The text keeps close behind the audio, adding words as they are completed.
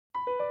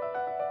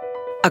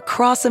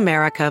Across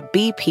America,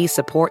 BP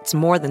supports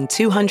more than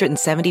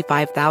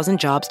 275,000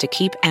 jobs to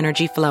keep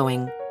energy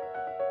flowing.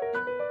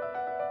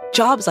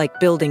 Jobs like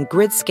building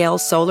grid-scale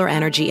solar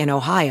energy in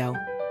Ohio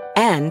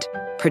and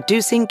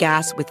producing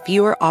gas with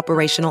fewer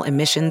operational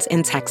emissions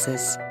in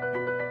Texas.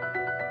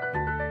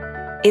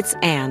 It's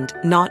and,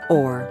 not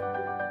or.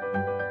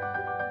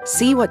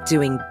 See what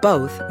doing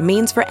both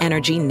means for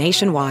energy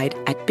nationwide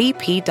at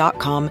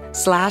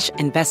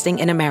bp.com/investing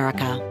in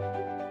America.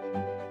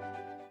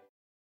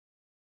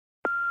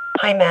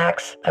 Hi,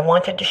 Max. I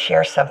wanted to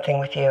share something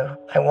with you.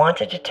 I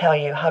wanted to tell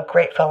you how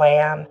grateful I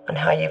am and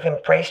how you've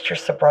embraced your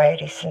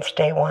sobriety since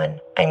day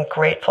one. I'm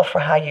grateful for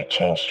how you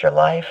changed your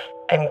life.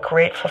 I'm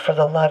grateful for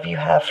the love you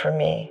have for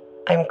me.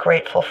 I'm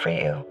grateful for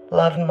you.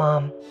 Love,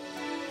 Mom.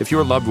 If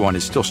your loved one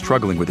is still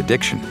struggling with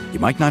addiction, you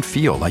might not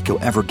feel like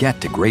you'll ever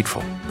get to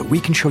grateful, but we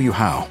can show you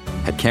how.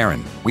 At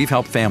Caron, we've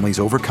helped families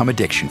overcome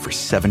addiction for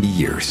 70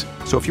 years.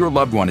 So if your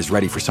loved one is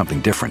ready for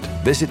something different,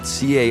 visit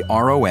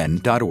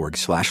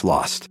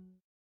caron.org/lost.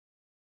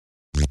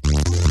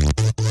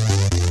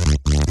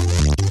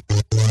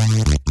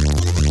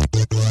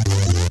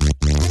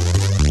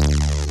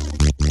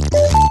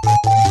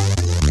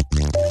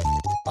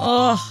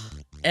 Oh,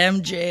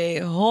 MJ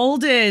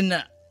Holden,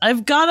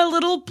 I've got a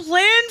little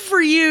plan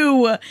for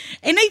you, and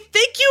I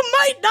think you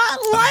might not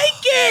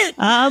like it.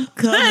 I'm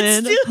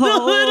coming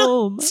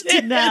home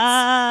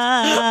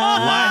tonight.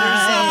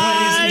 Lighters up,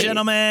 ladies and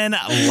gentlemen.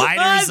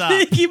 Lighters up. I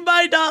think you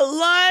might not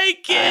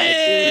like it.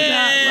 I do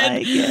not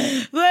like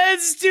it.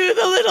 Let's do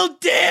the little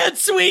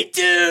dance we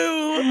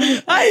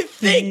do. I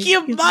think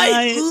you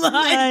might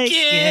like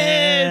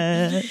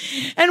it.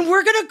 And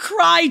we're going to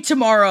cry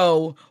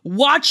tomorrow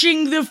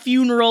watching the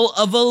funeral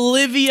of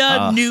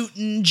Olivia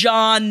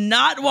Newton-John,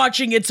 not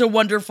watching It's a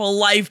Wonderful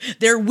Life.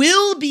 There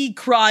will be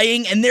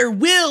crying and there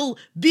will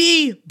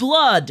be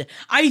blood.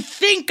 I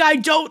think I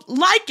don't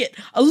like it.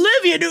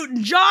 Olivia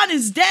Newton-John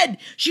is dead.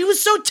 She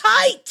was so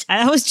tight.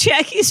 That was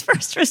Jackie's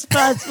first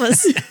response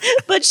was,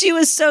 but she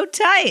was so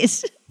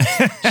tight.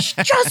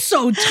 Just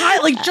so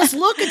tight. Like, just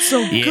looking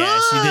so good. Yeah,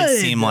 she did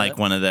seem like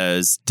one of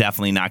those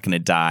definitely not going to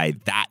die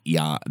that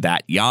young.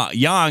 That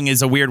young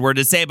is a weird word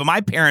to say, but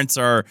my parents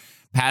are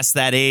past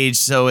that age,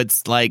 so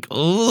it's like,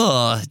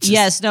 ugh.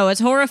 Yes, no, it's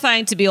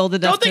horrifying to be old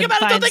enough to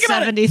find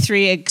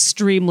 73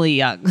 extremely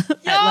young.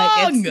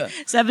 Young!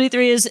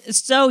 73 is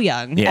so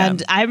young. Yeah.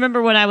 And I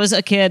remember when I was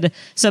a kid,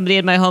 somebody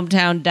in my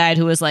hometown died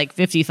who was like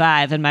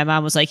 55, and my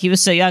mom was like, he was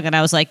so young, and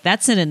I was like,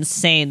 that's an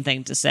insane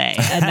thing to say.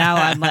 And now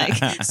I'm like,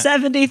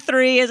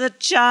 73 is a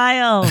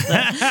child.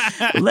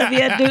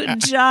 Olivia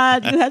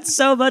Newton-John, you had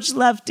so much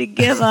left to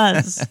give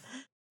us.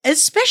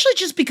 Especially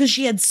just because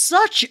she had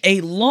such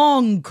a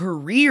long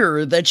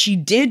career that she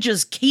did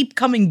just keep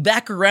coming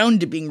back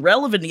around to being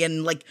relevant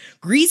again. Like,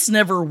 Grease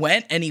never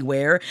went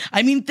anywhere.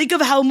 I mean, think of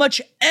how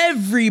much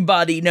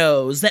everybody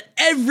knows, that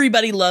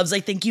everybody loves. I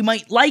think you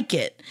might like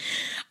it.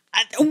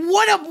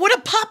 What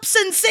a pop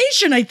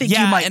sensation I think you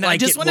might and like. I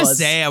just want to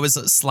say I was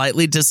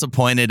slightly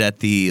disappointed at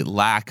the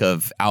lack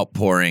of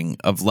outpouring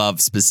of love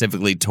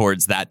specifically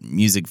towards that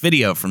music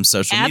video from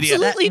social media.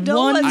 Absolutely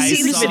no one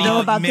seems to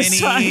know about this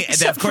song.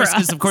 Of course,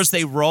 because of course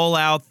they roll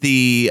out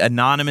the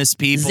anonymous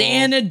people.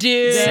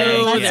 Xana-Do.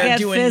 They're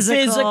doing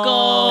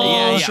physical.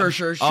 Yeah.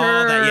 Sure. All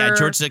that, yeah.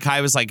 George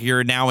Takei was like,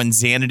 you're now in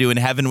Xana-Do in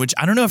heaven, which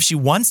I don't know if she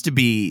wants to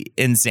be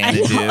in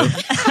Xana-Do.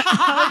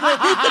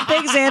 The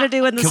big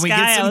Xana-Do in the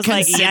sky. I was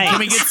like, yikes. Can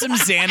we get some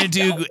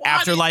Xana-Do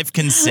afterlife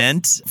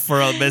consent for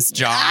Miss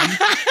John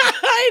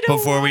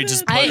before we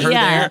just put her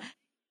there?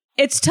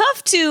 It's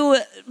tough to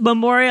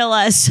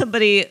memorialize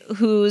somebody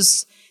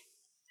who's.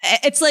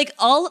 It's like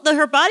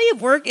her body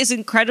of work is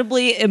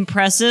incredibly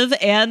impressive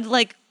and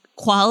like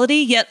quality,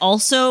 yet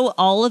also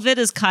all of it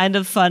is kind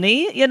of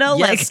funny, you know?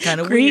 Yes, like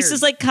kind of Grease weird.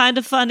 is like kind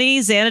of funny,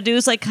 Xana-Do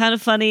is like kind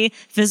of funny,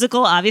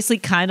 Physical obviously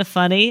kind of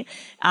funny.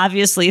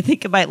 Obviously, I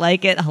think I might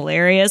like it,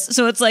 hilarious.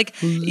 So it's like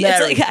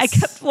I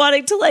kept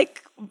wanting to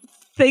like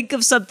think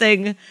of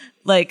something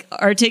like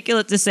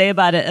articulate to say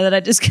about it, and then I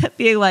just kept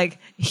being like,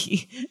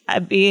 I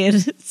mean,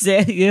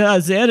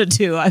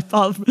 Xana-Do, I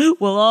thought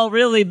we'll all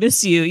really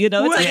miss you. You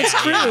know, it's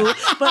true,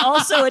 but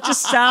also it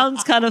just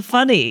sounds kind of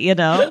funny, you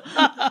know?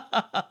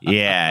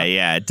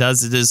 Yeah, it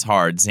does. It is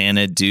hard.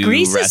 Xana-Do,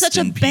 Grease rest is such a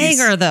in peace.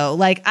 banger, though.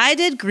 Like, I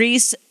did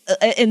Grease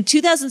in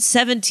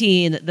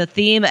 2017. The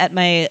theme at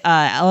my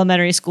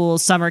elementary school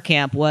summer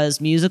camp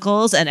was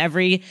musicals, and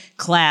every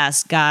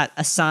class got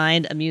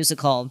assigned a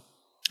musical.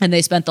 And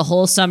they spent the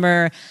whole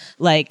summer,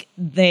 like,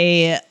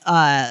 they,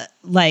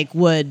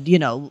 would, you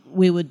know,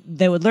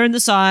 they would learn the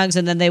songs,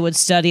 and then they would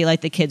study, like,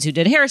 the kids who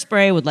did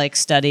Hairspray would, like,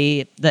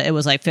 study, it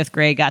was, like, 5th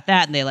grade got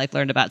that, and they, like,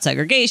 learned about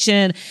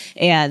segregation,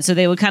 and so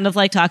they would kind of,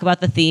 like, talk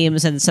about the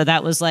themes, and so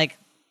that was, like,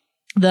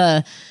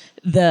 the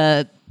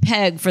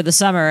peg for the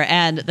summer.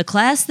 And the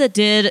class that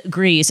did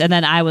Grease, and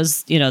then I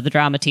was, you know, the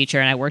drama teacher,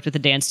 and I worked with the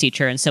dance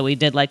teacher, and so we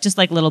did like just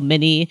like little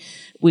mini,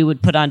 we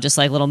would put on just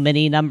like little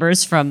mini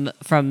numbers from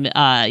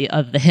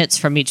of the hits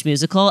from each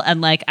musical,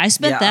 and like I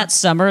spent that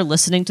summer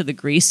listening to the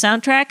Grease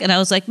soundtrack, and I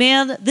was like,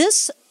 man,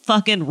 this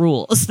fucking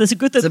rules. The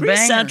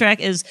Grease soundtrack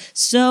is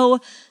so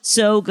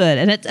good.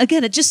 And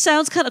it just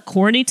sounds kind of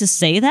corny to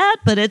say that,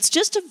 but it's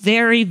just a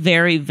very,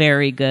 very,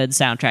 very good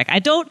soundtrack.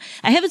 I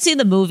haven't seen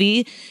the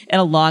movie in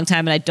a long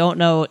time, and I don't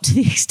know to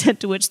the extent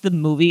to which the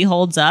movie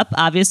holds up.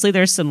 Obviously,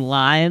 there's some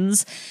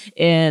lines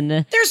in.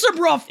 There's some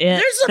rough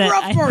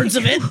parts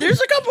of it. There's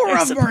a couple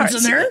rough parts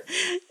in there.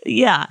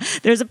 Yeah,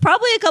 there's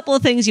probably a couple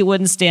of things you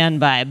wouldn't stand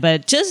by,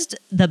 but just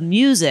the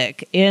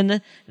music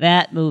in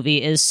that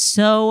movie is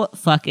so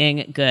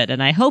fucking good.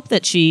 And I hope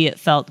that she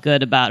felt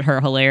good about her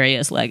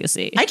hilarious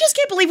legacy. I just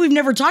can't believe we've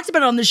never talked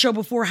about it on this show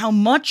before how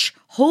much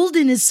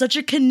Holden is such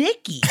a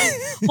Kenickie.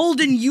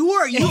 Holden,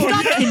 you've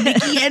got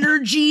Kenickie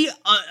energy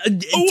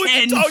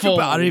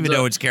tenfold. I don't even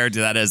know which character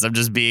that is. I'm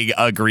just being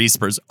a Grease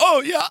person.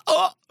 Oh, yeah.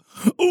 What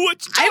you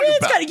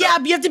talking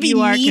about? You have to be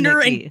meaner.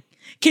 And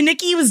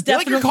Kenickie was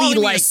definitely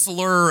like a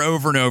slur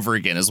over and over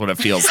again is what it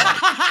feels like.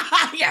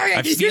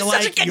 I feel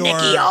like such a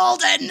Kenickie,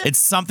 Holden. It's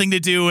something to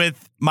do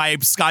with my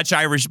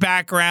Scotch-Irish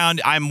background.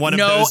 I'm one of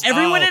those. No,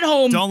 everyone at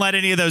home. Don't let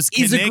any of those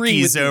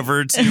Kenickies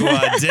over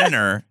to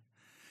dinner.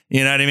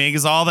 You know what I mean?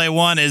 Because all they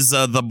want is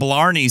the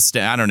Blarney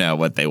I don't know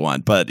what they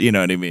want, but you know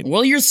what I mean?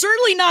 Well, you're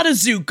certainly not a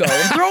Zuko.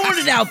 I'm throwing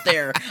it out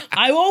there.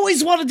 I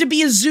always wanted to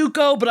be a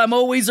Zuko, but I'm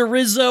always a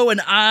Rizzo, and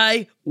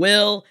I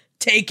will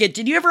take it.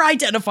 Did you ever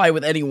identify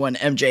with anyone,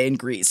 MJ, in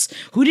Grease?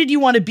 Who did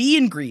you want to be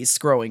in Grease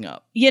growing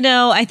up?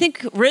 I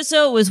think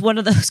Rizzo was one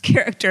of those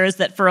characters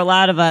that for a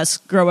lot of us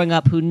growing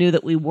up who knew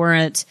that we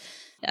weren't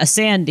a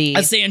Sandy.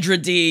 A Sandra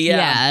D, yeah.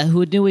 Yeah,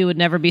 who knew we would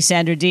never be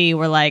Sandra D.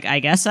 We're like,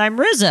 I guess I'm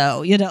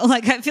Rizzo.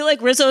 I feel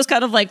like Rizzo is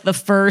kind of like the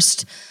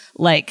first,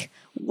 wacky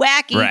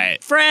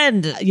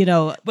friend,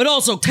 But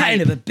also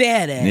kind of a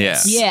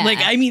badass.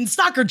 Yeah.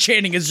 Stockard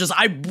Channing is just,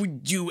 I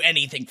would do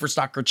anything for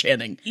Stockard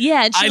Channing.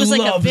 Yeah, and she was like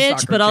a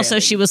bitch, but also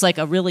she was like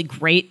a really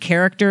great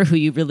character who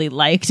you really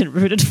liked and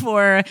rooted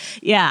for.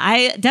 Yeah,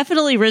 I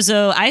definitely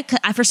Rizzo. I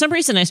for some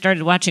reason, I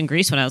started watching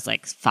Grease when I was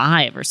like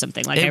 5 or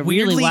something. Like I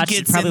really watched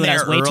it probably when I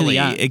was way too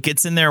young. It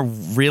gets in there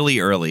really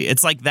early.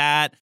 It's like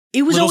that.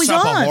 It was Little always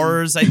Shop on. of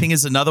Horrors, I think,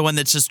 is another one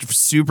that's just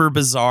super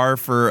bizarre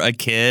for a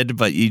kid,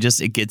 but it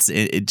just gets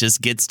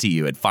to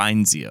you. It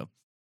finds you.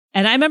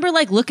 And I remember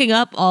looking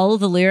up all of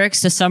the lyrics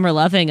to Summer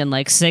Loving and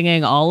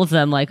singing all of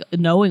them,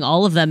 knowing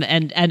all of them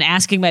and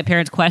asking my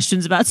parents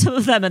questions about some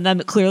of them and them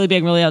clearly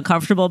being really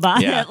uncomfortable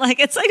about it.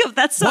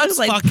 That song's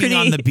What's fucking pretty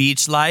on the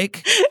beach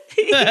like?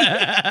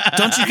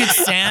 Don't you get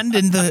sand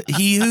in the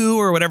hee-hoo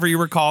or whatever you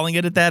were calling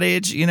it at that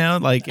age? And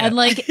I'm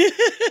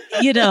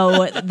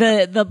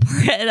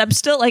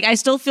still I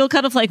still feel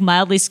kind of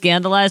mildly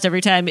scandalized every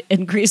time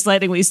in Grease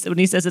Lighting when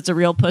he says it's a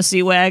real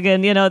pussy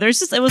wagon. There's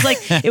just it was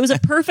a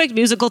perfect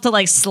musical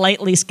to slightly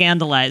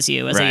scandalize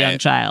you as a young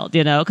child.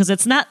 Because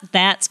it's not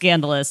that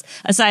scandalous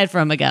aside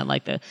from again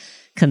the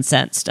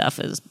consent stuff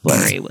is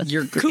blurry with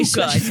your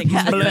kuka. I think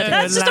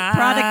that's just a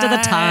product of the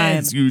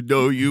time. You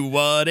know you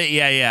want it.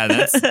 Yeah.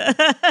 That's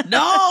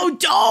no,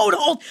 don't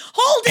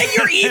hold in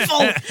your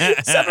evil.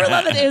 Summer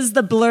Lovin' is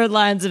the blurred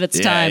lines of its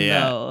time,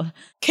 though.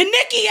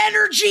 Kenickie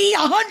energy,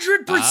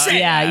 100%.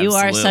 Yeah, you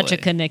are such a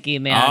Kenickie,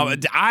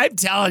 man. I'm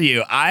telling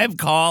you,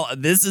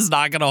 this is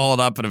not going to hold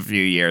up in a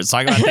few years.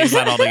 Talking about things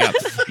not holding up.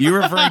 You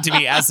referring to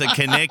me as a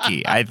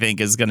Kenickie, I think,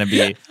 is going to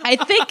be. I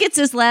think it's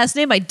his last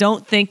name. I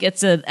don't think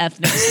it's an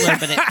ethnic slur,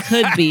 but it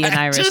could be an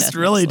Irish. It just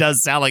really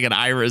does sound like an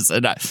Irish.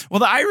 Well,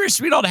 the Irish,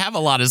 we don't have a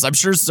lot of. I'm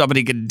sure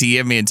somebody could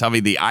DM me and tell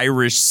me the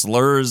Irish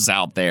slurs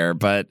out there,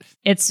 but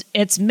it's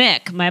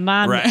Mick. My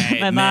mom,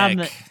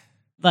 mom,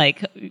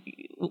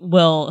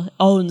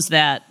 owns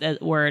that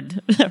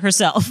word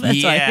herself. And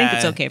so I think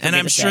it's okay for and me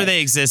I'm to sure say.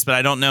 they exist, but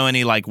I don't know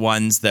any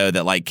ones though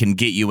that can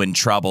get you in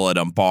trouble at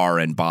a bar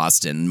in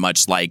Boston,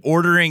 much like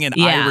ordering an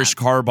Irish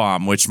car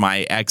bomb, which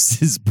my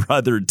ex's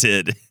brother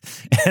did.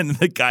 And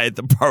the guy at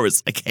the bar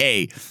was like,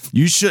 "Hey,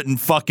 you shouldn't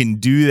fucking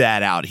do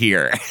that out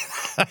here."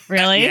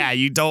 Really? Yeah,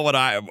 you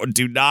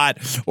do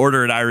not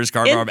order an Irish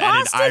car bomb at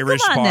an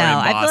Irish bar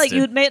now. in Boston. I feel like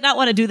you may not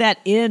want to do that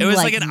in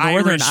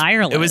Northern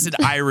Ireland. It was an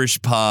Irish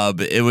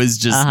pub. It was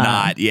just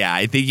not. Yeah,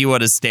 I think you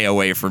want to stay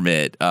away from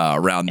it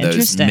around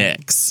those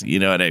mix. You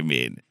know what I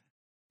mean?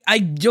 I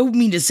don't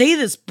mean to say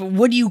this, but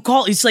what do you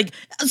call it? It's like,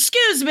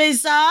 excuse me,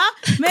 sir.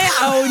 Can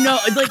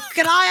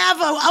I have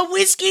a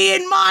whiskey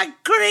in my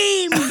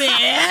cream beer?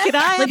 Can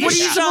I have what are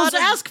you supposed to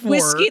ask for?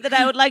 Whiskey that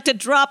I would like to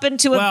drop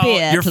into a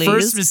beer, your please?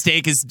 first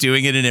mistake is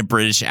doing it in a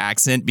British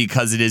accent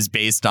because it is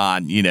based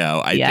on,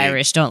 I think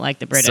Irish don't like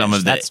the British. Some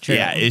of that's true.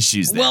 Yeah,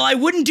 issues there. Well, I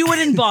wouldn't do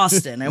it in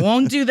Boston. I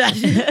won't do that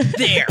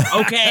there,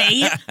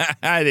 okay?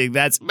 I think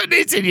but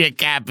it's in your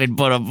cap and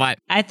put a fight.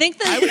 I think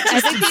you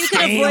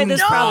can avoid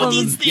this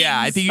problem.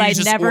 I think by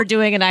never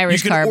doing an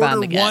Irish car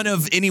bomb again.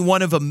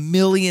 One of a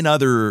million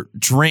other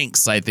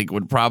drinks, I think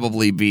would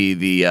probably be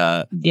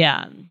the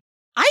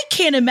I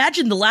can't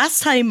imagine the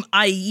last time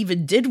I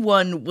even did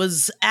one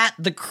was at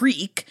the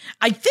creek.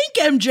 I think,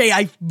 MJ,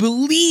 I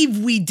believe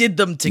we did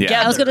them together.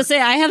 I was going to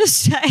say, I have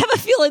a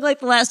feeling like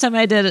the last time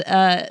I did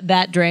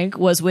that drink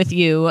was with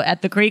you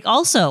at the creek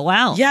also.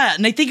 Wow. Yeah,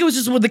 and I think it was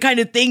just the kind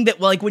of thing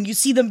that, like, when you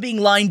see them being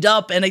lined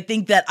up, and I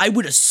think that I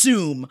would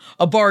assume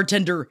a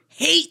bartender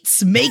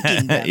hates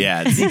making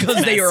them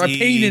because they are a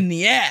pain in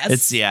the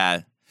ass.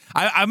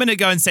 I'm going to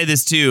go and say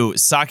this too.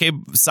 Sake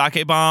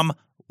bomb,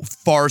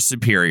 far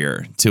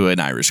superior to an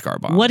Irish car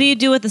bomb. What do you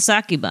do with the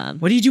sake bomb?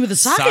 What do you do with the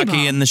sake bomb?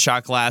 Sake in the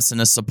shot glass and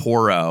a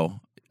Sapporo,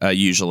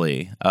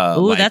 usually.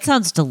 Ooh, like that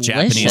sounds delicious.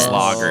 Japanese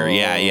lager.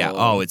 Yeah.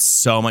 Oh, it's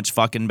so much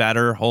fucking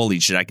better. Holy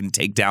shit, I can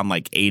take down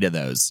like 8 of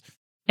those.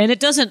 And it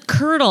doesn't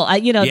curdle.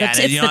 It's you don't the have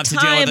to deal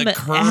time with the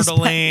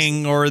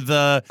curdling or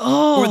the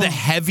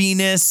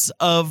heaviness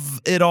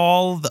of it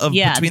all,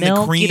 between milk.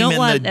 the cream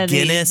and the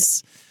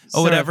Guinness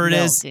or whatever it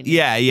is.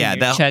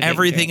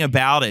 Everything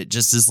about it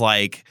just is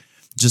like,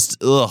 just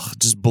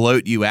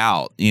bloat you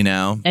out, you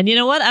know? And you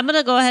know what? I'm going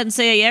to go ahead and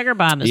say a Jaeger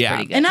bomb is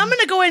pretty good. And I'm going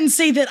to go ahead and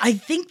say that I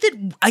think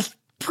that I'm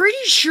pretty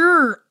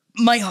sure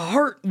my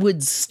heart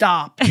would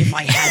stop if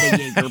I had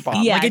a Jaeger bomb.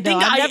 I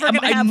think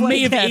I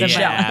may have aged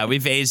out. Yeah,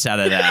 we've aged out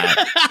of that.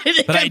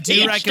 But I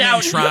do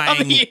recommend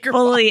trying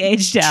fully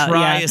aged out.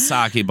 Try a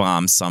sake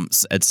bomb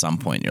at some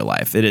point in your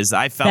life. It is.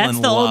 I fell in love.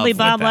 That's the only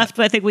bomb left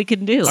I think we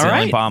can do. All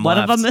right,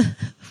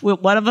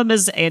 one of them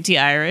is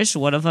anti-Irish.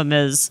 One of them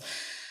is.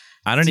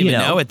 I don't even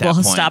know at that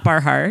point. We'll stop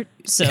our heart,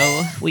 so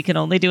we can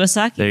only do a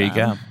sake There you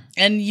bomb. go.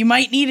 And you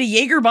might need a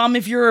Jaeger bomb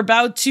if you're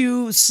about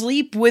to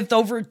sleep with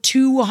over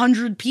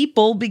 200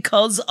 people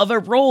because of a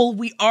role.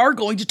 We are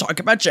going to talk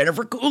about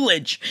Jennifer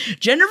Coolidge.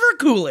 Jennifer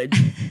Coolidge,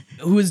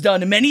 who has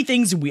done many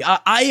things.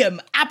 I am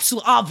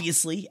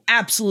absolutely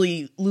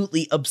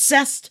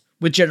obsessed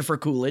with Jennifer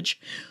Coolidge.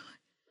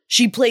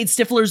 She played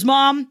Stifler's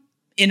mom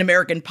in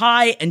American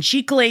Pie, and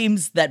she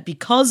claims that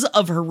because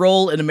of her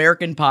role in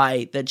American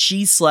Pie, that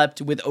she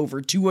slept with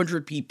over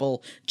 200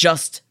 people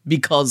just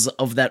because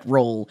of that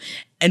role.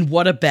 And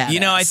what a badass. You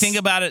know, I think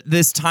about it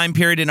this time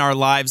period in our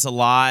lives a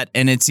lot,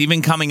 and it's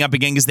even coming up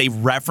again because they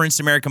referenced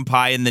American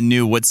Pie in the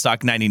new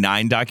Woodstock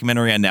 99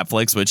 documentary on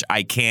Netflix, which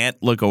I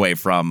can't look away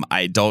from.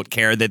 I don't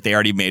care that they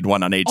already made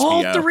one on HBO.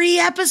 All 3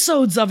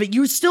 episodes of it.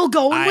 You're still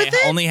going with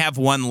it? I only have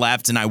one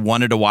left, and I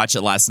wanted to watch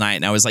it last night,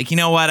 and I was like, you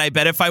know what? I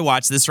bet if I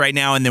watch this right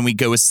now and then we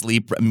go to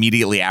sleep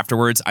immediately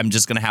afterwards, I'm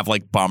just going to have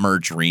like bummer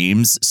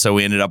dreams. So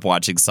we ended up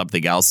watching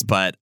something else,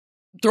 but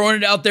throwing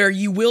it out there,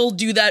 you will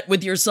do that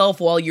with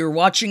yourself while you're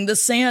watching The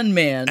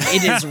Sandman.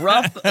 It is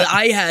rough.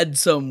 I had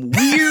some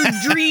weird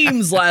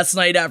dreams last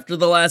night after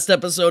the last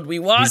episode we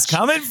watched. He's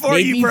coming for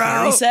you, bro.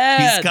 Very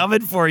sad. He's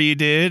coming for you,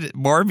 dude.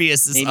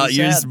 Morbius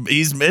is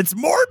it's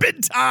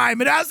morbid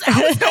time. And I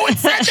was no one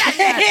said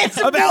that.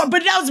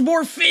 But now it's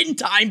morphin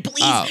time,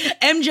 please.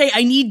 MJ,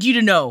 I need you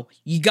to know,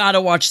 you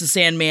gotta watch The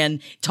Sandman.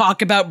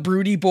 Talk about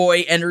broody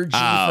boy energy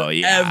forever.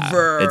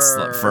 Yeah.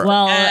 It's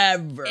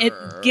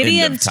forever.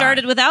 Gideon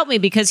started without me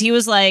because he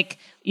was like,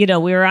 we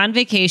were on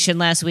vacation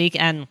last week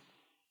and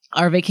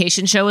our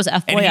vacation show was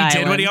F-Boy Island. And he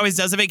did what he always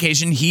does on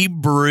vacation. He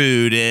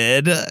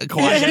brooded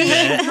quite a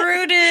bit.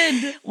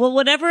 Brooded. Well,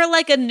 whenever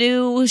like a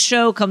new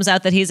show comes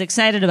out that he's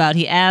excited about,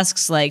 he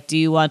asks like, do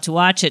you want to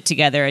watch it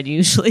together? And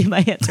usually my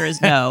answer is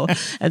no.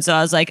 And so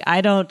I was like,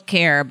 I don't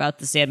care about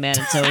The Sandman.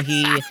 And so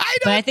he,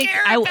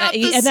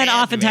 and then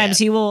oftentimes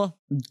he will.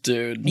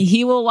 Dude,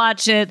 he will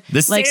watch it.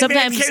 The like Sandman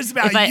sometimes cares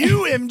about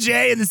you,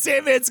 MJ, and the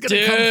Sandman's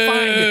gonna come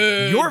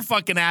find your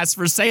fucking ass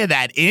for saying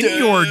that in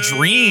your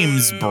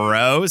dreams,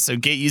 bro. So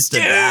get used to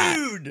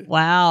that.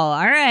 Wow.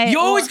 All right. You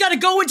always got to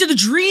go into the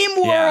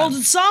dream world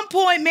at some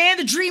point, man.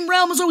 The dream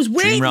realm is always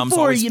waiting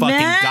for you, fucking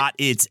man. Got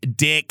its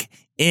dick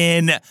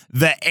in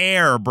the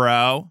air,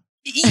 bro.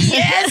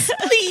 Yes,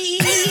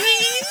 please.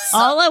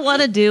 All I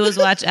want to do is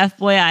watch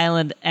F-Boy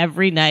Island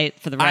every night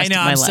for the rest of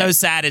my life. I'm so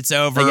sad it's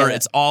over.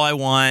 It's all I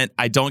want.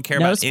 I don't care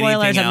about anything else. No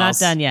spoilers. I'm not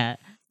done yet.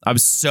 I'm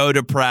so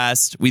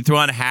depressed. We threw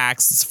on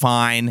Hacks. It's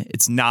fine.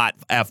 It's not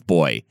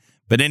F-Boy.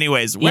 But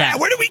anyways, how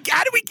did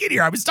we get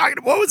here? I was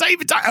talking, what was I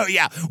even talking? Oh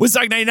yeah,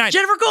 Woodstock 99.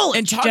 Jennifer Coolidge.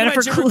 And talking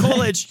about Jennifer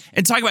Coolidge.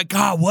 And talking about,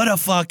 God, what a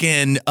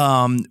fucking,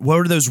 what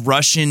are those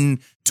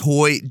Russian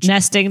toy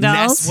nesting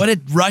dolls? What a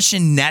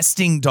Russian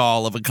nesting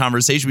doll of a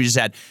conversation we just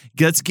had.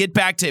 Let's get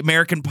back to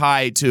American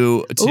Pie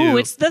to Ooh,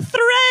 it's the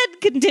thread.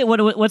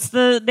 What's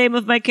the name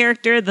of my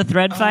character? The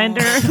thread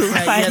finder who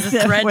finds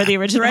where the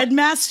original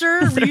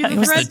Threadmaster? It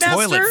was the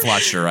toilet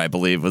flusher, I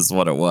believe, was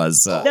what it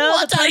was. No,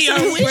 the person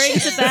who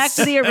brings it back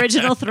to the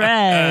original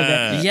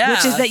thread.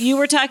 Which is that you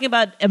were talking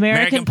about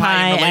American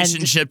Pie in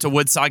relationship to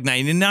Woodstock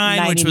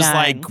 99, which was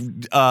like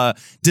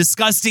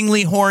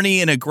disgustingly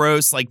horny in a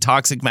gross, like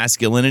toxic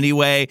masculinity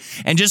way.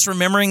 And just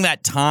remembering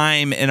that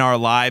time in our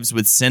lives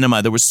with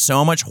cinema, there was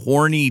so much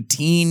horny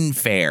teen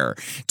fare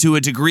to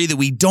a degree that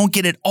we don't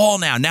get it all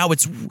now. Now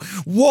it's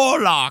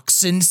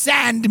warlocks and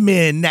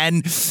sandmen and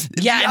and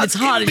it's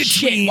hot as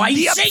shit. Why are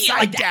you saying it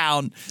like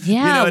down?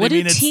 Yeah, you know what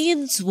do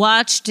teens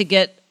watch to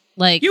get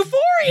Like Euphoria.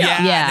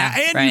 Yeah,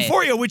 and right.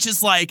 Euphoria, which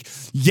is like,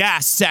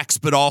 sex,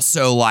 but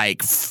also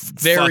like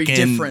Very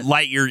fucking different.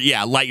 light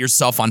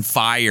yourself on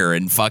fire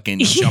and fucking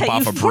jump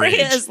off a bridge.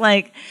 Euphoria is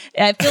like,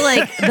 I feel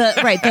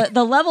like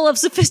the level of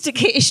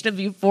sophistication of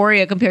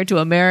Euphoria compared to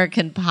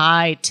American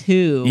Pie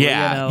 2.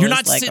 Yeah, you're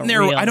not sitting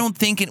there. I don't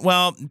think it.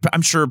 Well,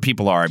 I'm sure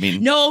people are. I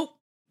mean, No.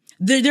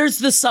 There's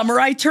The Summer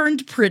I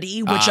Turned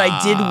Pretty, which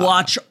I did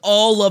watch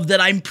all of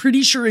that. I'm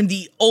pretty sure I'm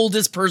the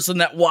oldest person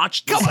that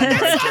watched this.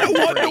 I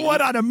wonder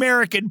what on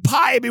American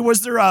Pie. I mean,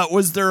 was there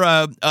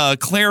a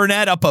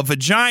clarinet up a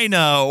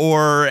vagina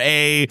or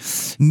a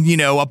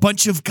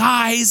bunch of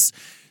guys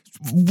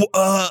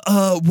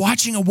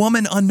watching a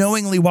woman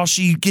unknowingly while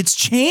she gets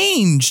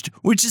changed,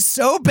 which is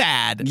so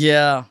bad.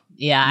 Yeah.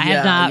 Yeah, I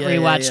have not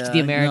rewatched yeah. the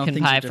No, American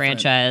things are Pie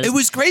different. franchise. It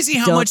was crazy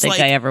how Don't much think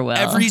like I ever will.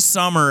 every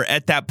summer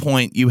at that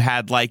point you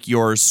had like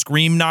your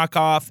Scream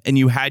knockoff and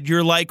you had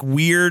your like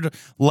weird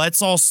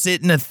let's all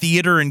sit in a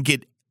theater and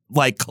get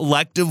like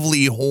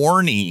collectively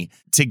horny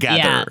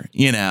together,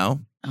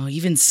 Oh,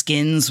 even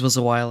Skins was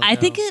a while ago. I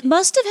think it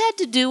must have had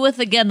to do with,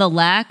 again, the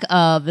lack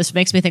of, this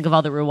makes me think of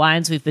all the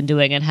rewinds we've been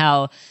doing and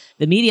how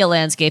the media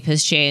landscape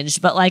has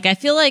changed. But like, I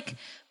feel like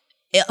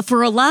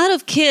for a lot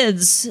of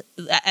kids,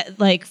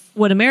 like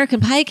when American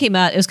Pie came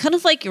out, it was kind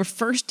of like your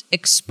first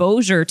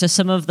exposure to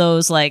some of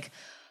those like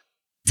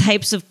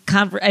types of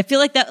I feel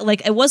like that,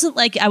 like, it wasn't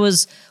like I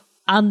was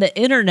on the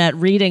internet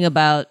reading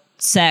about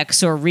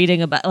sex or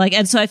reading about like,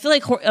 and so I feel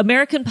like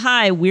American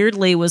Pie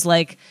weirdly was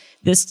like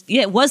this,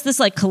 it was this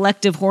like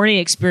collective horny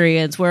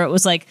experience where it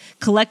was like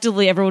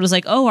collectively everyone was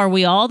like, oh, are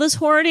we all this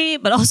horny?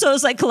 But also it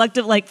was like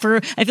collective, like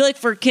I feel like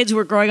for kids who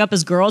were growing up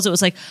as girls, it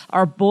was like,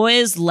 are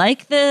boys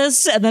like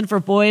this? And then for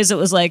boys, it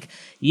was like,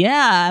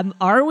 yeah,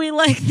 are we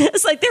like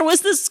this? Like there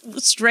was this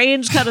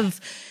strange kind of,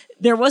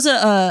 there was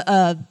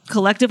a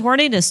collective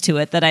horniness to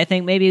it that I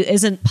think maybe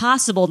isn't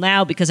possible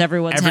now because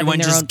everyone having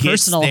their own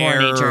personal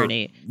horny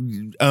journey.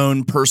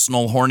 Own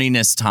personal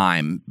horniness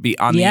time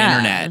on the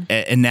internet,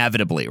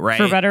 inevitably, right?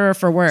 For better or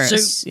for worse,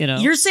 So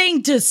you're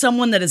saying to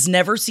someone that has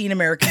never seen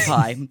American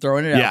Pie, I'm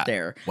throwing it out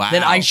there,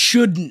 that I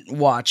shouldn't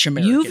watch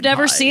American Pie. You've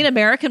never seen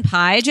American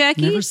Pie,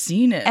 Jackie? Never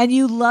seen it. And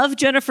you love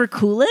Jennifer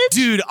Coolidge?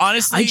 Dude,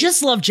 honestly, I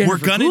just love Jennifer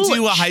We're going to do a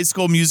Coolidge. High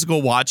School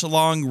Musical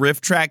watch-along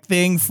riff track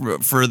thing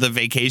for the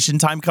vacation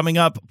time coming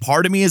up.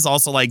 Part of me is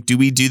also like, do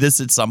we do this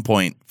at some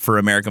point for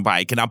American Pie?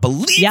 I cannot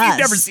believe you've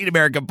never seen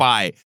American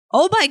Pie.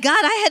 Oh my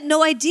God, I had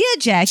no idea,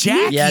 Jackie.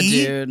 Yeah,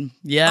 dude.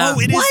 Yeah. Oh,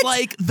 it is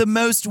like the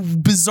most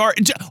bizarre.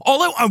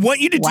 Although I want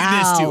you to do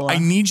this too. I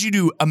need you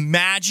to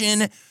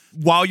imagine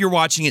while you're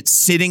watching it,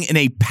 sitting in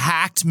a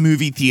packed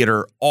movie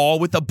theater, all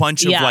with a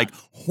bunch of like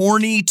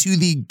horny to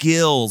the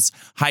gills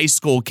high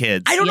school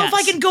kids. I don't know if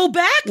I can go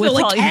back though.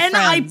 Like, can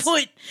I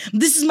put?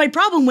 This is my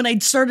problem when I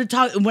started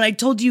when I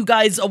told you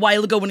guys a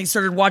while ago when I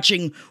started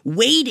watching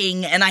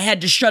Waiting, and I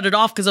had to shut it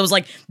off because I was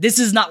like, this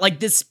is not like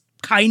this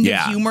kind of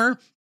humor.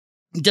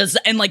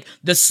 And like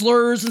the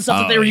slurs and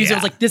stuff that they were using, I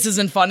was like, this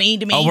isn't funny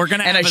to me. Oh, we're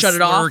gonna and have I shut a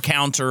it off. slur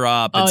counter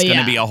up. It's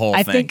gonna be a whole thing.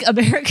 I think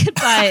American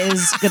Pie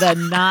is gonna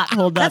not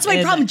hold up. That's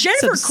my problem.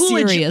 Jennifer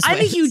Coolidge, I'm a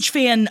ways. huge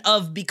fan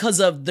of because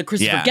of the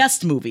Christopher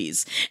Guest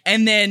movies.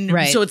 And then,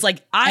 so it's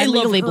like, I And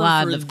love Legally her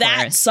Blonde, for of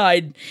that course.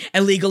 side,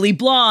 and Legally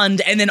Blonde.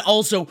 And then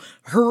also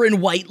her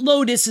in White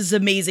Lotus is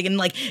amazing. And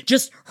like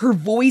just her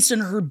voice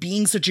and her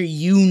being such a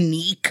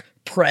unique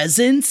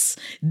presence.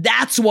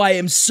 That's why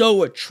I'm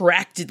so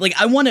attracted. Like,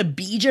 I want to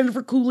be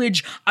Jennifer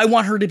Coolidge. I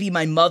want her to be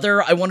my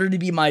mother. I want her to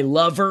be my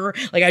lover.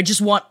 Like, I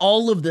just want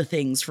all of the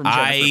things from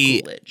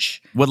Jennifer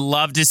Coolidge. Would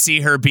love to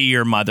see her be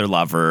your mother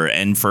lover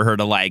and for her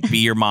to like be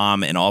your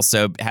mom and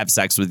also have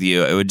sex with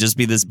you. It would just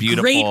be this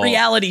beautiful great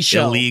reality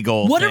show.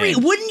 Illegal what thing. are we?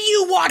 Wouldn't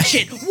you watch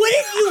it?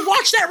 Wouldn't you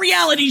watch that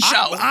reality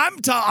show?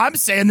 I'm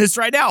saying this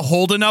right now.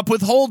 Holding Up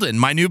with Holden,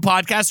 my new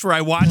podcast where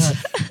I watch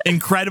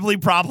incredibly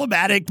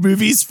problematic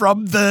movies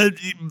from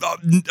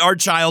our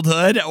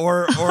childhood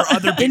or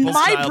other people's In my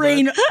childhood.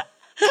 brain,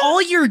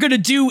 all you're gonna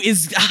do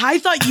is. I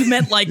thought you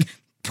meant like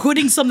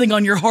putting something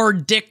on your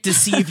hard dick to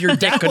see if your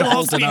dick could will hold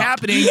also it be up.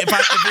 happening if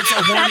it's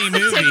a horny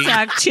movie.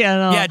 TikTok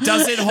channel. Yeah,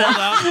 does it hold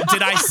up?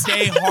 Did I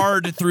stay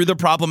hard through the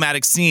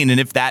problematic scene? And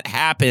if that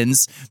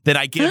happens, then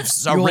I give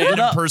a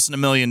random person $1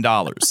 million.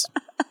 Holds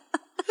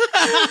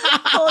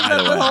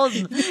up with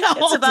Holden.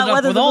 It's about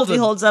whether the movie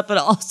holds up and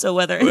also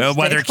whether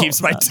it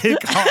keeps my dick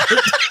hard.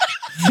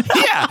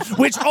 Yeah,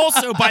 which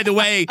also, by the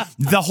way,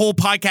 the whole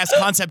podcast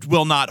concept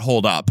will not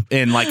hold up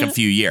in like a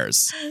few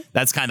years.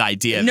 That's kind of the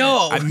idea.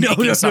 I'm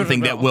making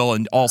something that will,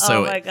 and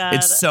also Oh my God.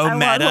 it's so I want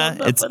meta.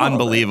 Hold Up It's with Holden.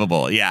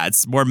 unbelievable. Yeah,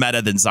 it's more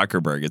meta than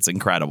Zuckerberg. It's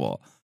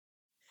incredible.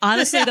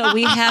 Honestly, though,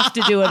 we have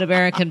to do an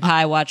American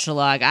Pie watch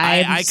along.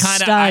 I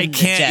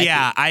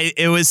can't.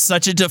 It was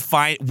such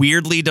a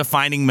weirdly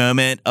defining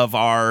moment of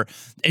our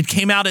it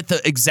came out at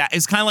the exact.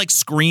 It's kind of like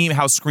Scream,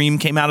 how Scream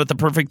came out at the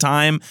perfect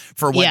time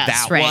for what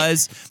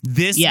was.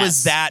 This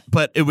was that,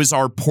 but it was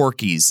our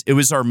Porkies. It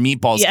was our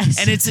meatballs. Yes.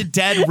 And it's a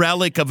dead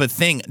relic of a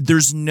thing.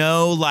 There's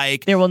no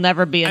like. There will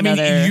never be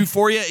another. I mean,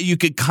 Euphoria, you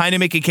could kind of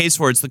make a case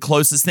for it's the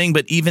closest thing,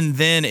 but even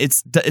then,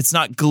 it's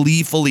not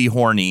gleefully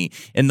horny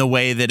in the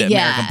way that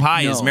American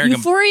Pie is.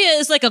 Euphoria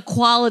is like a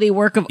quality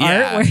work of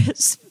art,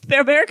 whereas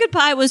American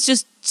Pie was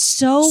just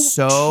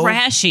so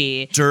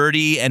trashy,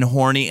 dirty, and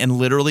horny, and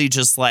literally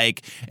just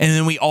like, and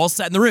then we all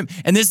sat in the room.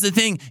 And this is the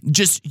thing,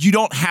 just you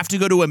don't have to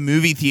go to a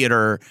movie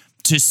theater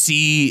to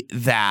see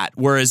that,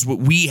 whereas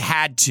we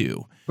had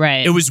to.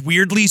 Right. It was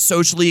weirdly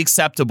socially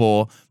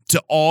acceptable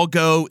to all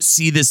go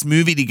see this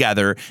movie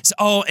together.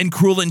 So, and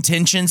Cruel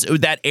Intentions,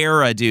 that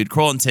era, dude,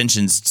 Cruel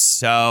Intentions,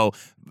 so...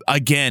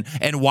 Again,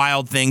 and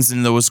Wild Things,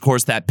 and there was, of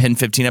course, that Pen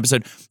 15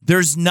 episode.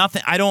 There's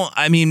nothing,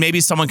 I mean,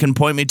 maybe someone can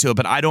point me to it,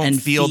 but I don't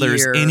feel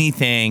there's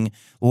anything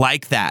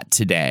like that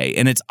today.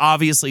 And it's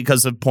obviously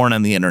because of porn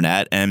on the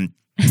internet and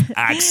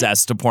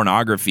access to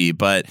pornography,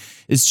 but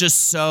it's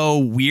just so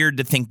weird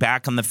to think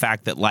back on the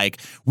fact that like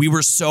we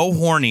were so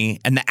horny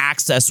and the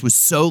access was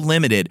so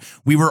limited.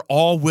 We were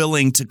all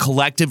willing to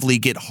collectively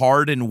get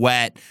hard and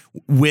wet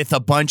with a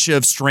bunch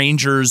of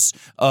strangers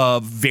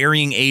of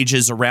varying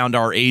ages around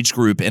our age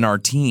group in our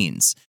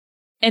teens.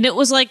 And it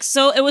was like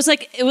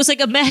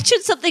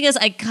imagine something as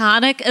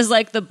iconic as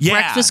like the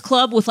Breakfast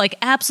Club with like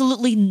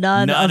absolutely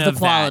none of the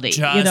quality.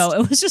 You know,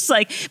 it was just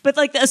like, but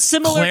like a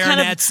similar kind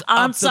of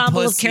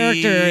ensemble of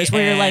characters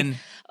where you're like,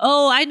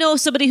 oh, I know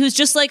somebody who's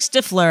just like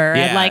Stifler,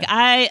 and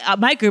like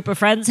my group of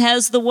friends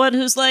has the one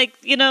who's like,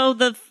 you know,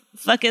 the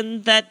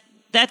fucking that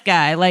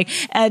guy, like,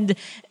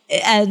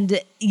 and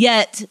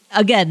yet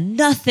again,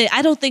 nothing.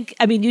 I don't think.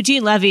 I mean,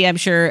 Eugene Levy, I'm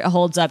sure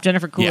holds up.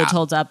 Jennifer Coolidge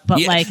holds up,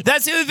 but like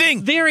that's the other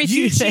thing. Very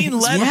few Eugene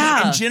things. Levy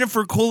and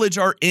Jennifer Coolidge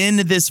are in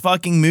this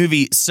fucking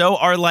movie. So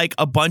are like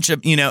a bunch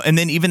of and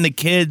then even the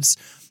kids.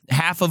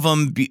 Half of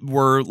them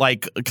were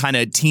like kind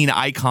of teen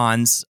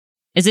icons.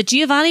 Is it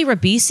Giovanni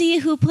Ribisi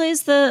who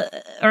plays or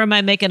am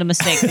I making a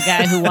mistake? The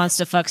guy who wants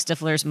to fuck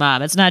Stifler's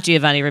mom. It's not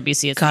Giovanni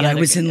Ribisi. It's God, I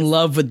was in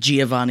love with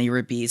Giovanni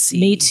Ribisi.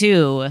 Me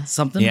too.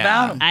 Something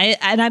about him.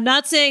 And I'm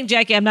not saying,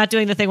 Jackie, I'm not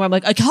doing the thing where I'm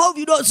like, how have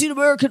you not seen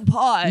American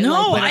Pie?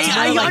 No, like,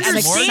 I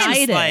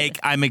understand.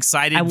 I'm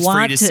excited I for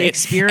want you to see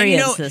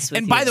experience this with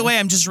And by the way,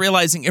 I'm just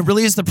realizing it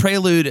really is the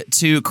prelude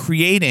to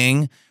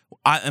creating,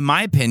 in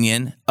my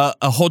opinion,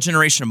 a whole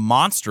generation of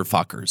monster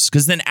fuckers.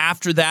 Because then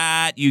after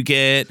that, you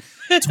get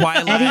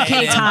Twilight. Eddie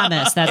K.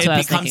 Thomas. That's what I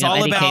was thinking. It becomes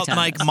all about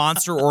like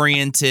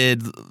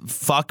monster-oriented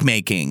fuck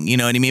making. You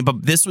know what I mean?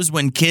 But this was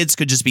when kids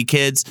could just be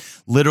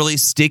kids, literally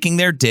sticking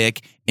their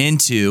dick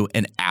into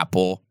an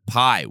apple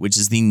pie, which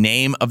is the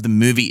name of the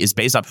movie is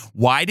based off.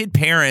 Why did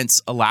parents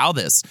allow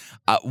this?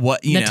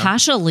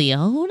 Natasha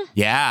Lyonne?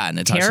 Yeah,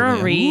 Natasha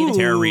Tara Reid.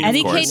 Tara Reid, Eddie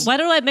of course. K. Why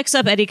do I mix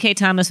up Eddie K.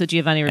 Thomas with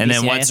Giovanni Ribisi? And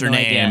then what's her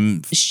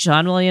name?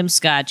 Sean William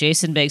Scott,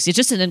 Jason Biggs. It's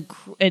just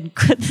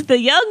the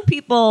young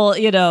people,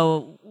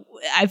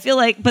 I feel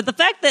like, but the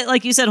fact that,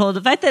 like you said,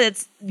 the fact that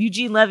it's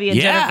Eugene Levy and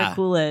Jennifer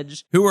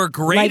Coolidge, who are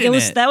great in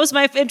it. That was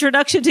my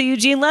introduction to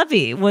Eugene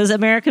Levy, was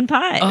American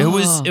Pie.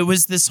 Oh. It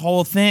was this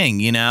whole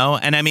thing,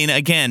 and I mean,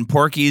 again,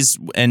 Porky's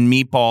and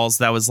Meatballs,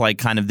 that was like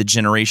kind of the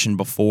generation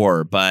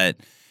before, but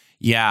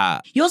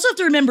yeah. You also have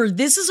to remember,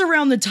 this is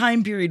around the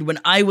time period when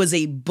I was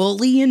a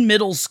bully in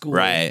middle school.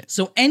 Right.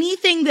 So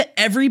anything that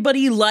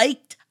everybody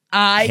liked,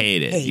 I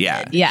hated.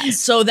 Yeah.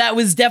 So that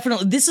was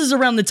definitely, this is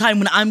around the time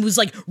when I was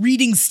like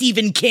reading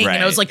Stephen King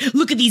and I was like,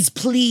 look at these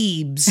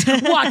plebes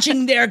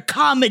watching their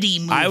comedy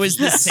movies. I was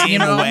the same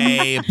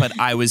way, but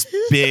I was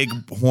big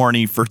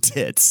horny for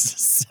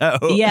tits. So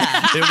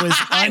it was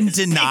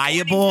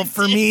undeniable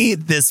for me,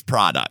 this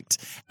product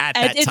at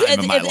that time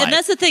of my life. And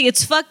that's the thing,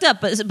 it's fucked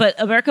up,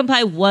 but American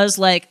Pie was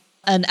like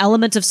an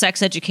element of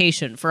sex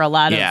education for a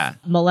lot of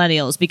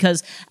millennials,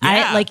 because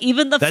I like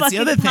even the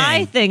fucking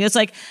pie thing. It's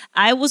like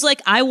I was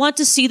like, I want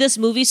to see this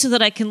movie so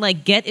that I can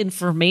like get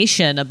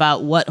information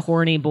about what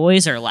horny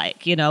boys are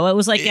like. It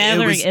was like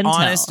gathering intel. It was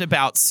honest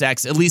about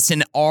sex, at least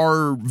in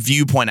our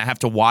viewpoint. I have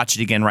to watch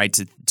it again, right,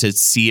 to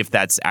see if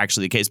that's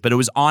actually the case. But it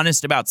was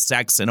honest about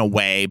sex in a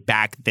way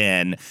back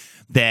then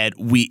that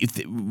we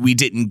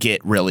didn't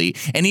get really.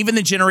 And even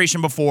the generation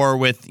before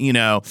with,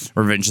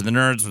 Revenge of the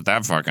Nerds with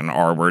that fucking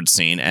R-word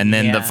scene. And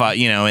then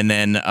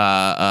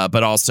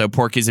but also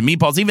Porky's and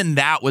Meatballs. Even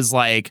that was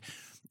like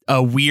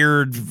a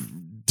weird,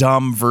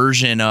 dumb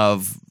version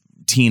of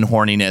teen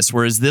horniness.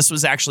 Whereas this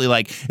was actually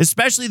like,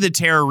 especially the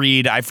Tara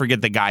Reid, I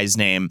forget the guy's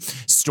name,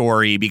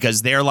 story,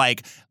 because they're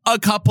like a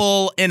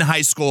couple in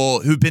high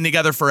school who've been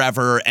together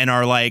forever and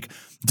are like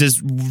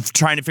just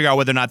trying to figure out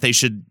whether or not they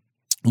should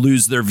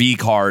lose their V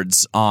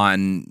cards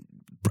on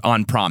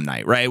prom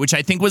night, right? Which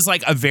I think was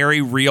like a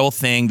very real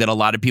thing that a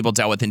lot of people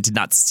dealt with and did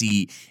not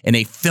see in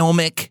a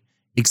filmic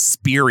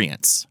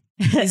experience.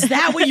 Is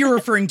that what you're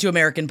referring to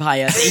American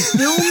Pie as? A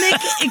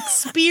filmic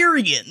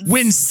experience?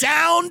 When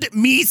sound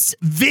meets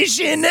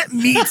vision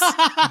meets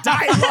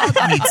dialogue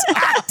meets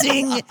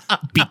acting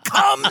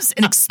becomes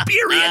an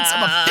experience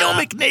of a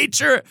filmic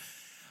nature.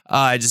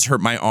 I just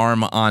hurt my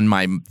arm on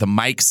the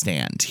mic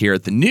stand here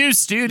at the new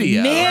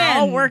studio.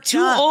 Man, we're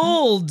too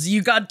old.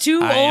 You got too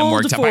old am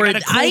worked for up. it. I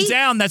got to cool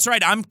down. That's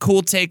right. I'm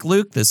Cool Take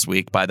Luke this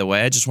week, by the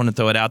way. I just want to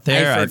throw it out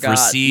there.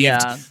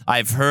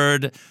 I've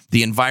heard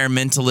the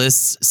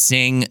environmentalists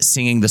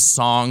singing the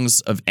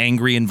songs of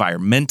angry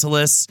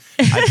environmentalists.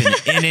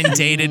 I've been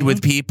inundated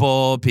with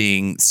people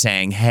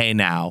saying, hey,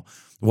 now.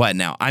 What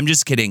now? I'm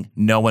just kidding.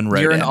 No one wrote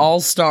in. You're an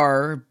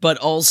all-star, but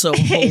also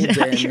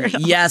Holden.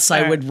 Yes,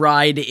 I would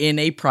ride in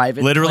a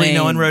private Literally plane.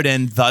 no one wrote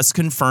in, thus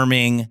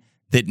confirming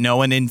that no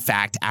one, in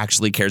fact,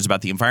 actually cares about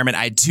the environment.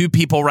 I had 2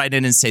 people write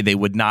in and say they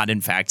would not, in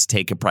fact,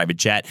 take a private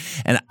jet.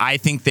 And I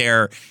think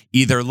they're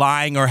either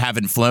lying or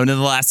haven't flown in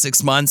the last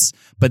 6 months.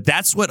 But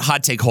that's what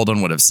Hot Take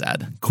Holden would have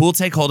said. Cool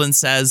Take Holden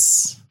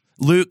says,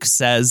 Luke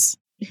says,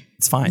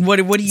 it's fine. What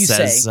do you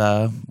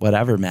say?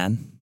 Whatever,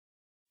 man.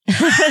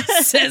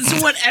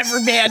 Says whatever,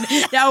 man.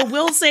 Now, I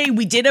will say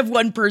we did have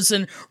one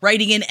person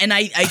writing in, and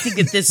I think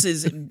that this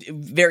is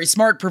very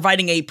smart,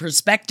 providing a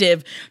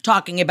perspective,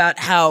 talking about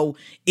how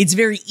it's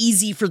very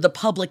easy for the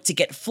public to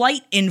get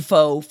flight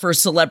info for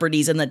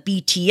celebrities, and that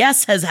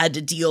BTS has had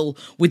to deal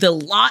with a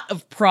lot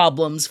of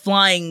problems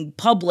flying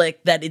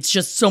public, that it's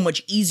just so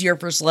much easier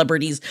for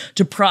celebrities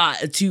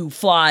to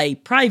fly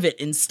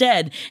private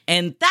instead.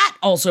 And that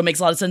also makes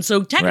a lot of sense.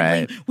 So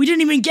technically, we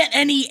didn't even get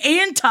any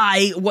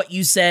anti what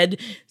you said,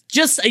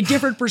 just a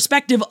different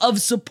perspective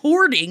of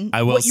supporting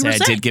I will what you say were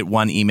saying. I did get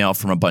one email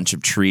from a bunch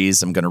of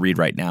trees I'm going to read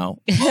right now.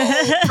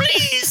 Oh,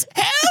 please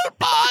help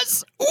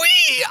us.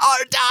 We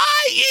are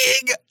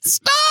dying.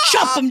 Stop.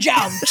 Chop them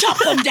down, chop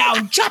them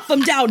down, chop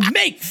them down.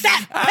 Make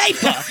that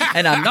paper.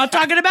 And I'm not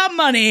talking about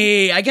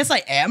money. I guess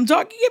I am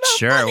talking about money.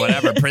 Sure,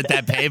 whatever. Print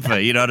that paper.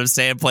 You know what I'm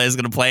saying? Players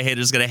going to play,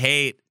 haters going to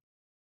hate.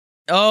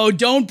 Oh,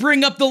 don't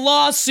bring up the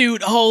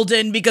lawsuit,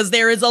 Holden, because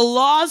there is a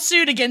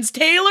lawsuit against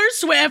Taylor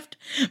Swift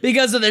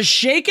because of the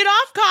Shake It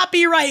Off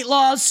copyright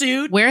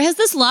lawsuit. Where has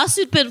this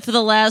lawsuit been for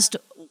the last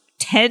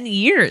 10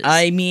 years?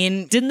 I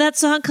mean, didn't that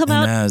song come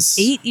out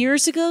 8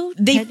 years ago?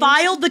 They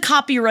filed the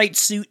copyright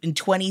suit in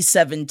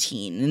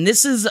 2017, and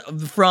this is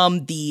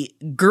from the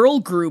girl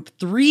group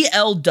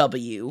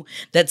 3LW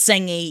that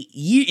sang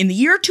in the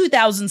year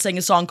 2000 sang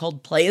a song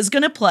called Play Is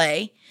Gonna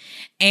Play,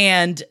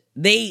 and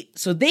they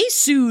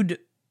sued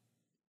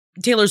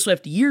Taylor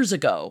Swift years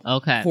ago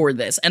for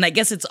this. And I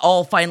guess it's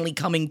all finally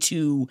coming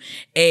to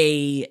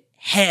a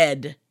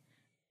head,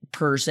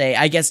 per se.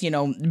 I guess,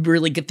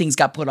 really good things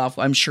got put off,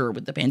 I'm sure,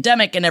 with the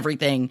pandemic and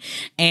everything.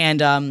 And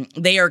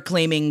they are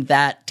claiming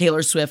that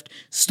Taylor Swift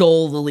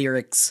stole the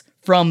lyrics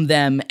from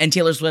them. And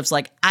Taylor Swift's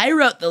like, I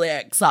wrote the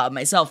lyrics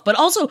myself. But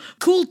also,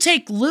 Cool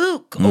Take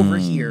Luke over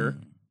here.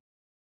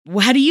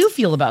 How do you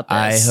feel about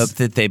this? I hope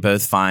that they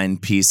both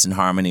find peace and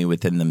harmony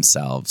within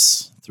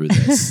themselves through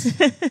this.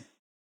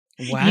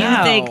 Wow.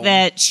 You think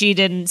that she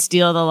didn't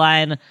steal the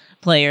line,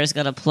 player's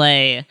gonna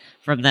play,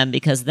 from them,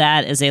 because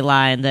that is a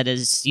line that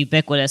is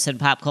ubiquitous in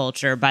pop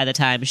culture by the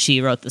time she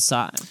wrote the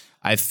song.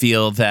 I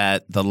feel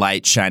that the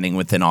light shining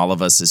within all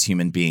of us as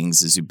human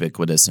beings is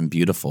ubiquitous and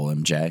beautiful,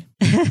 MJ.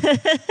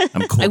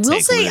 I'm Cool. I will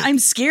say I'm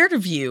scared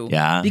of you.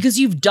 Yeah. Because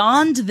you've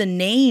donned the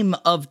name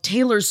of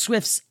Taylor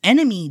Swift's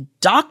enemy,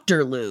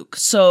 Dr. Luke.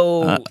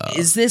 So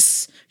is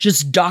this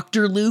just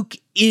Dr. Luke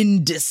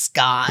in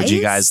disguise? Would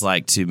you guys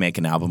like to make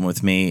an album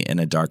with me in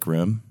a dark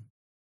room?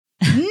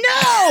 No!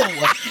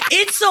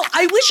 It's so,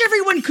 I wish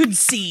everyone could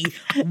see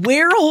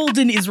where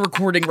Holden is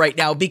recording right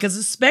now, because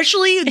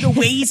especially the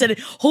way he said it,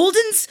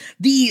 Holden's,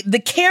 the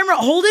camera,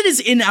 Holden is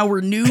in our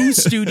new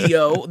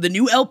studio, the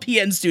new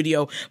LPN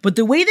studio, but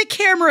the way the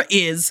camera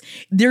is,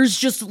 there's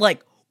just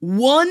like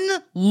one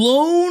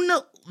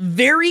lone,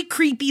 very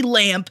creepy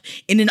lamp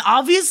in an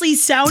obviously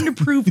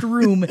soundproofed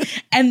room,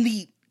 and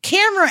the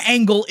camera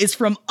angle is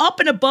from up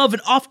and above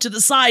and off to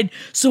the side,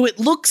 so it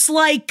looks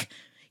like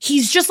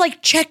he's just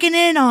like checking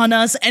in on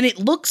us, and it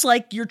looks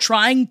like you're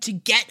trying to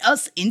get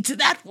us into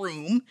that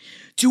room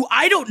to,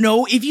 I don't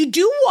know, if you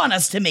do want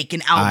us to make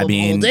an album,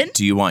 Holden.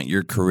 Do you want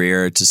your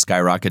career to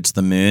skyrocket to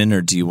the moon, or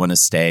do you want to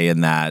stay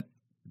in that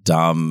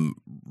dumb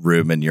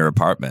room in your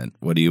apartment?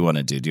 What do you want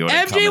to do? Do you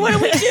want to MJ, what do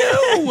we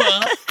do?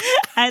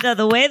 I know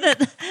the way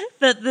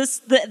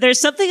that there's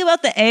something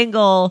about the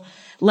angle,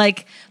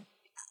 like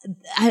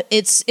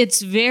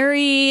it's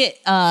very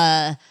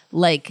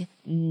like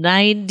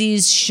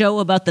 90s show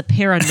about the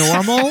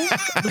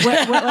paranormal.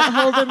 what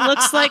Holden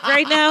looks like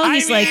right now.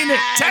 He's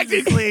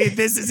technically,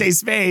 this is a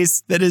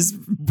space that his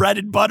bread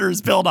and butter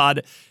is built on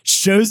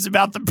shows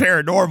about the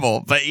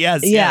paranormal. But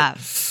yes, yeah.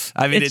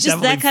 I mean, it's it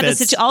just definitely that kind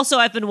fits. of situation. Also,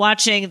 I've been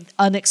watching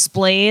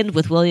Unexplained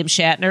with William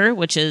Shatner,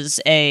 which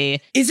is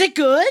Is it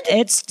good?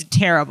 It's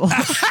terrible.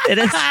 It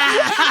is.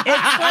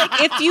 It's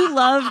like if you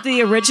love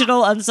the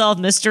original Unsolved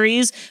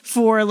Mysteries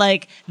for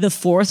like the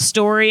fourth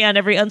story on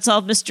every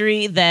Unsolved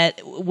Mystery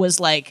that was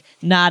like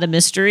not a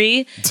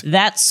mystery,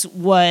 that's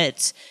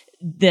what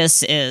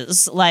this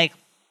is. Like,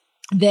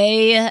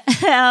 they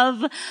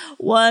have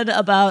one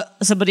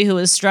about somebody who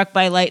was struck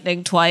by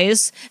lightning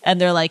twice, and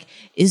they're like,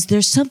 is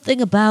there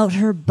something about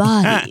her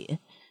body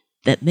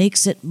that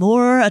makes it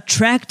more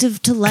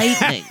attractive to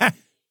lightning?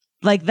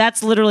 Like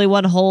that's literally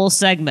one whole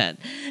segment.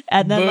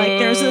 And then like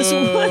there's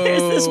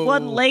this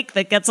one lake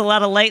that gets a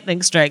lot of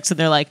lightning strikes and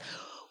they're like,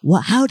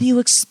 well, how do you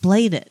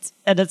explain it?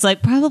 And it's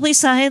like, probably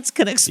science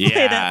can explain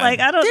it. Like,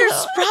 I don't know.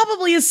 There's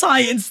probably a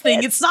science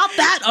thing. It's not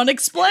that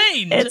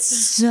unexplained. It's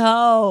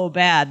so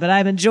bad, but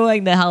I'm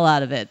enjoying the hell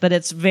out of it. But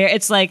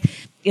it's like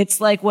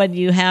when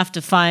you have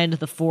to find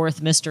the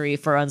fourth mystery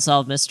for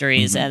Unsolved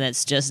Mysteries and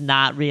it's just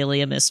not really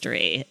a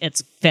mystery.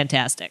 It's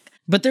fantastic.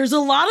 But there's a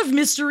lot of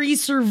mystery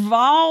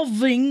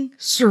surviving.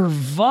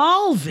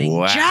 Wow.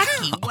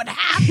 Jackie, what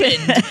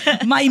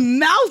happened? My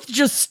mouth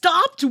just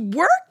stopped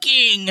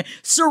working.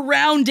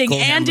 Surrounding Cool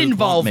and hand, Luke,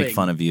 involving. won't make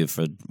fun of you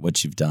for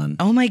what you've done.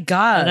 Oh my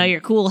God. I know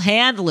your cool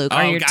hand, Luke.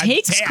 Are Oh, your God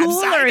takes damn, cool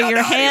or I are don't your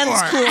know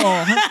hands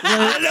cool?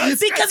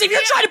 Because if you're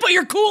trying to put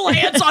your cool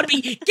hands on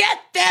me, get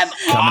them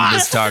Come in off.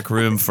 this dark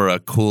room for a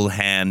cool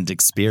hand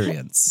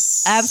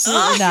experience.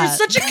 Absolutely not. You're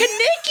such a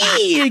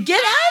Kanicki.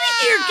 Get out of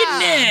here,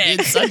 Kanick.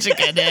 It's such a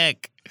connect.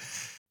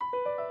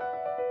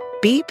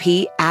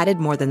 BP added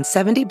more than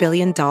 $70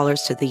 billion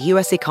to the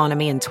U.S.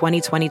 economy in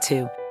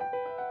 2022.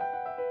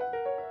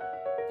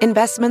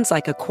 Investments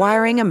like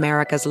acquiring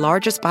America's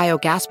largest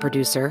biogas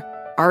producer,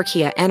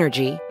 Archaea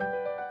Energy,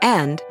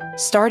 and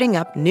starting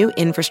up new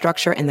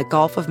infrastructure in the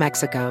Gulf of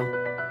Mexico.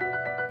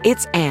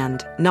 It's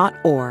and, not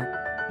or.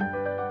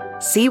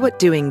 See what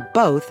doing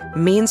both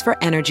means for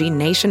energy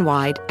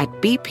nationwide at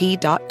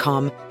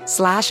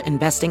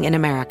bp.com/investing in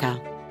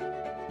America.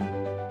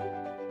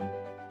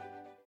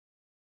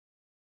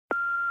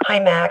 Hi,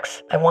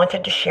 Max. I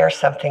wanted to share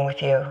something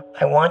with you.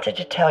 I wanted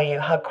to tell you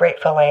how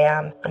grateful I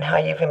am and how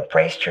you've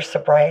embraced your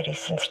sobriety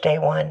since day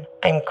one.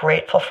 I'm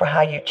grateful for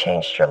how you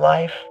changed your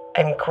life.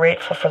 I'm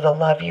grateful for the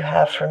love you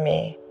have for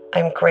me.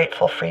 I'm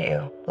grateful for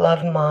you.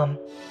 Love, Mom.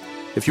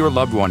 If your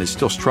loved one is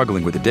still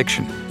struggling with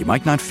addiction, you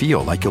might not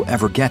feel like you'll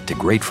ever get to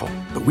grateful,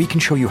 but we can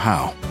show you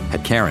how.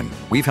 At Karen,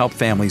 we've helped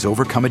families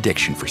overcome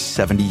addiction for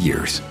 70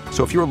 years.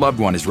 So if your loved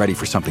one is ready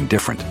for something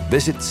different,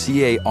 visit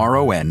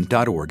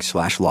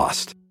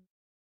caron.org/lost.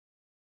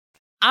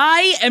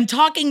 I am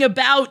talking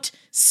about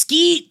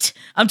Skeet.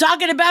 I'm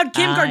talking about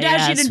Kim Kardashian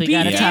yes, and we Pete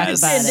gotta talk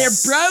Davidson. about it. They're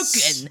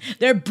broken.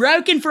 They're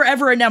broken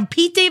forever. And now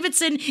Pete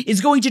Davidson is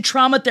going to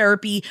trauma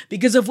therapy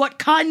because of what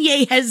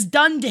Kanye has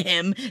done to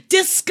him.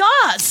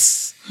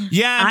 Discuss.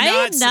 Yeah, I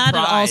am not at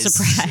all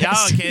surprised.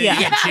 Oh, okay,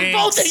 Yeah. Jinx.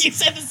 Both of you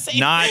said the same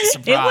Not thing.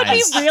 surprised. It would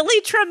be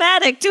really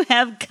traumatic to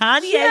have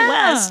Kanye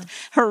West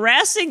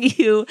harassing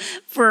you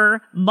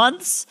for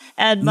months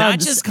and Not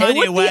months. just It would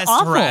Kanye be West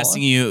awful.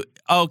 harassing you.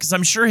 Oh, because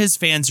I'm sure his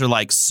fans are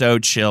like so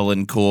chill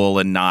and cool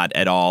and not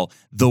at all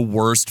the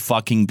worst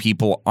fucking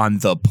people on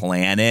the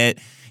planet.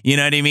 You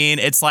know what I mean?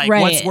 It's like,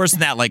 Right. what's worse than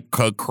that? Like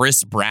a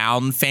Chris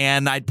Brown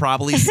fan, I'd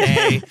probably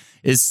say,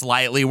 is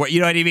slightly worse.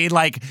 You know what I mean?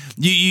 Like,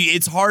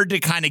 it's hard to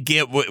kind of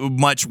get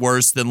much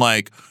worse than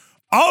like,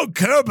 I don't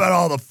care about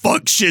all the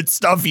fuck shit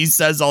stuff he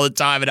says all the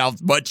time and how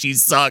much he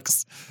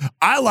sucks.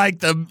 I like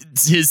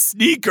his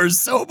sneakers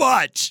so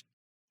much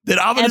that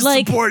I'm going to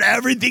support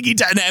everything he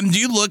does. And do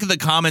you look at the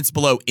comments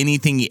below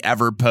anything he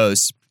ever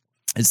posts?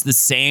 It's the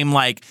same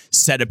like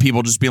set of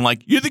people just being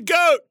like, you're the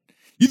GOAT.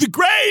 You're the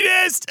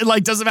greatest. And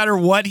like, doesn't matter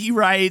what he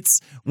writes,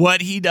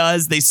 what he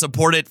does. They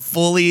support it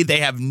fully.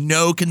 They have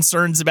no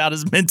concerns about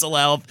his mental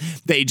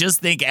health. They just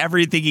think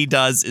everything he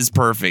does is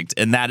perfect.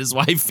 And that is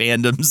why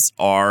fandoms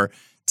are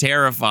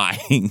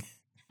terrifying.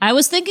 I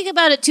was thinking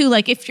about it too.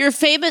 Like, if you're as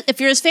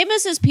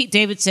famous as Pete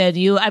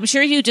Davidson, I'm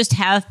sure you just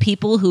have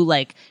people who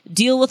like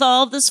deal with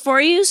all of this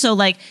for you. So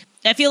like,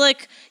 I feel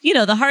like,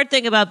 the hard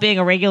thing about being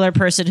a regular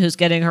person who's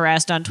getting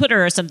harassed on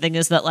Twitter or something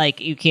is that like,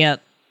 you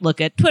can't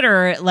look at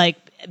Twitter, like,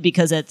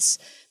 because it's,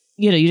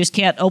 you just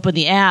can't open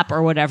the app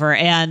or whatever.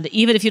 And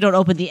even if you don't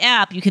open the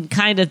app, you can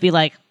kind of be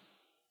like,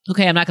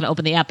 okay, I'm not going to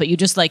open the app, but you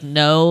just like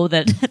know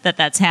that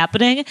that's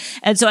happening.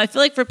 And so I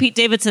feel like for Pete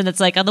Davidson, it's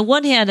like on the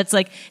one hand, it's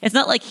like, it's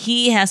not like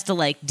he has to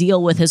like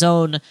deal with his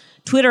own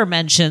Twitter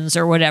mentions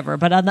or whatever.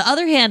 But on the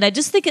other hand, I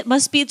just think it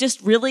must be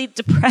just really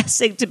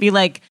depressing to be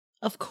like,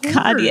 of course,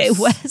 Kanye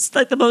West,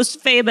 like the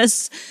most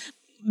famous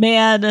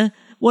man,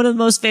 one of the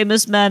most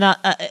famous men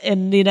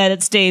in the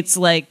United States,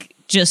 like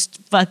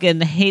just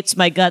fucking hates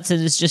my guts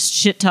and is just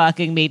shit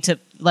talking me to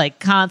like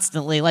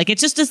constantly. Like it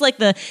just is like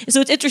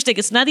so it's interesting.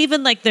 It's not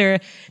even like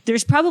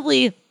there's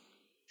probably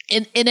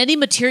in any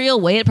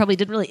material way, it probably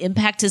didn't really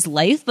impact his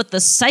life, but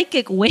the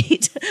psychic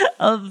weight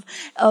of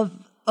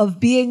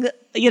being,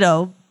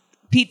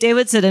 Pete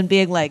Davidson and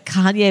being like,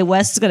 Kanye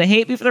West is going to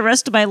hate me for the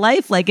rest of my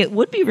life. Like it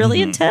would be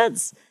really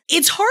intense.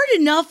 It's hard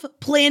enough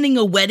planning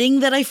a wedding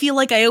that I feel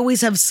like I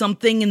always have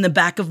something in the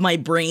back of my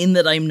brain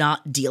that I'm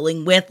not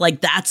dealing with. Like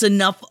that's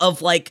enough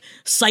of like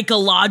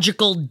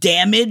psychological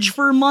damage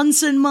for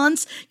months and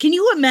months. Can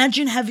you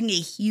imagine having a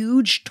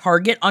huge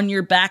target on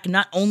your back,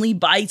 not only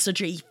by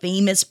such a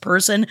famous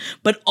person,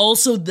 but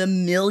also the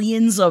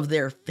millions of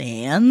their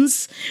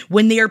fans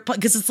when they are,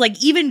 because it's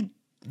like even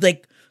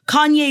like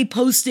Kanye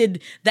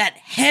posted that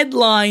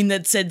headline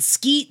that said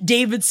Skeet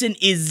Davidson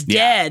is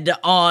dead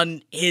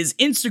on his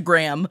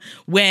Instagram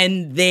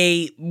when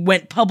they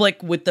went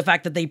public with the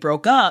fact that they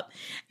broke up.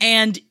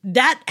 And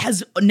that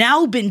has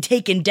now been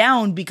taken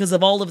down because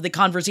of all of the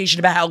conversation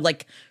about how,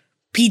 like,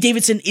 Pete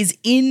Davidson is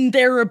in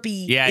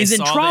therapy, is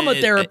in trauma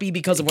therapy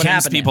because of what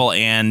happened. Kim's people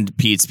and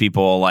Pete's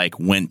people, like,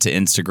 went to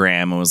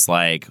Instagram and was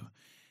like,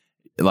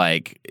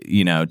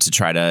 you know, to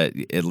try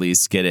to at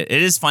least get it.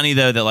 It is funny,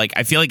 though, that, like,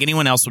 I feel like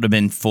anyone else would have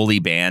been fully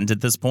banned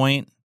at this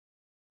point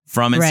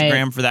from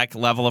Instagram for that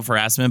level of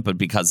harassment. But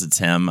because it's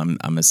him,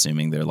 I'm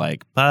assuming they're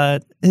like,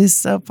 but he's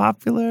so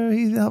popular.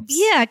 He helps.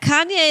 Yeah,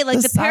 Kanye,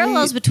 like the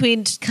parallels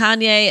between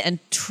Kanye and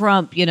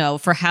Trump, you know,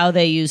 for how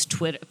they use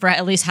Twitter, for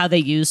at least how they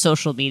use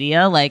social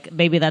media. Like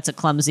maybe that's a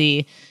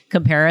clumsy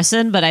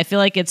comparison, but I feel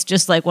like it's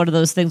just like one of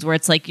those things where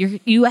it's like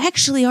you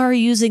actually are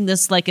using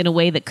this like in a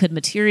way that could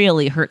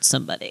materially hurt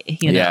somebody,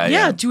 you know?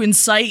 Yeah, to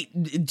incite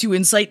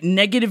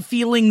negative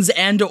feelings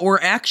and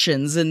or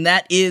actions, and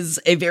that is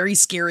a very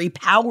scary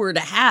power to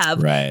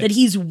have that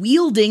he's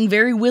wielding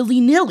very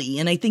willy-nilly.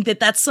 And I think that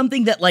that's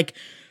something that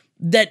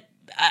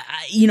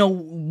you know,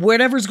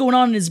 whatever's going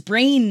on in his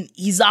brain,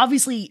 he's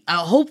obviously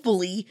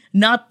hopefully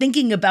not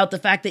thinking about the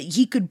fact that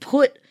he could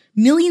put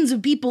millions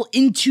of people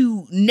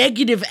into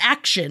negative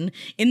action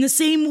in the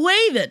same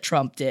way that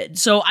Trump did.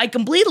 So I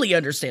completely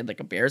understand the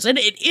comparison.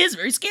 It is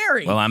very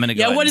scary. Well, I'm going to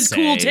go what does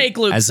cool take,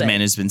 Luke? As a man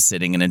who's been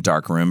sitting in a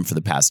dark room for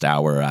the past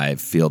hour, I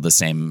feel the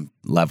same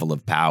level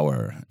of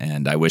power,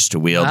 and I wish to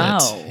wield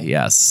it.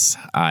 Yes,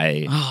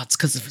 it's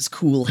because of his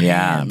cool hands.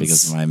 Yeah,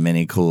 because of my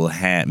many cool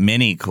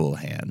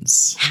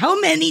hands. How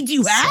many do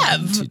you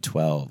have? 7 to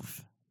 12.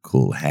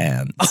 Cool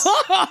hands.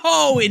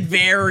 Oh, it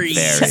varies.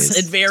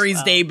 It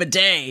varies day by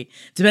day.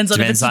 Depends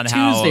on if it's a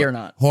Tuesday or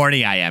not.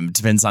 Horny I am.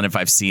 Depends on if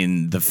I've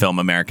seen the film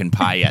American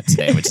Pie yet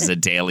today, which is a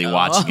daily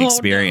watching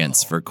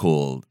experience for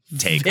Cool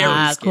Take.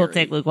 Cool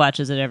Take Luke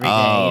watches it every day.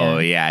 Oh,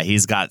 yeah.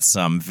 He's got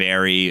some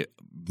very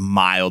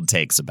mild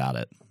takes about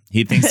it.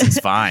 He thinks it's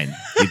fine.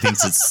 He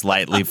thinks it's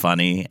slightly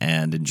funny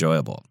and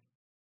enjoyable.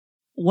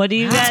 What do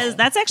you guys?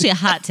 That's actually a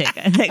hot take,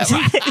 I think.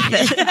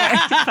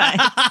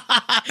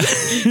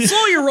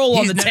 Slow your roll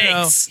on the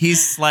takes.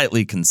 He's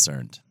slightly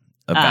concerned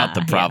about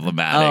the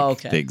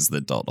problematic things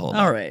that don't hold.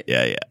 All right.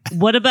 Yeah.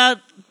 What about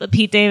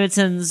Pete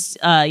Davidson's,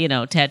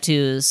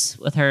 tattoos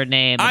with her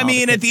name? I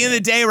mean, at the end of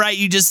the day, right?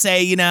 You just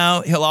say, you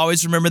know, he'll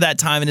always remember that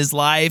time in his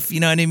life.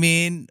 You know what I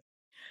mean?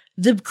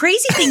 The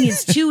crazy thing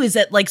is too is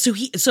that like so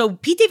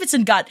Pete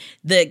Davidson got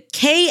the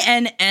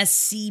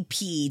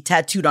KNSCP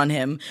tattooed on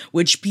him,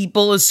 which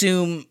people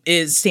assume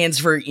stands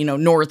for, you know,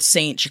 North,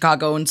 Saint,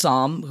 Chicago, and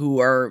Psalm,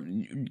 who are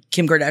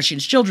Kim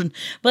Kardashian's children.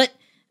 But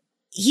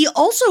he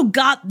also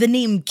got the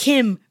name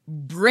Kim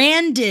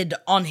branded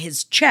on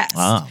his chest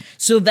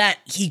so that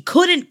he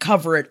couldn't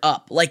cover it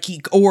up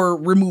or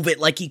remove it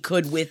like he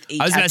could with a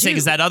tattoo. I was going to say,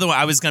 because that other one,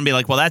 I was going to be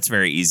like, well, that's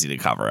very easy to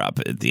cover up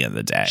at the end of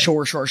the day.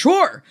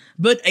 Sure.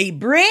 But a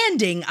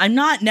branding, I'm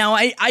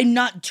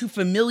not too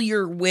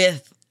familiar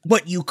with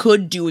what you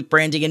could do with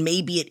branding, and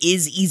maybe it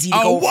is easy to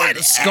go over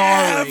the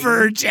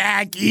scarring.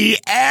 Jackie,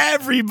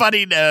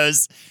 everybody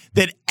knows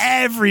that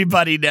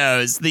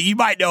you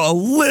might know a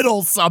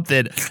little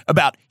something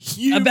about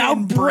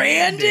human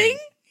branding.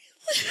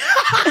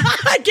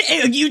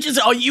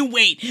 You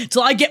wait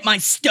till I get my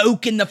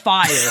stoke in the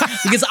fire,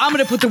 because I'm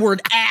going to put the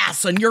word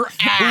ass on your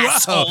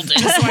asshole.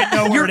 Just so I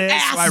know where it is,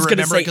 so I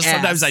remember, because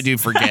sometimes I do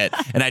forget,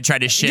 and I try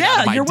to shit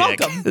out of my you're dick.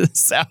 Welcome.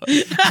 So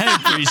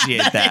I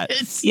appreciate that.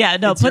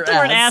 Put the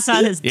word ass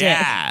on his dick.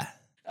 Yeah.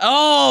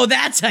 Oh,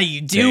 that's how you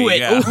do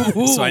it.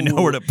 So I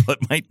know where to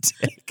put my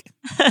dick.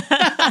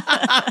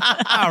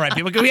 All right,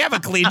 people, can we have a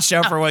clean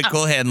show for what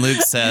Cool Hand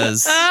Luke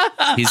says?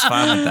 He's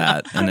fine with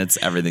that, and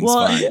everything's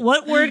fine.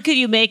 What word could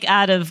you make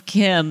out of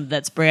Kim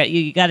that's brand?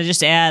 You got to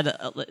just add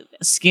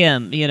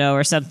skim, you know,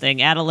 or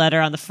something. Add a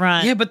letter on the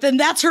front. Yeah, but then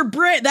that's her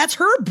brand. That's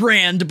her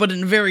brand, but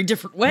in a very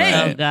different way.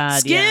 Right. Oh God,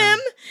 skim,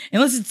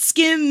 unless it's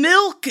skim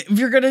milk. If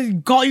you're gonna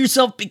call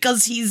yourself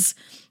because he's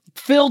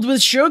filled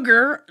with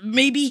sugar,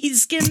 maybe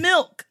he's skim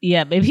milk.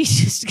 Yeah, maybe he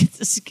just gets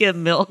a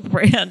skim milk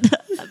branding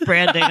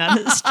on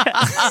his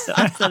chest. So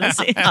instead of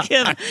saying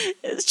Kim,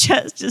 his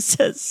chest just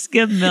says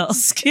skim milk.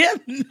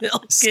 Skim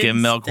milk.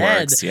 Skim milk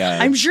works, yeah.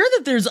 I'm sure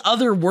that there's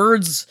other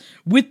words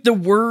with the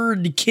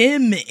word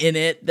Kim in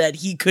it that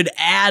he could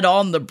add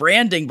on the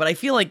branding, but I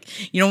feel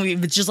like, you know,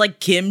 if it's just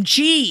like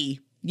kimchi,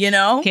 you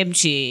know?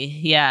 Kimchi,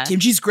 yeah.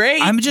 Kimchi's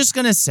great. I'm just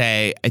going to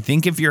say, I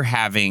think if you're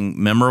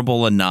having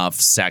memorable enough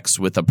sex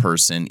with a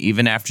person,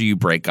 even after you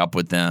break up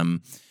with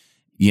them,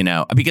 you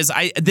know, because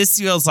this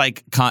feels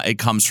like it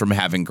comes from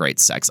having great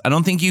sex. I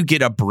don't think you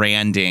get a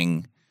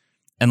branding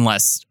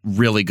unless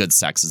really good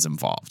sex is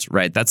involved,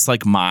 right? That's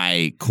like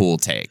my cool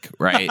take,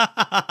 right?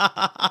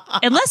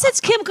 Unless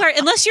it's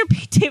unless you're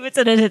Pete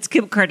Davidson and it's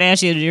Kim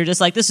Kardashian and you're just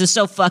like, this is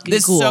so fucking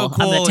cool. So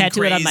cool. I'm going to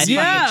tattoo it on my fucking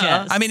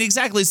chest. I mean,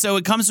 exactly. So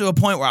it comes to a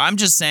point where I'm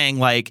just saying,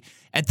 like,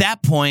 at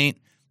that point,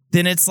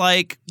 then it's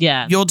like,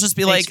 you'll just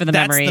be like,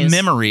 that's the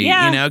memory,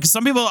 you know? Because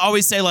some people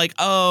always say like,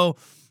 oh,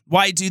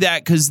 why do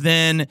that? Because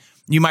then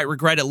you might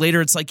regret it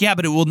later. It's like, yeah,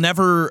 but it will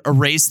never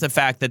erase the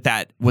fact that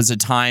that was a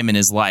time in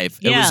his life.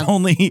 It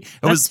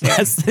was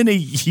less than a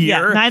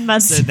year. Yeah, 9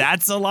 months. So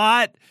that's a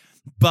lot.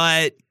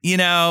 But,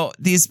 people,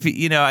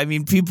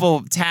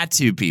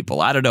 tattoo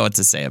people, I don't know what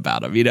to say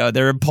about them.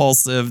 They're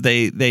impulsive.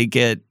 They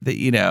get,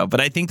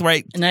 but I think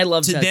and I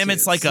love to tattoos. them,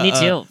 it's like Me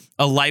too.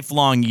 a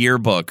lifelong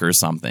yearbook or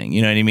something.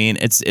 You know what I mean?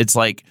 It's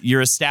like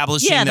you're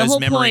establishing the those whole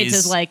memories. point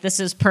is like this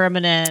is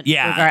permanent.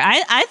 Yeah. regard.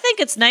 I think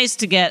it's nice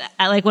to get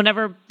like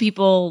whenever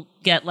people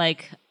get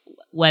like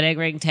wedding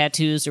ring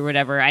tattoos or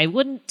whatever.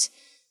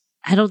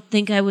 I don't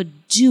think I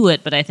would do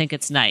it, but I think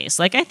it's nice.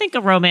 Like, I think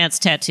a romance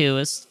tattoo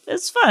is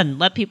fun.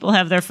 Let people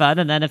have their fun,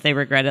 and then if they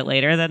regret it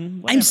later,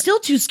 then whatever. I'm still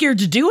too scared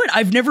to do it.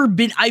 I've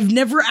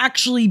never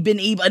actually been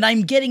able, and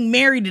I'm getting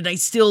married, and I'm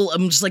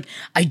just like,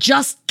 I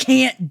just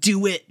can't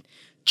do it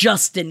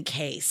just in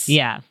case.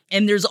 Yeah.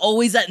 And there's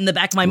always that in the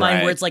back of my mind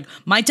Right. where it's like,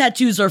 my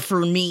tattoos are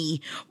for me,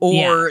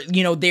 or,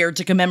 they're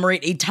to commemorate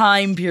a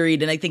time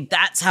period. And I think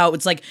that's how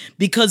it's like,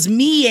 because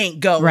me ain't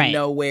going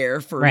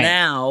nowhere for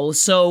now.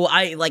 So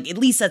I like, at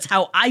least that's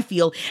how I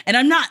feel. And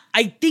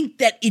I think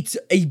that it's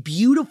a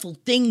beautiful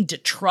thing to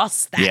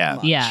trust that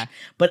much. Yeah.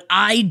 But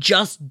I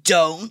just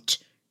don't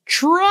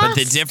trust. But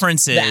the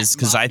difference is,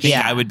 because I think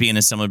I would be in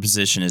a similar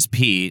position as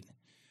Pete,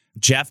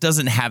 Jeff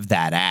doesn't have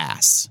that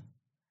ass.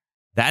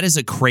 That is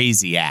a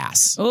crazy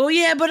ass. Oh,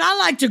 yeah, but I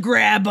like to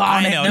grab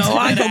on it. I know. No,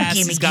 I go, ass.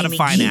 gimme, He's got gimme, a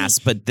fine gimme. ass,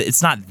 but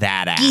it's not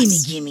that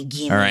ass. Gimme.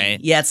 All right.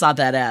 Yeah, it's not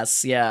that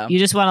ass. Yeah. You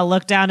just want to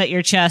look down at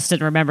your chest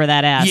and remember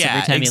that ass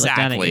every time you look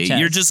down at your chest.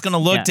 You're just going to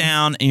look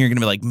down and you're going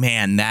to be like,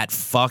 man, that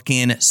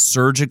fucking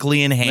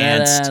surgically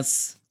enhanced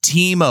ass.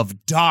 team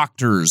of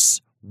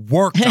doctors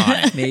worked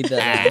on it. Made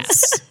that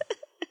ass.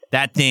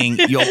 That thing,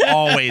 you'll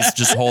always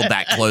just hold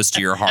that close to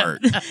your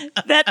heart.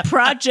 That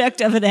project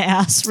of an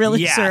ass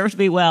really served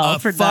me well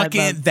for 9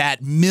 months.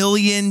 That $1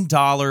 million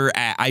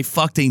I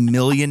fucked a $1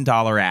 million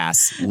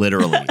ass,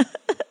 literally.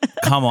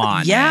 Come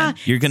on, man.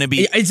 You're going to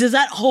be... Is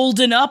that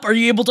holding up? Are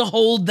you able to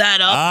hold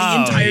that up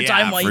the entire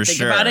time while you think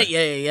about it?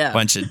 Yeah.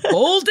 Bunch of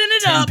holding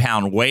it up.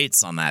 10-pound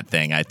weights on that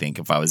thing, I think,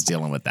 if I was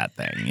dealing with that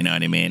thing. You know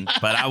what I mean?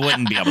 But I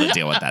wouldn't be able to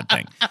deal with that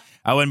thing.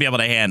 I wouldn't be able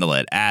to handle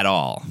it at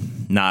all.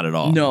 Not at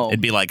all. No.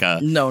 It'd be like a...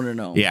 No.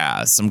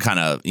 Yeah, some kind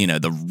of,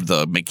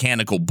 the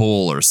mechanical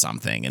bull or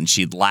something. And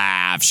she'd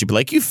laugh. She'd be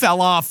like, you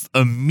fell off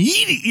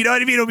immediately. You know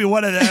what I mean? It'll be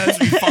one of those.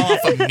 You fall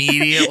off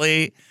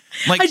immediately.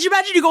 Like, could you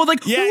imagine you go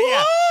like, yeah,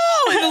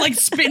 whoa, and then like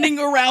spinning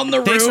around the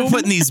room? Thanks for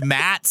putting these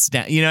mats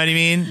down. You know what I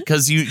mean?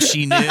 Because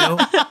she knew,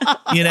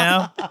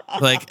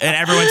 like, and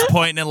everyone's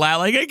pointing and laughing.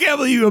 Like, I can't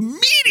believe you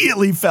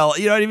immediately fell.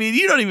 You know what I mean?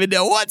 You don't even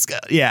know what's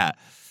going. Yeah,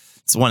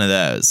 it's one of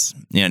those.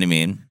 You know what I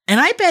mean? And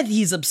I bet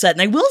he's upset.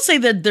 And I will say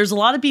that there's a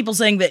lot of people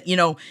saying that,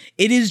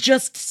 it is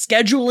just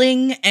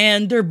scheduling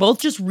and they're both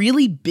just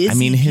really busy. I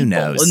mean, who people.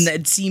 knows? And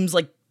it seems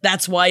like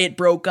that's why it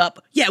broke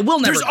up. Yeah, we'll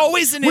never There's know.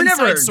 always an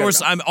inside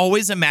source. I'm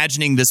always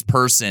imagining this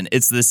person.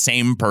 It's the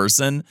same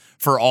person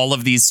for all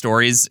of these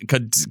stories,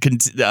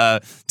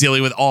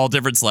 dealing with all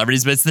different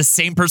celebrities, but it's the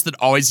same person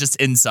that always just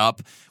ends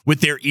up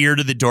with their ear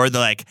to the door. They're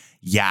like,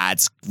 yeah,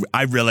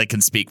 I really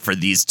can speak for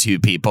these two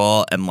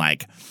people. And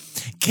like,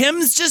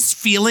 Kim's just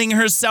feeling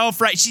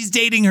herself right. She's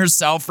dating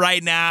herself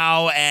right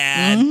now.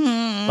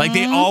 And like,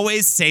 they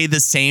always say the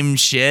same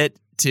shit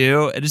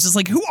too. And it's just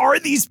like, who are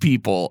these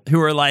people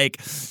who are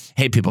like,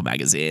 hey, People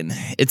Magazine,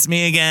 it's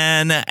me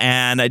again,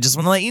 and I just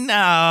want to let you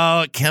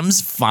know Kim's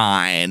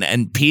fine,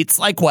 and Pete's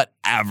like,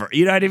 whatever.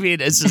 You know what I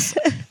mean? It's just...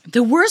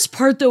 The worst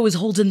part, though, is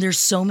Holden, there's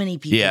so many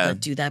people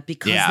that do that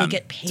because they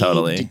get paid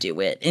to do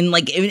it. And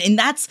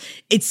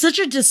it's such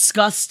a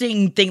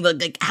disgusting thing.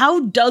 Like,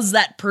 how does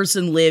that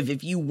person live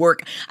if you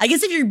work? I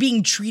guess if you're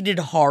being treated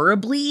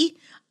horribly,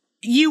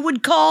 you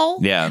would call.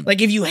 Yeah.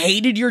 Like if you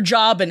hated your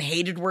job and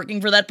hated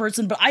working for that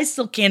person. But I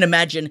still can't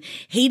imagine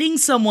hating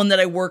someone that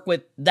I work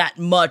with that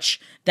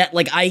much that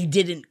like I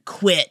didn't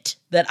quit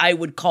that I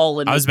would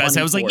call. I was about to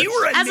say, I was like, you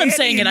were a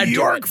nanny in New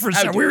York for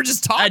some. We were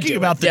just talking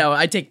about that. No,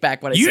 I take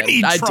back what I said.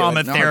 You need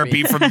trauma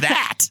therapy from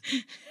that.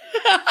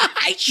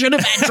 I should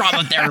have had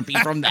trauma therapy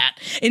from that.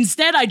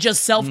 Instead, I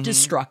just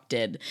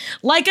self-destructed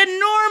like a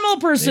normal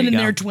person in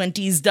their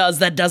 20s does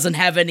that doesn't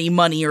have any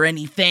money or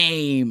any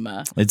fame.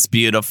 It's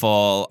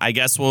beautiful. I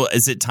guess,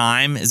 is it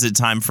time? Is it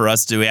time for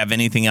us? Do we have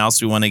anything else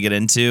we want to get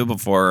into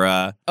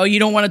before? Oh, you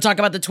don't want to talk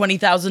about the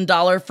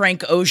 $20,000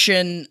 Frank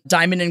Ocean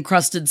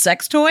diamond-encrusted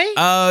sex toy?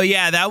 Oh,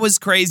 yeah, that was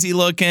crazy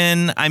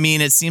looking. I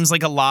mean, it seems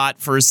like a lot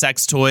for a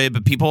sex toy,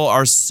 but people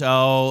are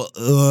so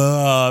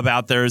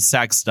about their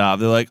sex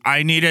stuff. They're like,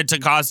 I need it to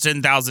cost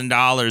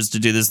 $10,000 to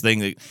do this thing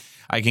that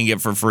I can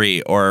get for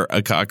free, or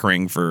a cock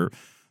ring for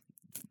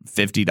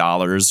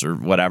 $50 or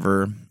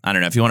whatever. I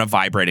don't know. If you want a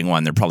vibrating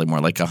one, they're probably more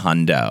like a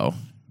hundo,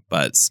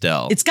 but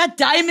still. It's got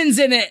diamonds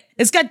in it.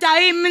 It's got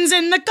diamonds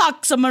in the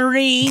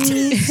coxamarine.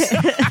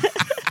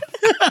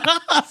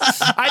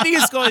 I think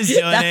it's cool he's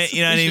doing it.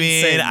 You know what I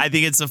mean? I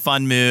think it's a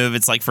fun move.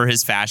 It's like for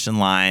his fashion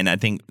line. I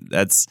think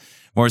that's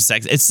more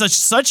sex. It's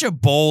such a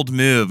bold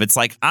move. It's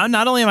like,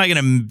 not only am I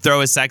going to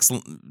throw a sex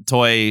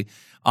toy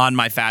on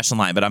my fashion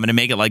line, but I'm going to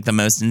make it like the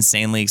most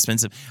insanely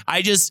expensive.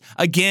 I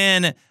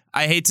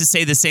hate to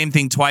say the same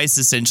thing twice,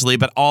 essentially,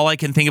 but all I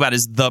can think about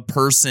is the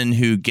person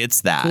who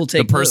gets that. Cool the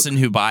take, person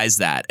who buys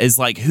that is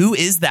like, who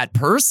is that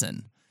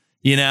person?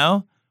 You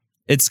know?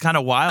 It's kind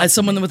of wild. As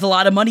someone with a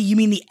lot of money, you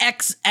mean the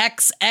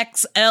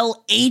XXXL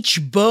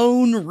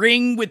H-bone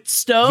ring with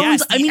stones?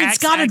 Yes, I mean, it's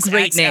got a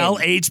great name.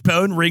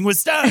 H-bone ring with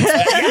stones.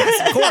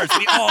 Yes, of course.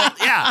 We all,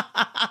 yeah.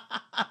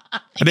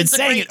 I've been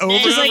saying it over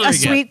and It's over like a again.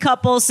 sweet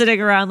couple sitting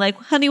around like,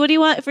 honey, what do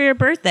you want for your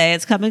birthday?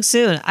 It's coming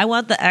soon. I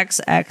want the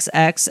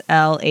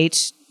XXXL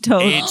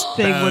H-tone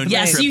thing with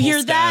Yes, triple you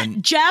hear that,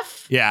 stone.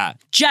 Jeff? Yeah.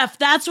 Jeff,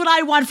 that's what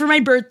I want for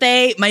my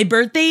birthday. My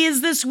birthday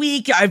is this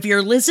week. If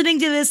you're listening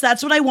to this,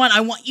 that's what I want.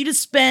 I want you to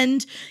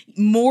spend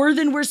more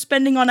than we're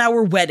spending on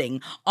our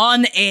wedding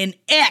on an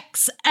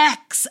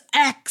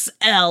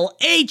XXXL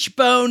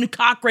H-bone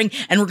cock ring.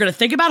 And we're going to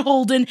think about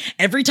Holden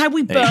every time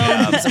we bone. So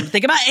we're going to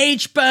think about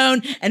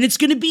H-bone. And it's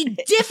going to be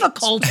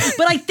difficult,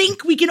 but I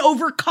think we can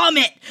overcome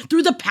it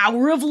through the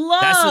power of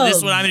love. This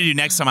is what I'm going to do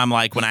next time. I'm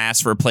like, when I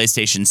ask for a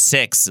PlayStation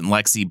 6 and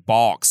Lexi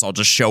balks, I'll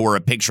just show her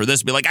a picture of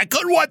this and be like, I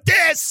could want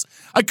this.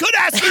 I could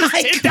ask for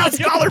this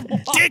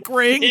 $10,000 dick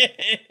ring.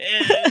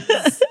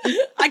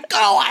 I go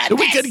on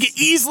We could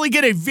easily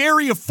get a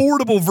very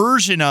affordable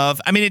version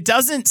of. I mean, it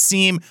doesn't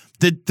seem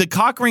the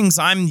cock rings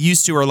I'm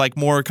used to are like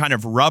more kind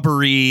of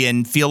rubbery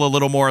and feel a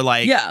little more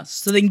like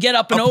so they can get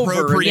up and over.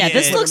 appropriate. Yeah,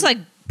 this looks like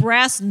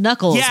brass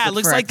knuckles. Yeah, it but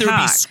looks for a like there would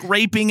be cock.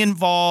 scraping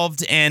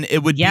involved, and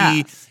it would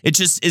be. It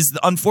just is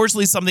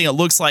unfortunately something that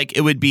looks like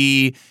it would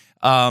be.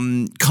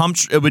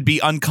 It would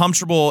be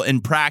uncomfortable in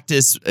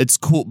practice. It's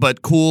cool,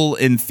 but cool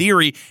in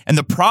theory. And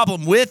the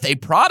problem with a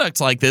product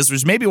like this,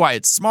 which maybe why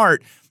it's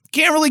smart,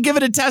 can't really give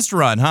it a test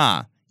run,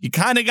 huh? You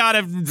kind of got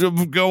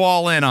to go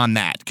all in on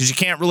that because you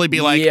can't really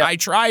be like, I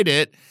tried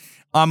it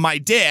on my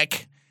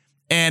dick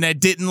and I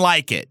didn't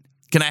like it.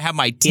 Can I have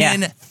my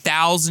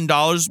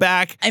 $10,000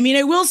 back? I mean,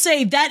 I will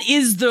say that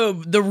is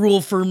the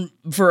rule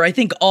for I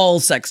think all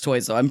sex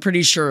toys. Though I'm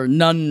pretty sure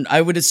none.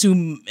 I would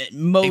assume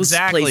most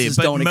places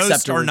but don't most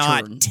accept a are return.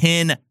 not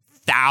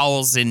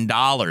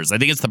 $10,000. I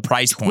think it's the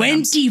price point.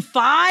 $25,000.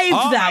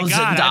 Oh my God,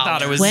 I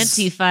thought it was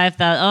 $25,000.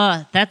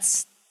 Oh,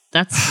 that's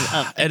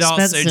It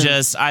also expensive.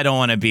 just, I don't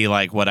want to be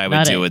like what I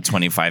would do with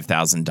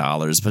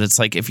 $25,000, but it's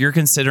like if you're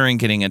considering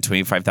getting a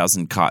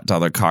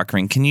 $25,000 cock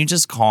ring, can you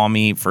just call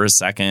me for a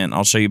second?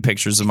 I'll show you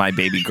pictures of my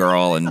baby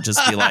girl and just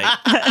be like,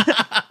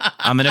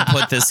 I'm going to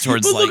put this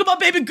towards Look at my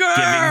baby girl.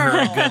 giving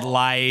her a good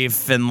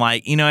life and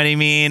like, you know what I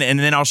mean? And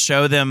then I'll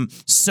show them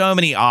so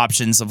many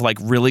options of like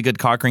really good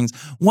cock rings.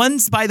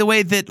 Ones, by the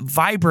way, that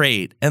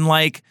vibrate and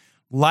like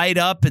light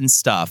up and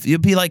stuff. You'll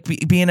be like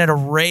being at a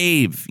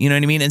rave, you know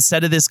what I mean?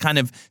 Instead of this kind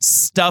of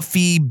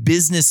stuffy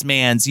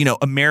businessman's,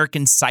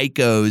 American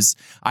Psycho's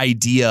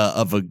idea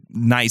of a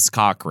nice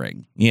cock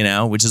ring,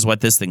 which is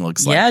what this thing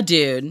looks like. Yeah,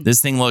 dude.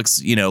 This thing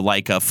looks,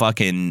 like a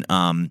fucking,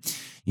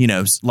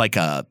 like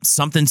a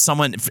something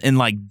someone in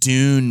like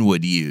Dune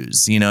would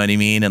use, you know what I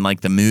mean? And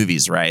like the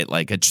movies, right?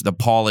 Like the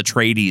Paul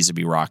Atreides would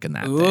be rocking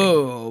that thing.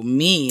 Oh,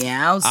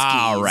 meowskis.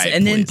 All right,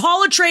 and then please.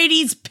 Paul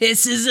Atreides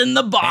pisses in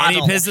the bottle. And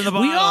he pissed in the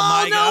bottle. We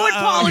all know what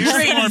Paul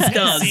Atreides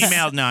does.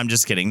 Email. No, I'm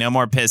just kidding. No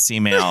more piss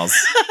emails.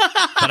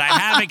 But I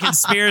have a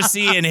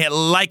conspiracy, and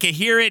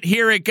hear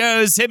it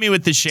goes. Hit me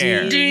with the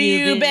share. Do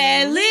you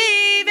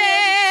believe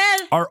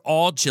it? Are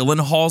all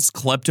Gyllenhaal's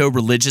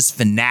klepto-religious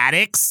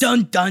fanatics?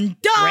 Dun, dun,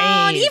 dun.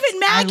 Great. Even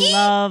Maggie. I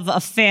love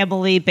a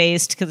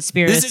family-based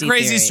conspiracy. This is a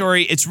crazy theory.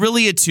 story. It's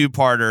really a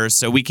two-parter,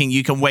 so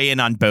you can weigh in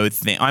on both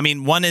things. I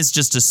mean, one is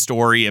just a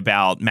story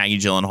about Maggie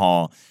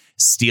Gyllenhaal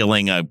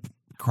stealing a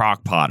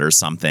crock pot or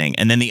something,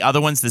 and then the other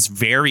one's this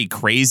very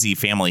crazy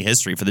family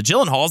history for the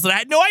Gyllenhaals that I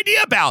had no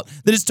idea about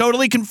that is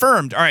totally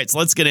confirmed. All right, so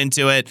let's get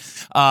into it.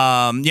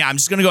 I'm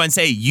just gonna go and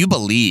say you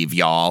believe,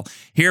 y'all.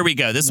 Here we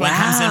go. This one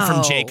comes in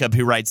from Jacob,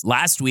 who writes,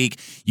 last week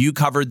you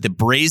covered the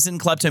brazen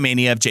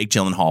kleptomania of Jake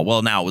Gyllenhaal.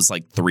 Well, now it was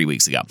like 3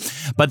 weeks ago.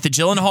 But the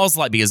Gyllenhaal's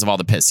life, because of all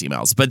the piss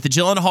emails, but the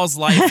Gyllenhaal's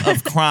life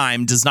of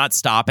crime does not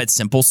stop at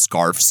simple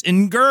scarfs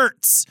and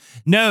girts.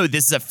 No,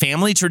 this is a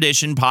family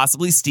tradition,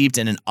 possibly steeped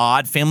in an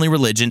odd family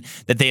religion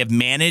that they have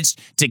managed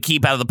to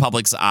keep out of the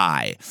public's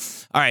eye.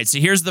 All right, so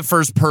here's the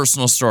first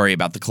personal story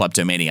about the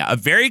kleptomania. A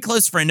very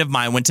close friend of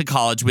mine went to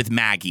college with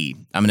Maggie,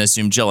 I'm going to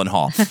assume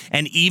Gyllenhaal,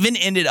 and even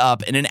ended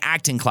up in an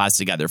acting class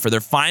together. For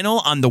their final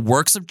on the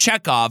works of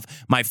Chekhov,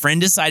 my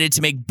friend decided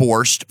to make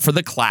borscht for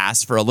the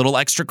class for a little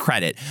extra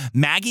credit.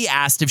 Maggie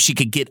asked if she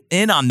could get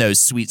in on those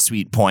sweet,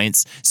 sweet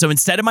points. So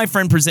instead of my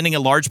friend presenting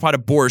a large pot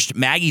of borscht,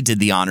 Maggie did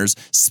the honors,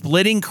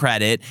 splitting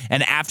credit,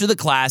 and after the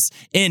class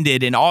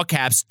ended, in all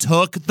caps,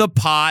 took the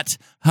pot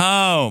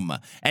home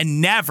and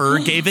never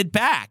gave it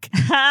back.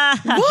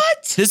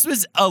 What? This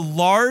was a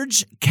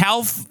large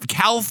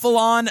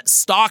Calphalon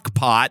stock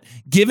pot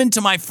given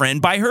to my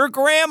friend by her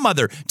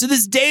grandmother. To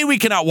this day, we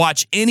cannot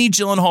watch any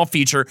Gyllenhaal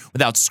feature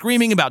without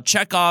screaming about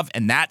Chekhov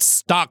and that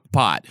stock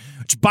pot.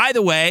 Which, by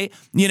the way,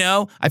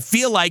 I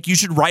feel like you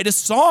should write a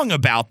song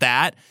about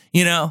that.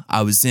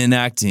 I was in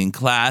acting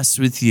class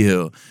with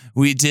you.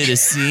 We did a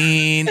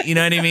scene. You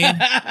know what I mean?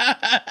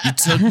 You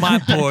took my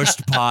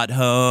borscht pot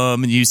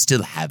home and you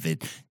still have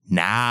it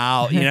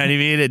now. You know what I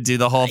mean? To do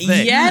the whole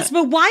thing. Yes,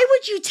 but why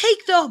would you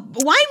take the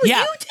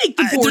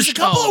borscht There's a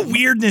couple home? of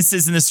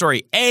weirdnesses in the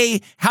story. A,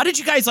 how did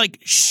you guys like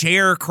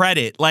share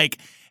credit? Like,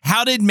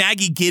 how did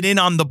Maggie get in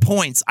on the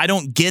points? I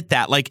don't get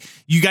that. Like,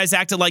 you guys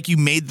acted like you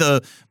made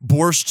the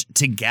borscht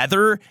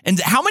together. And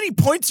how many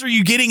points are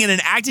you getting in an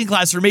acting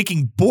class for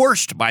making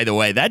borscht, by the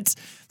way? That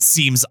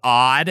seems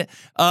odd.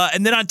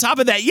 And then on top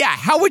of that,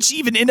 how would she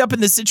even end up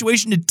in the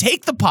situation to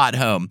take the pot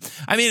home?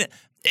 I mean,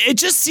 it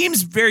just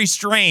seems very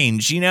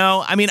strange, you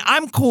know? I mean,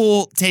 I'm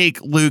cool.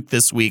 Take Luke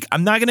this week.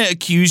 I'm not going to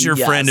accuse your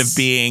friend of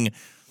being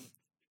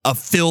a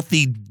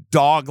filthy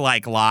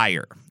dog-like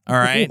liar. All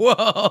right.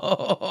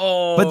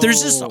 Whoa. But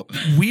there's just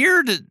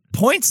weird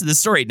points to the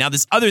story. Now,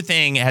 this other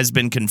thing has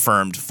been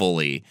confirmed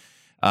fully.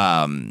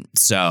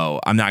 So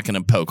I'm not going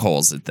to poke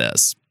holes at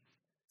this.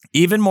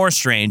 Even more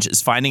strange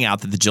is finding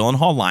out that the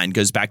Gyllenhaal line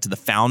goes back to the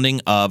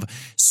founding of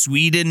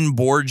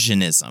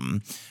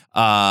Swedenborgianism,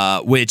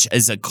 which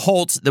is a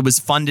cult that was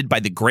funded by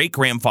the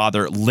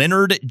great-grandfather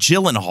Leonard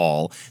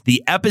Gyllenhaal,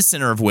 the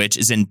epicenter of which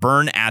is in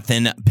Bern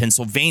Athen,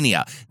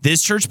 Pennsylvania.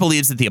 This church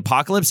believes that the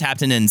apocalypse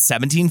happened in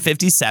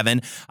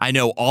 1757. I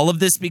know all of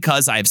this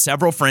because I have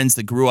several friends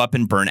that grew up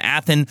in Bern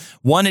Athen,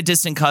 one a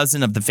distant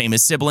cousin of the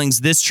famous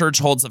siblings. This church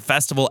holds a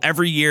festival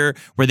every year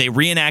where they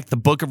reenact the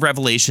Book of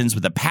Revelations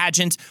with a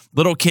pageant.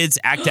 Little kids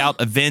act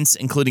out events,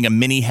 including a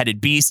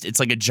many-headed beast. It's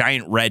like a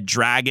giant red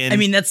dragon. I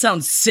mean, that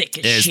sounds sick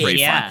as It is shit.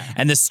 pretty fun.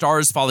 And the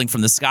stars falling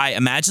from the sky.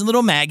 Imagine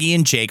little Maggie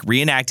and Jake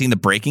reenacting the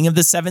breaking of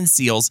the 7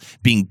 seals,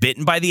 being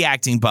bitten by the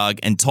acting bug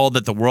and told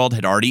that the world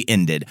had already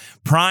ended.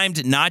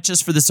 Primed not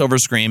just for the silver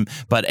screen,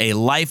 but a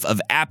life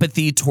of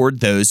apathy toward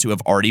those who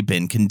have already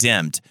been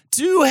condemned.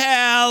 To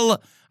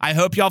hell! I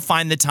hope y'all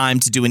find the time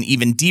to do an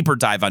even deeper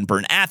dive on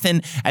Bern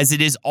Athen, as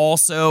it is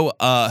also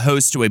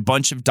host to a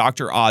bunch of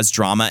Dr. Oz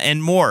drama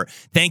and more.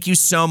 Thank you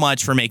so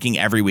much for making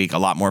every week a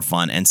lot more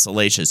fun and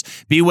salacious.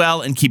 Be well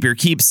and keep your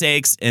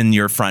keepsakes in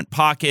your front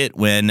pocket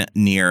when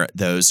near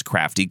those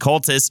crafty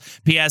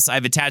cultists. P.S.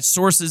 I've attached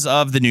sources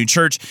of the new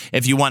church.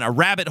 If you want a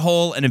rabbit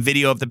hole and a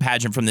video of the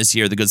pageant from this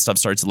year, the good stuff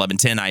starts at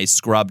 11:10. I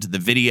scrubbed the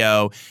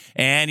video.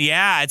 And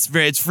it's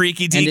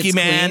freaky deaky,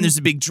 man. Clean. There's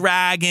a big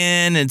dragon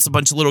and it's a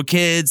bunch of little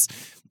kids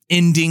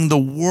ending the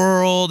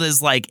world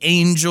as like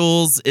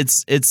angels.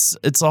 It's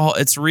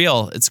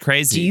real. It's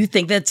crazy. Do you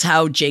think that's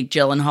how Jake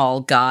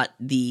Gyllenhaal got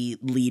the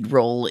lead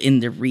role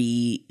in the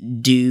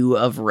redo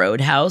of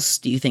Roadhouse?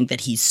 Do you think that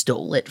he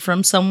stole it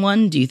from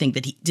someone? Do you think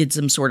that he did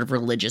some sort of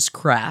religious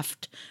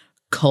craft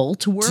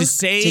cult work to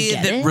say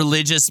that it?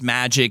 religious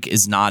magic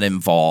is not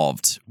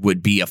involved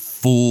would be a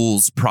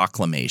fool's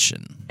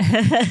proclamation.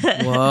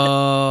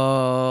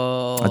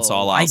 Whoa. That's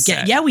all I'll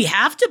say. Yeah, we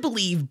have to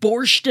believe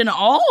borscht and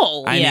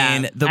all. I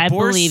mean, the I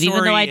borscht believe, even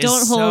story though I is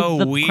don't hold so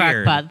the weird.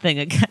 crackpot thing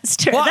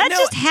against her. Well, that no,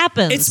 just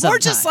happens. It's more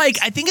just like,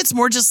 I think it's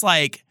more just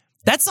like,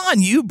 that's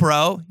on you,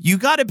 bro. You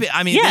gotta be,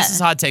 I mean, this is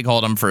hot take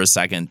Hold'em for a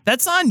second.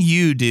 That's on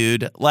you,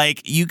 dude.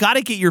 Like, you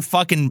gotta get your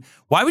fucking,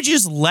 why would you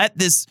just let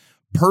this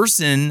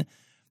person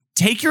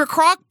take your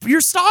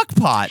stock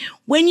pot?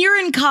 When you're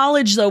in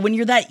college, though, when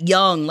you're that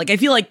young, like I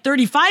feel like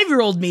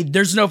 35-year-old me,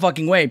 there's no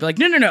fucking way. Be like,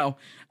 no.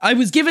 I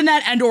was given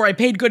that and or I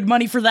paid good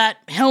money for that.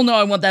 Hell no,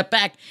 I want that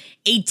back.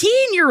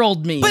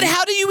 18-year-old me. But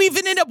how do you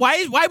even end up,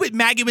 why would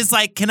Maggie was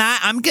like,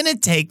 I'm gonna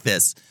take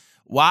this.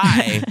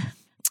 Why?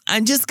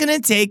 I'm just gonna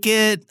take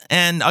it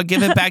and I'll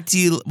give it back to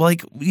you.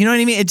 Like, you know what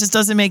I mean? It just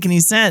doesn't make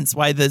any sense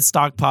why the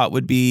stock pot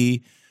would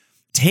be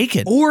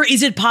taken. Or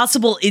is it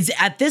possible,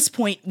 at this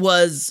point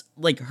was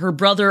like her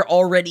brother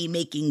already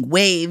making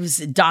waves,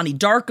 Donnie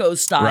Darko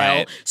style,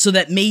 Right. so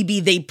that maybe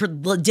they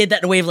did that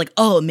in a way of like,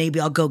 oh, maybe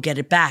I'll go get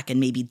it back and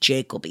maybe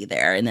Jake will be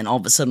there and then all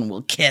of a sudden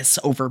we'll kiss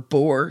over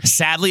borscht.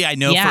 Sadly, I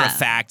know for a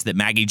fact that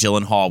Maggie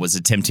Gyllenhaal was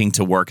attempting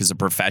to work as a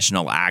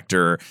professional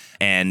actor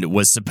and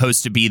was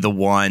supposed to be the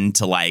one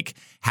to like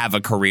have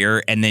a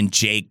career, and then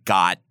Jake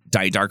got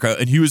Donnie Darko,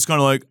 and he was kind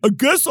of like, I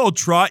guess I'll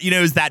try. You know,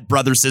 it was that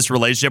brother-sister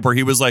relationship where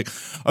he was like,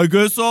 I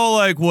guess I'll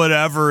like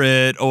whatever,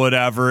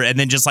 and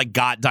then just like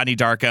got Donnie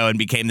Darko and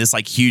became this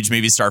like huge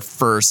movie star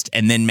first,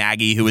 and then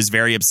Maggie, who was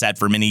very upset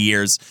for many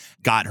years,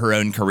 got her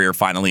own career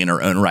finally in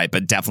her own right,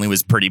 but definitely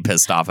was pretty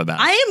pissed off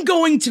about it. I am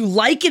going to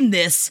liken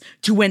this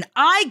to when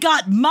I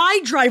got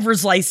my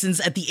driver's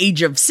license at the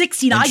age of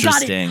 16. I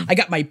got it. I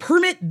got my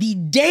permit the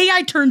day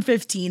I turned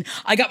 15.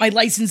 I got my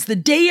license the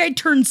day I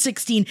turned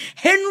 16.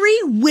 Henry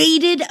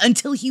waited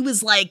until he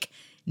was like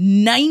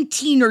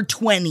 19 or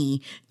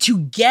 20 to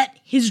get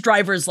his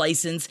driver's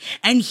license,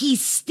 and he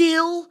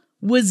still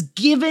was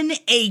given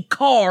a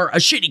car, a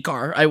shitty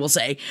car, I will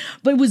say,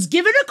 but was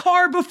given a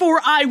car before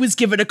I was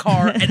given a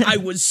car, and I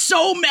was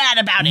so mad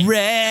about it.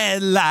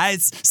 Red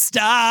lights,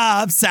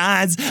 stop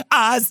signs,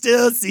 I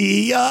still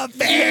see your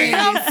face in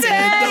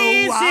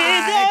the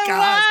white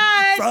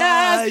cars.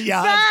 I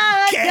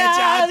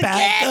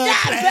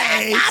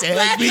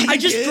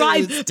just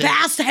drive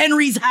past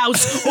Henry's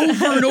house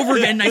over and over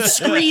again, and I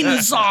scream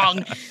the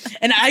song,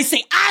 and I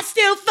say, I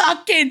still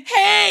fucking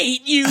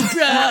hate you,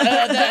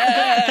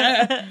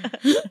 brother.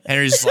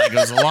 Henry's just like, it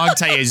was a long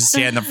time. You just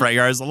stand in the front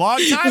yard. It was a long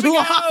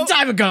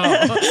time ago.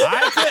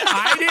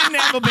 I didn't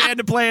have a band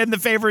to play in the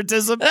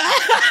favoritism.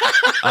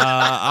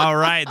 All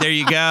right, there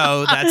you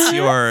go. That's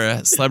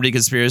your celebrity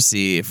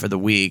conspiracy for the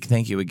week.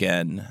 Thank you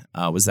again.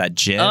 Was that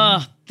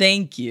Jen?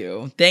 Thank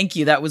you.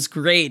 That was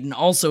great. And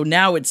also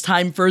now it's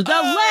time for the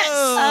list.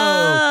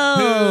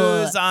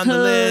 Who's on the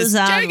list?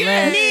 Jacob.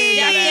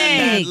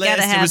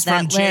 Gotta have it was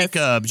from that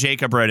Jacob.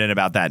 Jacob wrote in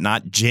about that,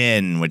 not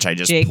Jen, which I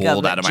just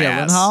pulled out of my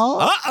ass.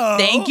 Gyllenhaal?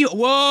 Thank you.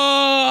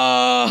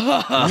 Whoa.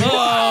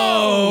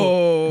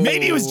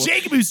 Maybe it was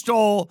Jacob who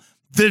stole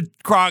the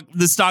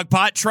stock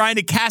pot, trying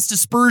to cast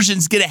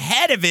aspersions, get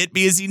ahead of it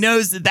because he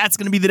knows that that's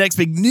going to be the next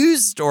big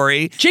news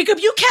story. Jacob,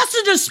 you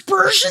casted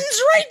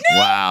aspersions right now?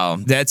 Wow.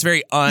 That's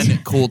very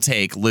uncool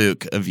take,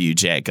 Luke, of you,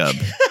 Jacob.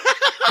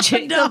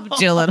 Jacob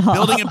Gyllenhaal.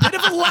 Building a bit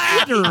of a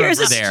ladder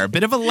over there. A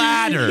bit of a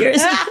ladder.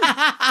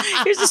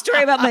 Here's a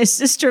story about my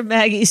sister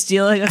Maggie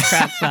stealing a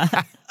crack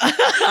pot.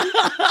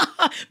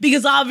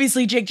 Because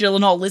obviously Jake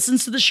Gyllenhaal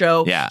listens to the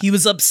show. Yeah. He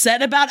was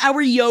upset about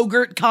our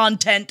yogurt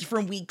content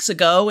from weeks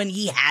ago, and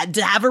he had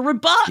to have a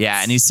rebut.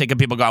 Yeah, and he's sick of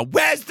people going,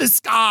 where's the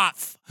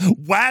scarf?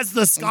 Where's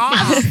the scarf?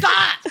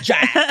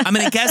 I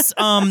mean, I guess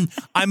I'm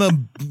a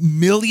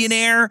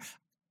millionaire.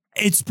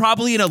 It's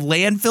probably in a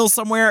landfill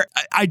somewhere.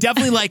 I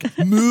definitely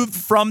moved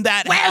from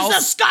that house. Where's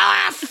the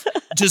scarf?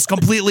 Just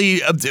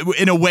completely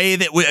in a way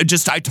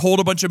that I told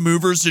a bunch of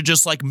movers to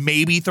just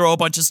maybe throw a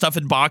bunch of stuff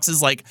in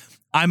boxes.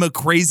 I'm a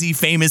crazy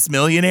famous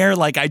millionaire.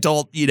 I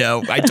don't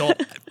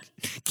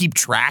keep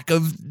track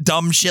of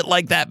dumb shit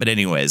like that. But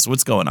anyways,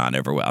 what's going on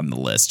over on the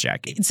list,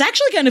 Jackie? It's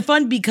actually kind of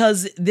fun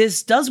because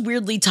this does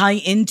weirdly tie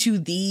into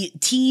the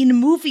teen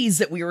movies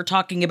that we were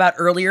talking about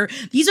earlier.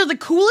 These are the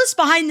coolest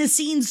behind the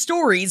scenes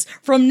stories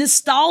from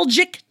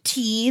nostalgic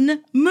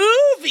teen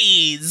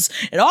movies.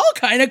 It all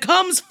kind of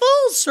comes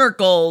full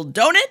circle,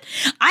 don't it?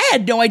 I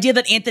had no idea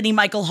that Anthony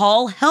Michael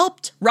Hall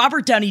helped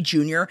Robert Downey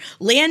Jr.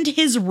 land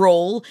his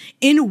role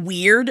in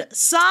Weird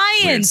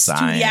Science. To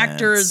the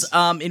actors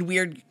in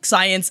Weird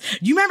Science.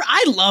 Do you remember?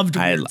 I loved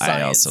Weird Science.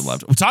 I also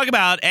loved it. We'll talk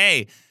about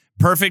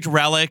perfect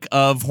relic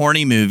of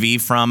horny movie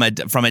from a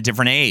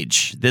different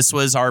age. This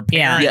was our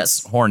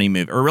parents' horny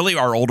movie, or really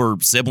our older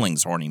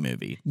siblings' horny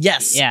movie.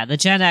 Yes. Yeah, the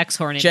Gen X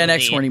horny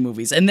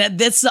movies. And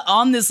that's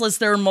on this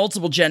list. There are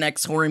multiple Gen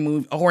X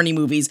horny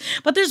movies,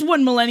 but there's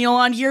one millennial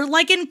on here,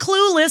 like in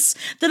Clueless,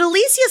 that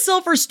Alicia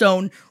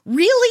Silverstone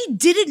really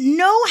didn't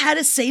know how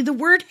to say the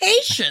word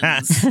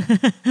Haitians.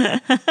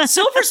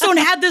 Silverstone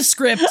had this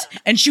script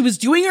and she was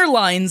doing her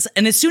lines,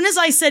 and as soon as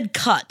I said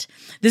cut,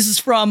 this is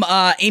from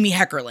Amy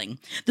Heckerling,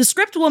 the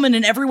script woman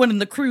and everyone in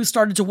the crew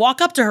started to walk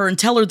up to her and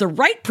tell her the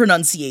right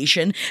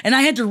pronunciation, and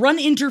I had to run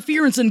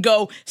interference and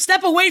go,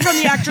 step away from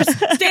the actress,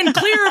 stand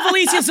clear of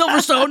Alicia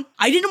Silverstone.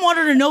 I didn't want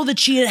her to know that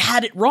she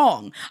had it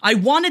wrong. I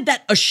wanted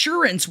that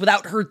assurance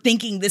without her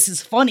thinking this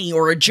is funny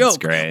or a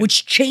joke,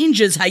 which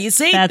changes how you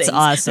say things. That's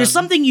awesome. There's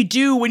something you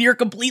do when you're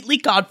completely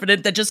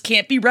confident that just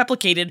can't be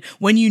replicated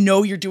when you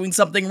know you're doing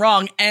something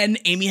wrong, and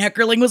Amy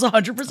Heckerling was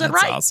 100% right.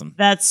 That's awesome.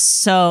 That's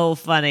so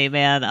funny,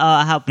 man. Oh,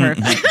 how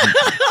perfect.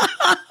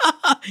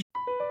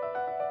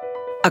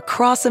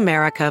 Across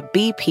America,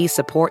 BP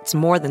supports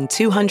more than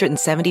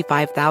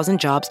 275,000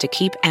 jobs to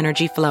keep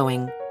energy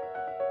flowing.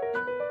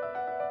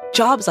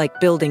 Jobs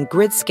like building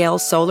grid-scale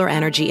solar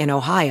energy in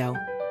Ohio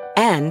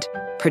and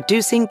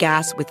producing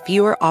gas with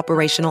fewer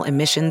operational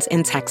emissions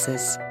in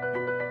Texas.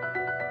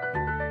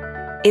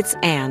 It's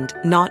and,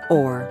 not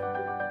or.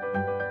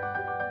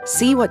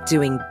 See what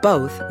doing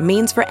both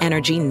means for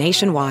energy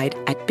nationwide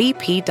at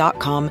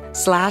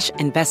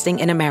bp.com/investing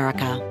in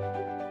America.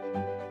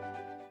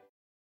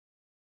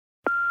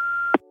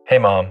 Hey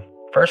Mom,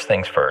 first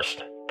things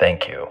first,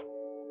 thank you.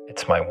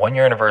 It's my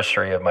 1-year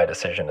anniversary of my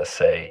decision to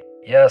say,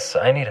 yes,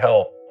 I need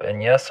help,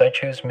 and yes, I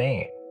choose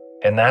me.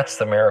 And that's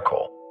the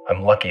miracle.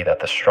 I'm lucky that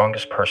the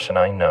strongest person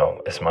I know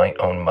is my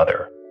own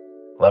mother.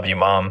 Love you,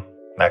 Mom.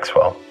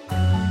 Maxwell.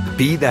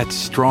 Be that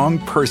strong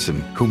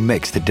person who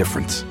makes the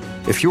difference.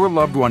 If your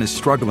loved one is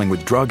struggling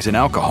with drugs and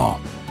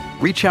alcohol,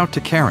 reach out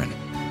to Karen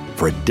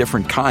for a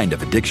different kind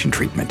of addiction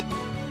treatment.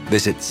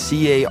 Visit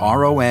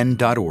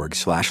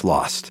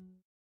caron.org/lost.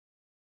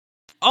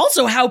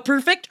 Also, how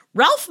perfect,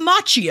 Ralph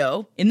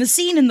Macchio, in the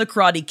scene in The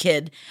Karate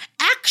Kid,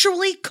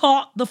 actually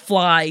caught the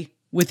fly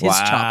with his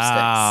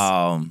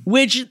chopsticks.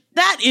 Which,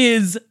 that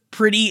is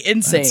pretty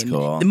insane. That's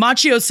cool. The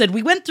Macchio said,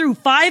 we went through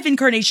 5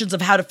 incarnations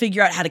of how to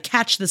figure out how to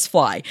catch this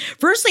fly.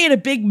 First, they had a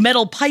big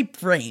metal pipe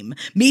frame,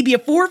 maybe a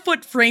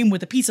 4-foot frame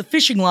with a piece of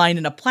fishing line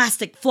and a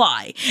plastic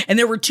fly. And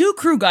there were 2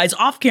 crew guys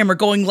off camera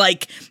going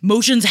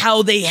motions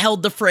how they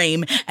held the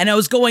frame. And I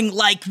was going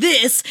like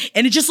this,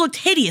 and it just looked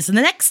hideous. And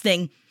the next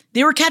thing,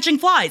 they were catching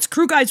flies.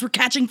 Crew guys were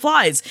catching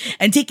flies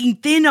and taking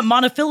thin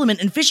monofilament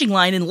and fishing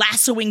line and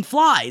lassoing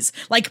flies,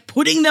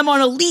 putting them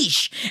on a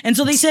leash. And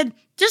so they said,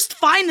 just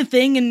find the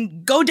thing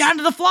and go down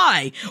to the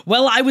fly.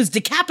 Well, I was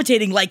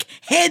decapitating like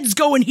heads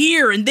going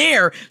here and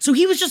there. So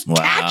he was just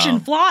catching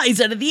flies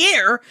out of the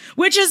air,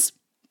 which is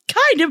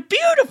kind of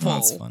beautiful.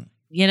 That's fun.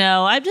 You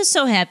know, I'm just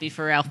so happy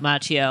for Ralph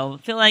Macchio.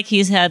 I feel like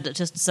he's had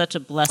just such a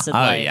blessed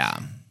life. Oh, yeah.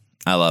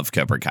 I love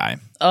Cobra Kai.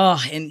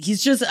 Oh, and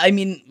he's just, I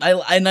mean,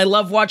 I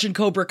love watching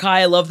Cobra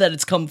Kai. I love that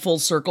it's come full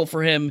circle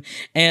for him.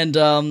 And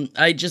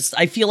I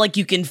feel like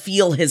you can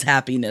feel his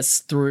happiness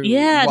through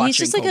Yeah, watching and he's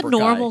just like Cobra a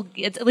normal,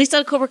 Kai. at least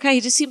on Cobra Kai,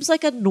 he just seems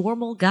like a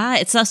normal guy.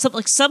 It's not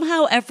like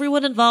somehow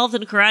everyone involved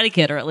in Karate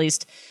Kid, or at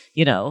least,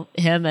 you know,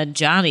 him and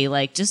Johnny,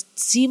 like just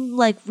seem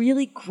like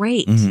really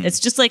great. Mm-hmm. It's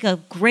just like a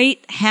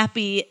great,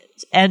 happy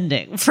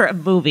ending for a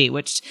movie,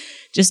 which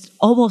just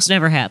almost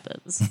never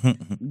happens.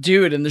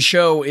 Dude, and the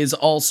show is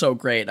also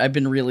great. I've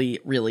been really,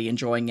 really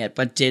enjoying it.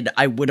 But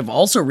I would have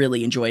also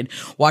really enjoyed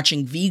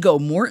watching Viggo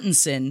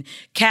Mortensen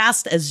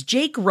cast as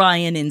Jake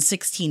Ryan in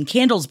 16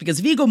 Candles, because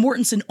Viggo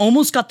Mortensen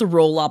almost got the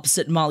role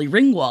opposite Molly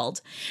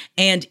Ringwald.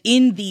 And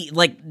in the,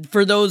 like,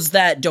 for those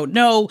that don't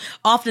know,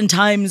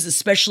 oftentimes,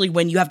 especially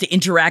when you have to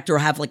interact or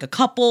have like a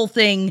couple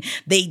thing,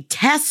 they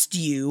test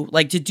you,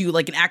 like to do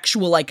like an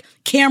actual like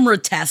camera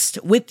test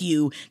with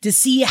you to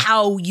see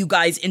how you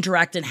guys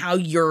interact and how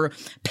your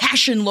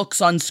passion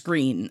looks on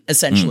screen,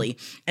 essentially.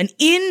 And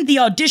in the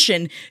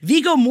audition,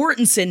 Viggo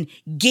Mortensen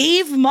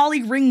gave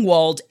Molly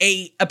Ringwald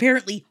a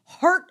apparently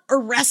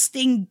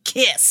heart-arresting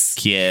kiss.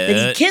 Cute.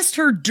 That he kissed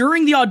her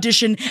during the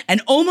audition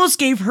and almost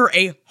gave her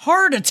a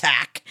heart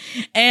attack.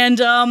 And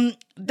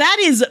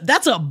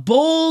that's a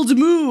bold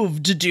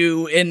move to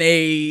do in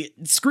a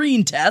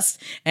screen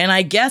test. And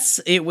I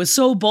guess it was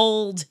so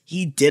bold,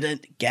 he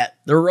didn't get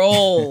the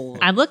role.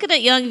 I'm looking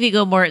at young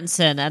Viggo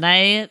Mortensen, and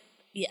I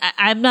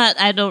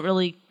don't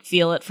really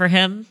feel it for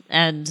him,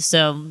 and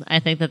so I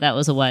think that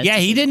was a wise. Yeah,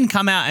 he didn't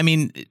come out. I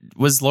mean,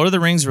 was Lord of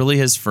the Rings really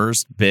his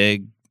first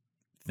big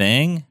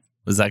thing?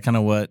 Was that kind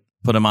of what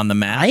put him on the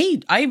map?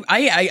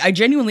 I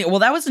genuinely, well,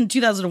 that was in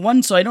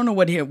 2001, so I don't know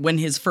when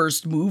his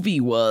first movie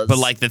was. But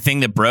like the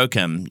thing that broke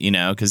him, you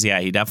know, because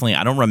he definitely,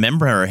 I don't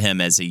remember him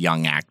as a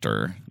young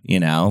actor, you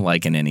know,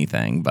 like in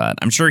anything, but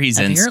I'm sure he's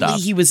in stuff.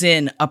 Apparently he was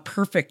in A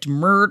Perfect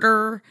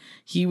Murder.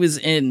 He was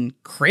in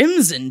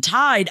Crimson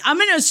Tide. I'm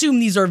going to assume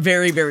these are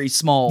very, very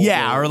small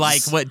Yeah, roles. or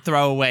like what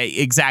throwaway,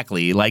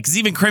 exactly. Like, because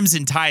even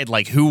Crimson Tide,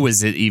 like who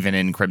was it even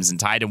in Crimson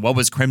Tide, and what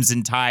was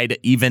Crimson Tide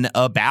even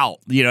about?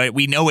 You know,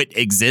 we know it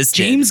existed.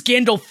 James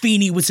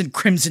Gandolfini was in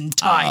Crimson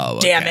Tide,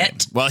 Oh, damn okay.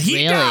 it. Well, he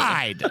Really?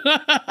 died. Like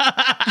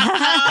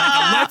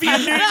Olivia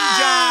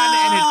Newton-John,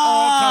 and it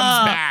all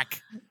comes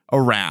back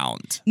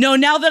around. No,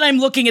 now that I'm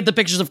looking at the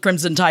pictures of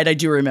Crimson Tide, I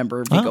do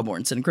remember Viggo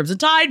Mortensen and Crimson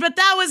Tide, but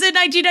that was in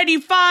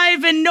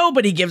 1995, and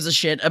nobody gives a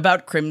shit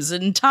about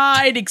Crimson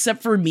Tide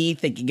except for me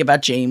thinking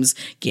about James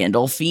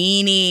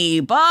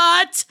Gandolfini.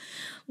 But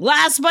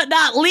last but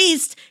not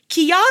least,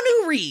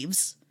 Keanu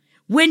Reeves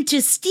went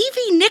to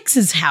Stevie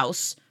Nicks'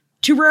 house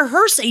to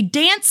rehearse a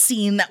dance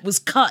scene that was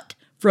cut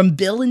from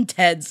Bill and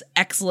Ted's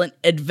Excellent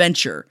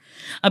Adventure.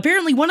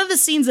 Apparently, one of the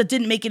scenes that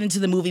didn't make it into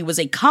the movie was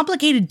a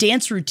complicated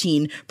dance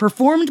routine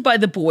performed by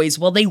the boys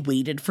while they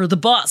waited for the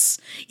bus.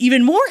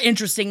 Even more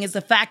interesting is the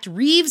fact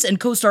Reeves and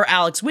co-star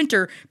Alex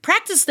Winter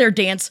practiced their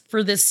dance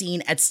for this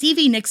scene at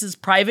Stevie Nicks'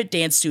 private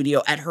dance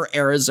studio at her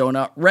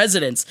Arizona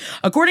residence.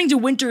 According to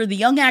Winter, the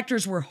young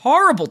actors were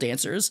horrible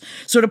dancers,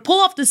 so to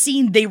pull off the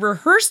scene, they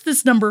rehearsed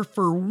this number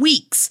for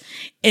weeks.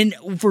 And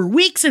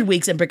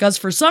because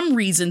for some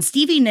reason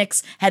Stevie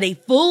Nicks had a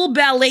full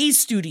ballet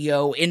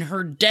studio in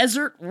her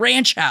desert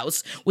ranch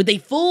house with a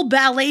full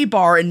ballet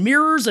bar and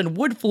mirrors and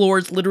wood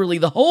floors, literally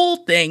the whole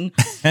thing.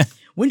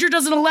 Winter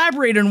doesn't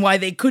elaborate on why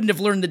they couldn't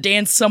have learned the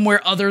dance somewhere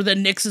other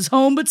than Nick's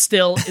home, but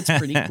still, it's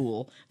pretty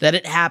cool that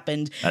it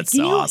happened. That's Can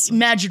so you awesome.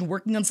 imagine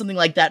working on something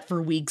like that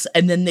for weeks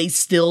and then they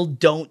still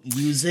don't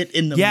use it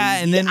in the movie?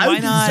 And then I why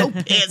would be not? so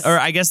pissed. Or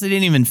I guess they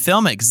didn't even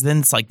film it, because then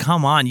it's like,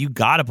 come on, you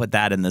got to put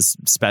that in this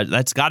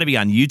that's got to be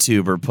on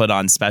YouTube or put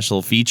on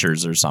special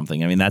features or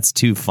something. I mean, that's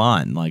too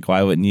fun. Like,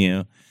 why wouldn't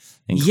you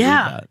include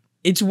that?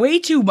 It's way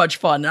too much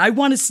fun. I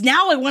want to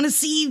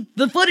see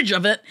the footage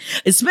of it,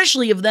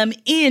 especially of them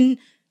in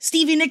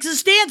Stevie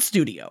Nicks' dance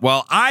studio.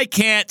 Well, I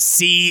can't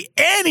see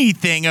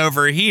anything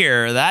over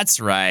here. That's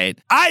right.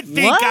 I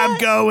think I'm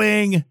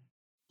going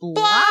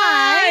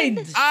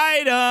Blind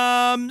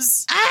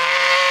items.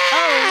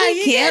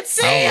 You can't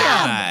see All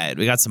them. right.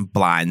 We got some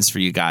blinds for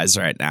you guys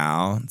right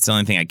now. It's the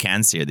only thing I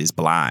can see are these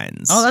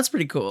blinds. Oh, that's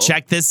pretty cool.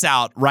 Check this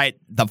out right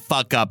the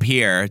fuck up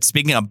here.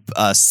 Speaking of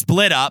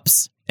split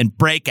ups and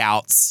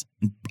breakouts,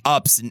 and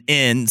ups and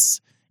ins,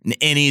 and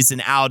innies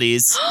and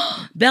outies.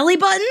 Belly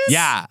buttons?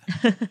 Yeah.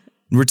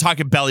 We're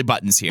talking belly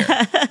buttons here.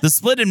 The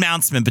split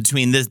announcement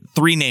between the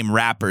three-name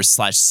rapper /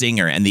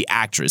 singer and the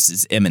actress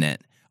is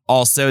imminent.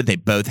 Also, they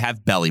both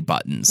have belly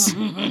buttons.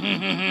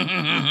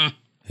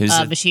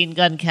 Who's Machine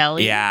Gun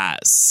Kelly.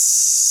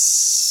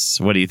 Yes.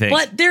 What do you think?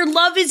 But their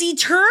love is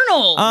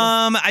eternal.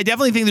 I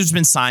definitely think there's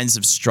been signs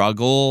of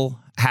struggle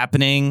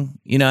happening.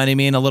 You know what I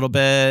mean? A little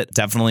bit.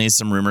 Definitely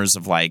some rumors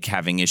of like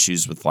having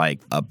issues with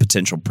like a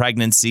potential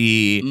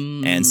pregnancy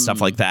and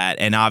stuff like that.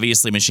 And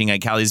obviously Machine Gun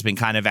Kelly's been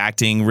kind of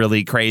acting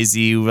really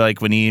crazy.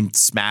 Like when he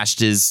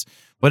smashed his,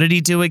 what did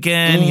he do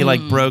again? He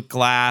like broke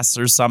glass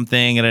or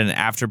something at an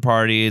after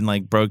party and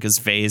like broke his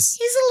face.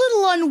 He's a little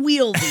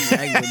unwieldy,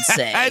 I would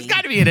say. It's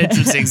got to be an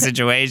interesting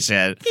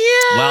situation.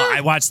 Yeah. Well,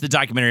 I watched the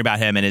documentary about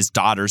him, and his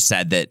daughter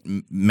said that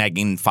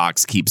Megan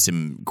Fox keeps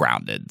him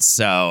grounded.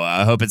 So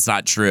I hope it's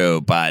not true,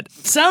 but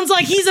sounds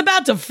like he's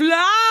about to fly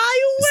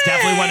away. It's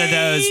definitely one of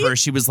those where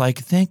she was like,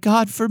 "Thank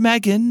God for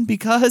Megan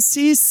because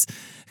he's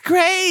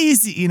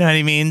crazy." You know what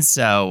I mean?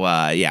 So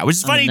yeah, which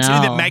is funny too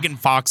that Megan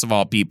Fox of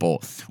all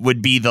people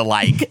would be the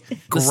like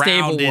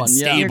grounded,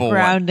 stable one.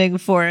 Grounding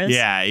force.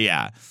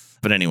 Yeah.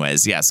 But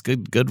anyways, yes,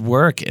 good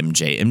work,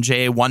 MJ.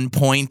 MJ 1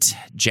 point,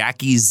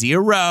 Jackie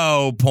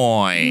 0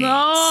 points.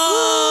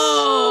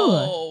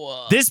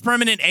 No. This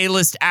permanent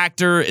A-list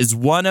actor is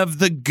one of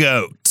the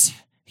GOAT.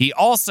 He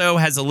also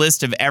has a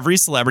list of every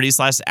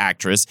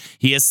celebrity/actress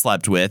he has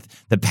slept with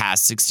the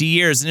past 60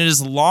 years, and it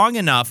is long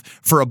enough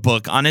for a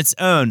book on its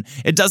own.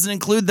 It doesn't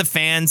include the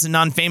fans and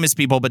non-famous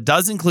people, but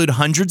does include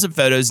hundreds of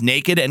photos,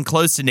 naked and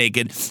close to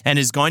naked, and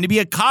is going to be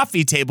a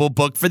coffee table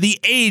book for the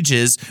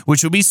ages,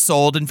 which will be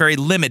sold in very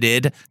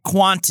limited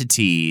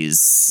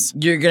quantities.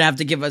 You're going to have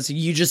to give us,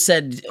 you just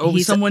said,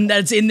 someone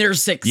that's in their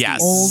 60s.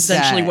 Yes.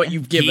 Essentially what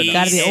you've given us.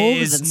 Got to be older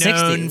than 60. He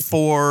is known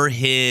for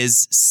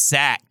his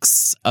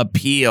sex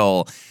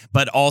appeal,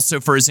 but also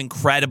for his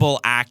incredible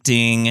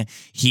acting.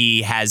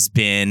 He has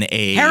been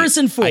a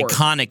Harrison Ford.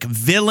 iconic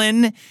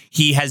villain.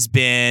 He has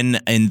been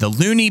in the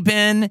Looney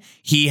Bin.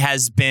 He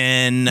has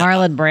been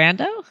Marlon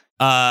Brando?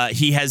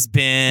 He has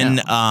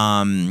been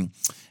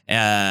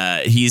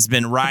he's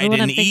been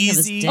riding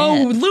Easy.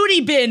 Oh,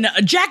 Looney Bin,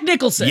 Jack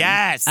Nicholson.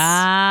 Yes. 1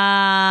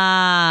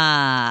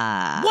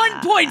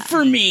 point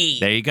for me.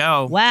 There you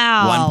go.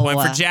 Wow. 1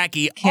 point for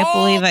Jackie. Can't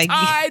believe I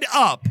tied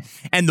up.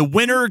 And the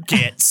winner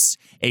gets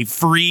a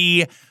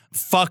free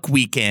fuck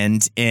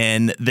weekend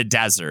in the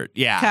desert.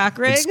 Yeah. Cock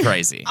ring? It's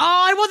crazy. Oh,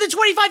 I want the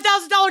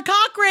 $25,000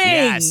 cock ring.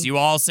 Yes, you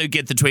also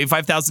get the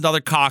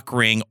 $25,000 cock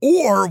ring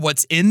or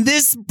what's in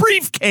this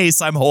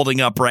briefcase I'm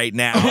holding up right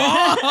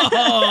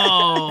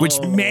now, which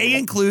may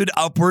include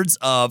upwards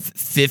of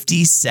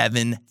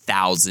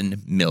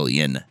 $57,000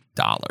 million.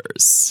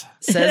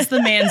 Says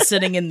the man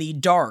sitting in the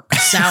dark,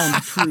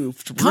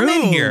 soundproofed room. Come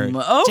in here.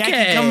 Okay.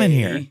 Jackie, come in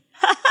here.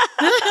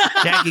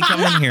 Jackie,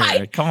 come in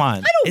here. Come on.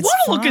 I don't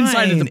want to look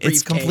inside of the briefcase.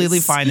 It's completely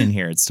fine in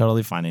here. It's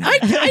totally fine in here.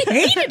 I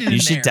hate it in You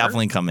should there.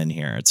 definitely come in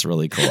here. It's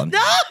really cool. No.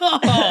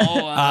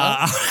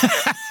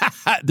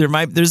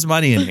 There's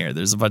money in here.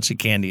 There's a bunch of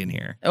candy in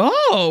here.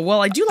 Oh,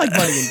 well, I do like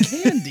money and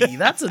candy.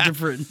 That's a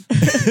different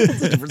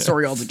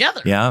story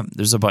altogether. Yeah,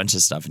 there's a bunch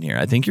of stuff in here.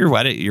 I think your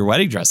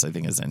wedding dress, I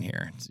think, is in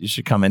here. You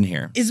should come in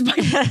here.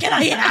 Can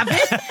I have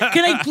it?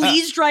 Can I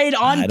please try it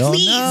on? I don't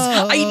please.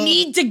 know. I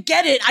need to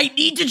get it. I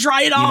need to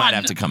try it on. You might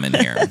have to come in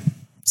here.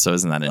 So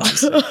isn't that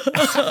interesting? What if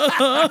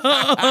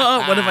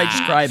I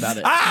just cry about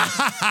it?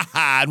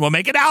 And we'll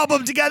make an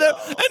album together.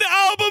 An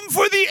album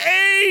for the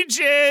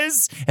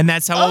ages. And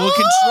that's how we'll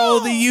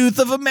control the youth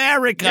of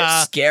America.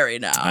 You're scary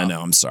now. I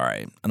know, I'm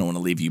sorry. I don't want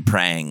to leave you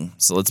praying.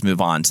 So let's move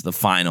on to the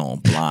final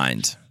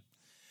blind.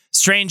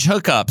 Strange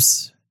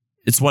hookups.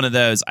 It's one of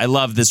those. I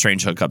love the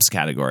strange hookups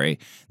category.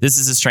 This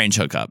is a strange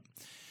hookup.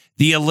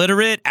 The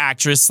illiterate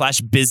actress /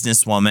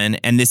 businesswoman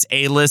and this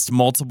A-list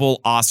multiple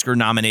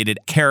Oscar-nominated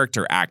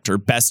character actor,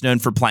 best known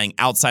for playing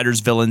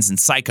outsiders, villains, and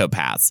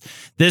psychopaths.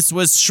 This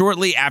was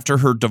shortly after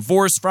her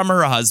divorce from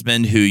her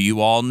husband, who you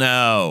all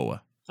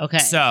know. Okay.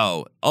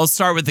 So I'll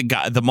start with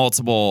the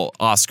multiple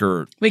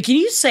Oscar. Wait, can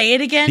you say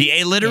it again? The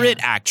illiterate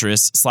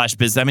actress /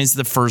 business. That means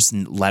the first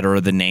letter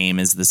of the name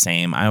is the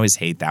same. I always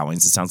hate that one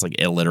because it sounds like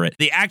illiterate.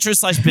 The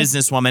actress /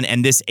 businesswoman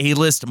and this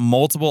A-list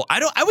multiple.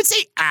 I would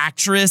say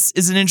actress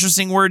is an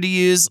interesting word to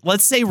use.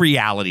 Let's say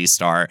reality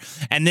star.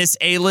 And this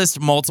A-list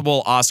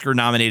multiple Oscar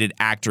nominated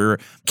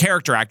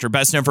character actor,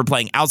 best known for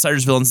playing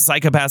outsiders, villains,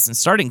 psychopaths, and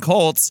starting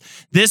cults.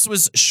 This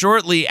was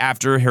shortly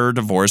after her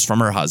divorce from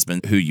her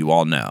husband, who you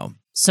all know.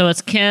 So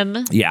it's Kim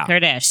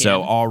Kardashian.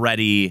 So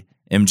already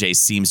MJ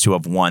seems to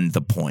have won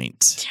the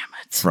point. Damn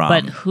it.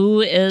 But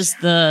who is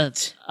the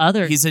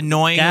other He's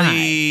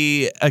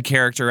annoyingly a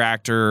character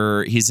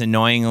actor. He's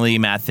annoyingly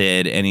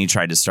method, and he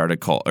tried to start a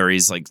cult. Or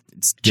he's like...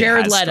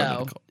 Jared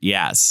Leto.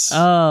 Yes.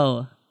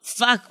 Oh.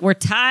 Fuck, we're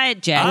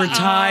tied, Jack. We're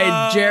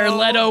tied. Jared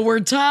Leto,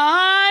 we're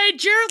tied.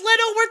 Jared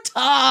Leto, we're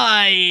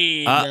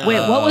tied.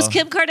 Wait, what was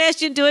Kim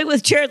Kardashian doing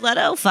with Jared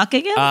Leto?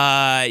 Fucking him?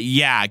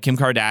 Yeah, Kim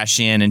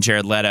Kardashian and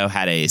Jared Leto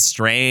had a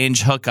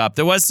strange hookup.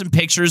 There was some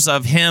pictures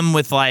of him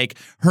with like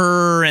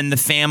her and the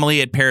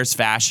family at Paris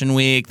Fashion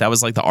Week. That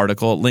was like the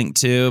article it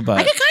linked to. But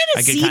I could kind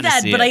of see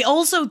that, but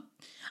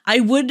I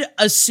would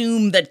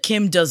assume that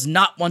Kim does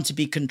not want to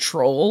be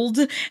controlled,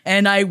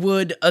 and I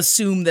would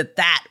assume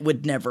that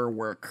would never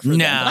work for them.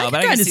 But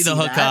I can see the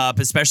hookup,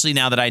 especially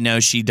now that I know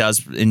she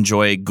does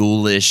enjoy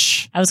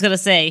ghoulish I was going to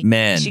say,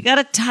 men. She got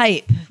a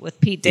type with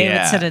Pete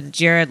Davidson and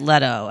Jared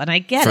Leto, and I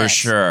get it. For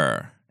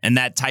sure. And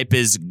that type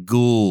is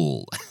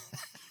ghoul.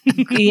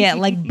 Yeah,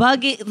 like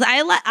buggy.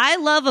 I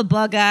love a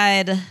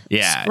bug-eyed,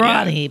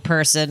 scrawny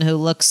person who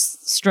looks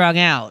strung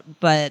out.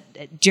 But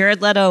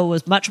Jared Leto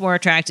was much more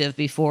attractive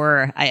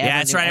before I ever. Yeah,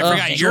 that's knew right. I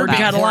anything forgot your about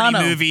big him. horny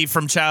movie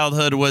from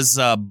childhood was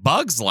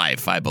Bug's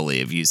Life, I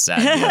believe you said.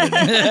 No,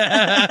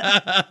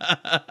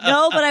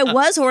 but I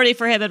was horny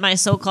for him in my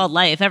so-called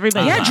life.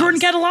 Everybody, Yeah,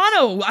 Jordan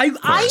Catalano.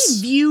 I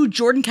view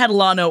Jordan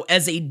Catalano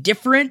as a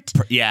different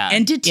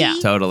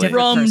entity totally.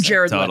 from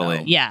Jared Totally.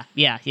 Leto.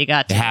 Yeah, you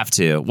got to. You have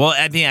to. Well,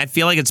 I mean, I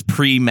feel like it's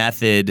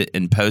pre-method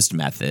and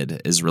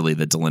post-method is really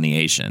the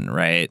delineation,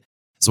 right?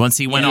 So once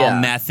he went all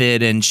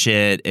method and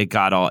shit, it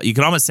got all. You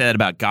can almost say that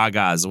about Gaga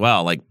as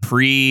well, like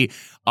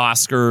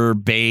pre-Oscar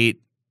bait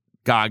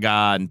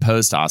Gaga and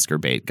post-Oscar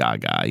bait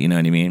Gaga. You know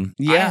what I mean?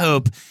 Yeah. I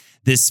hope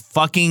this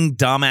fucking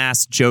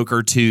dumbass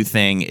Joker 2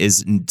 thing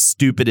is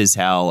stupid as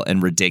hell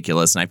and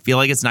ridiculous. And I feel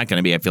like it's not going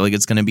to be. I feel like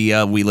it's going to be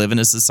we live in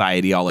a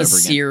society all over again.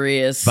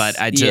 Serious.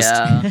 But I just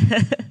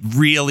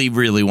really,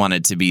 really want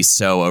it to be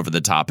so over the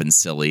top and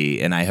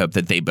silly. And I hope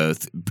that they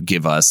both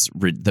give us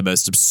the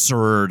most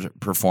absurd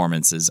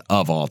performances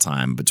of all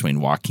time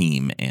between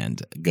Joaquin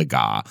and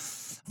Gaga.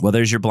 Well,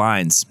 there's your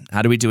blinds.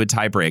 How do we do a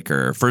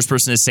tiebreaker? First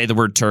person to say the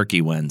word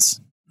turkey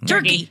wins.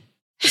 Turkey.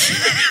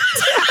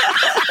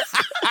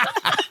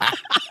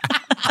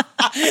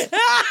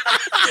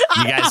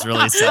 You guys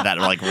really said that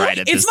like right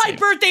at It's this my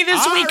birthday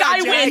this week.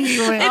 I win.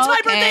 It's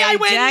my birthday. I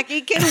win.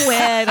 Jackie can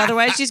win.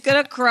 Otherwise, she's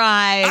gonna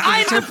cry.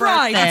 I'm the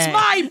bride. It's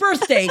my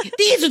birthday.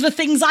 These are the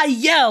things I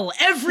yell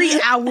every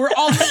hour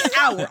on the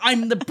hour.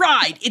 I'm the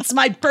bride. It's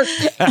my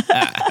birthday.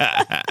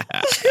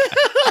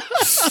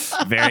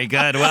 Very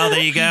good. Well,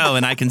 there you go.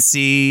 And I can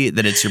see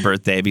that it's your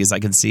birthday because I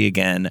can see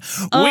again.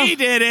 We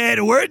did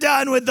it. We're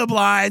done with the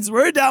blinds.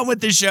 We're done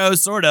with the show,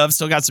 sort of.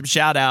 Still got some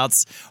shout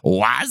outs.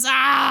 What's up?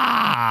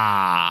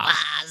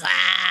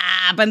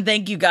 And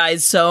thank you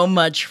guys so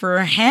much for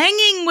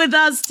hanging with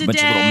us today.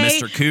 Bunch of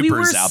little Mr. Coopers we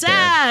were out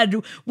sad.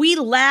 We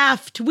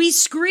laughed. We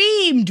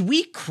screamed.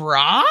 We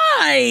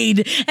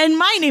cried. And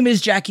my name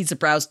is Jackie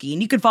Zabrowski,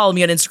 and you can follow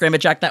me on Instagram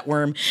at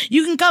JackThatWorm.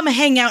 You can come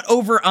hang out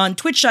over on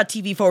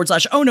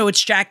twitch.tv/Oh No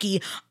It's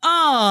Jackie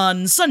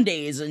on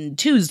Sundays and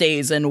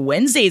Tuesdays and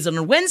Wednesdays. And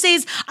on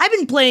Wednesdays, I've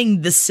been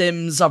playing The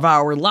Sims of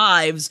Our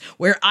Lives,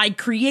 where I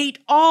create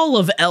all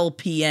of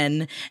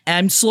LPN. And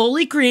I'm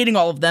slowly creating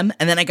all of them,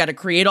 and then I got to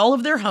create all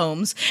of their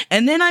homes.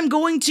 And then I'm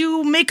going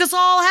to make us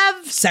all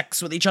have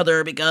sex with each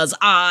other because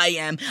I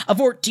am a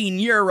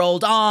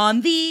 14-year-old on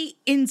the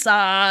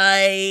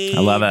inside. I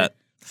love it.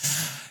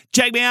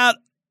 Check me out.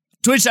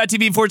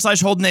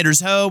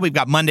 Twitch.tv/HoldenatorsHo. We've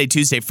got Monday,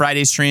 Tuesday,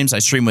 Friday streams. I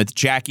stream with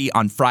Jackie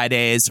on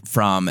Fridays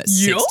from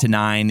 6 to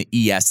 9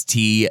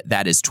 EST.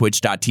 That is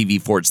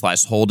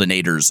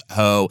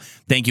twitch.tv/HoldenatorsHo.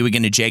 Thank you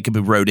again to Jacob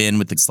who wrote in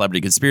with the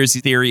celebrity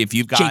conspiracy theory. If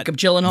you've got Jacob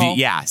Gyllenhaal.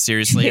 Yeah,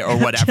 seriously, or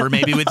whatever,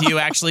 maybe with you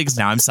actually, because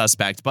now I'm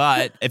suspect.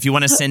 But if you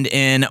want to send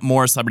in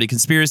more celebrity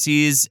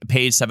conspiracies,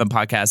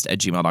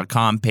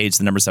 page7podcast@gmail.com,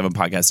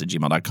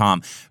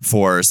 page7podcast@gmail.com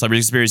for celebrity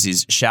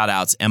conspiracies, shout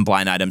outs, and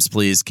blind items.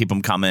 Please keep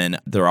them coming.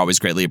 They're always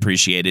greatly appreciated.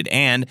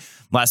 And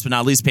last but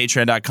not least,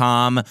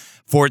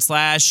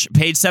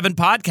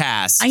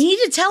 patreon.com/page7podcast. I need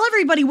to tell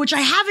everybody, which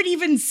I haven't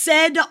even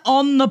said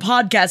on the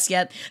podcast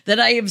yet, that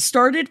I have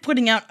started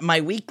putting out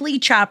my weekly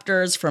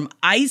chapters from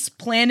Ice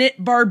Planet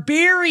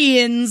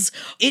Barbarians.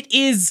 It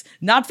is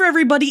not for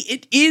everybody.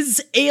 It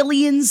is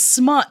alien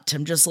smut.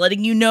 I'm just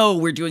letting you know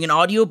we're doing an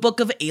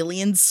audiobook of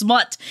alien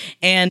smut.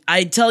 And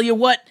I tell you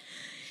what,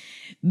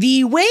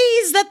 the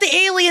ways that the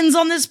aliens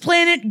on this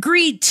planet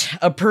greet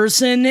a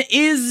person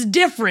is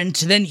different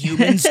than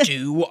humans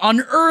do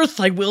on Earth.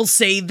 I will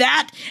say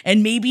that.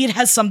 And maybe it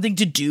has something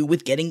to do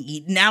with getting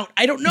eaten out.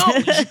 I don't know.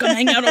 You should come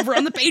hang out over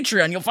on the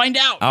Patreon. You'll find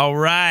out. All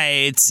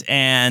right.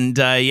 And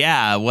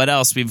what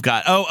else we've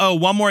got?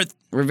 One more.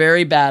 We're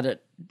very bad at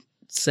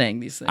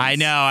saying these things. I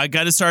know. I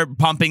got to start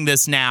pumping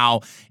this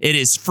now. It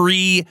is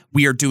free.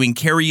 We are doing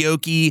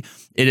karaoke.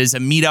 It is a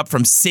meetup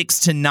from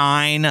 6 to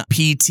 9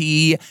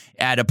 PT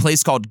at a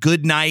place called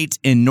Good Night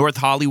in North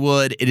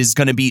Hollywood. It is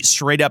going to be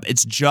straight up.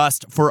 It's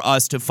just for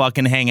us to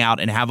fucking hang out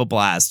and have a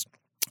blast.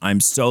 I'm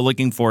so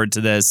looking forward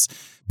to this.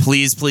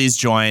 Please, please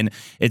join.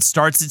 It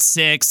starts at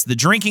 6. The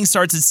drinking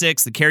starts at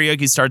 6. The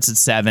karaoke starts at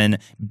 7.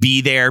 Be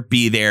there,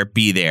 be there,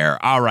 be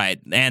there. All right.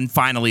 And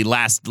finally,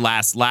 last,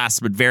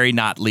 but very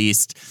not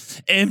least,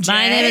 MJ.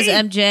 My name is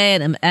MJ,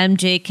 and I'm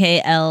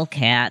MJKL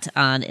Cat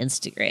on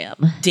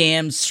Instagram.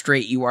 Damn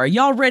straight you are.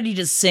 Y'all ready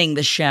to sing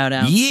the shout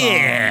out Yeah. song?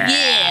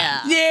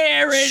 Yeah.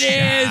 There it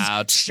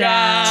is.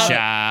 Shout.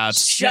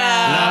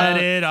 Let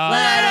it all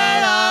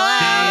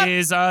out.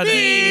 These are the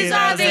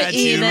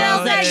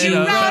emails that you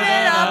wrote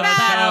it about.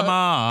 Come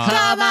on.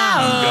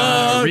 I'm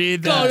gonna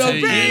read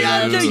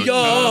them to you.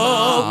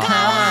 Come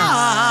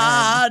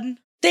on.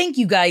 Thank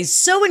you guys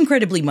so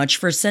incredibly much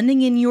for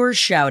sending in your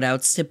shout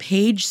outs to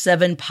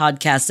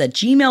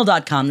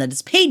page7podcast@gmail.com. That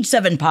is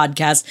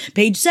page7podcast,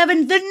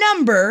 page7, the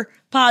number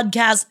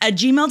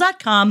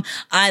podcast@gmail.com.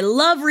 I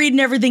love reading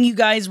everything you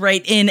guys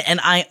write in, and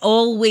I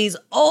always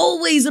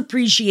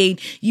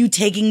appreciate you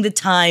taking the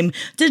time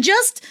to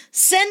just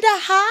send a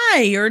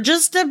hi or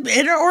just or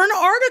an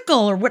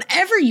article or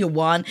whatever you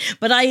want.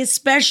 But I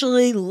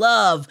especially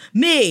love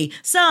me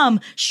some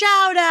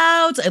shout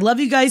outs. I love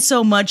you guys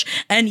so much.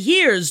 And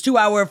here's to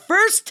our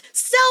first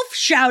self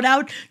shout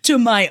out to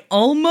my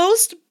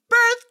almost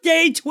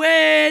birthday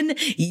twin.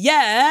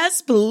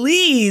 Yes,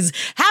 please.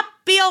 Happy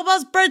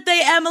almost birthday,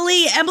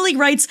 Emily. Emily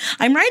writes,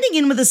 I'm writing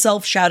in with a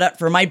self shout out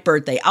for my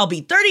birthday. I'll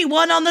be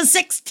 31 on the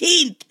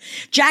 16th.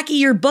 Jackie,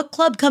 your book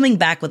club coming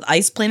back with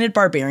Ice Planet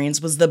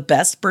Barbarians was the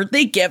best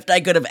birthday gift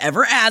I could have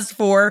ever asked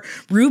for.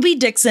 Ruby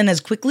Dixon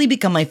has quickly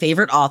become my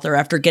favorite author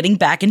after getting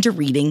back into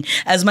reading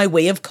as my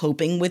way of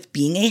coping with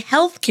being a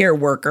healthcare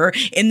worker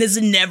in this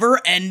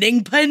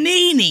never-ending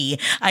panini.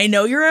 I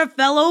know you're a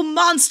fellow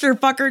monster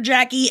fucker,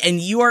 Jackie,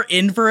 and you are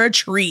in for a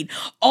treat.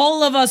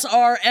 All of us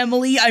are,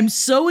 Emily. I'm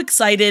so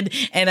excited,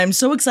 and I'm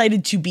so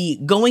excited to be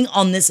going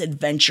on this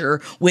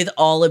adventure with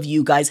all of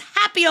you guys.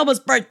 Happy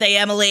almost birthday,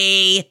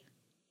 Emily!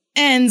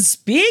 And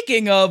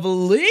speaking of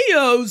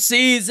Leo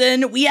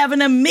season, we have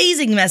an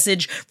amazing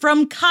message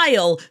from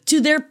Kyle to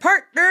their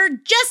partner,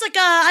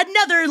 Jessica,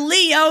 another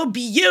Leo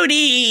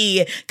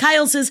beauty.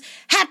 Kyle says,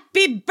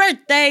 Happy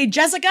birthday,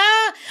 Jessica!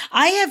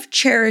 I have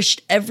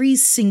cherished every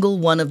single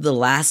one of the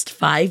last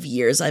 5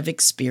 years I've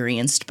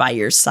experienced by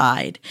your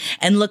side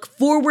and look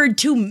forward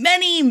to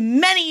many,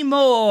 many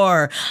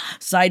more.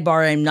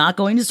 Sidebar, I'm not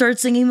going to start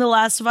singing the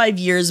last 5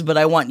 years, but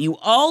I want you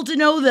all to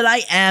know that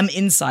I am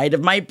inside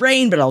of my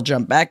brain, but I'll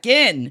jump back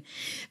in.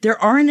 There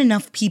aren't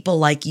enough people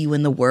like you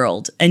in the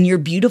world, and your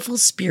beautiful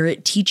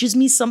spirit teaches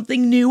me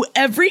something new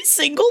every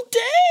single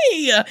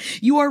day.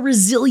 You are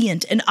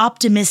resilient and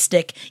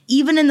optimistic,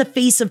 even in the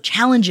face of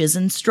challenges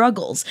and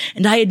struggles,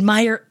 and I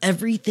admire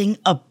everything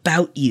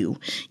about you.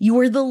 You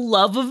are the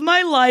love of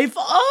my life,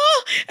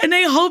 and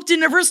I hope to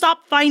never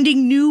stop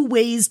finding new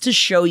ways to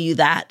show you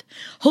that.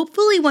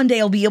 Hopefully one day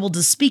I'll be able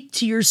to speak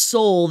to your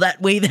soul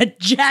that way that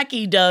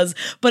Jackie does,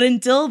 but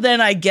until then,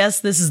 I guess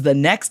this is the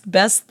next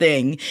best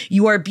thing.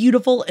 You are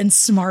beautiful and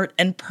smart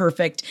and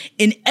perfect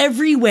in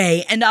every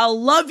way, and I'll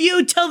love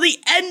you till the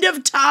end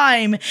of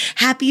time.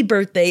 Happy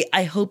birthday.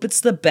 I hope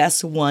it's the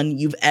best one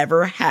you've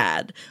ever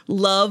had.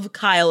 Love,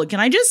 Kyle. Can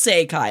I just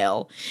say,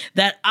 Kyle,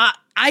 that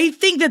I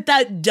think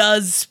that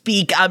does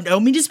speak. I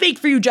don't mean to speak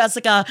for you,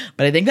 Jessica,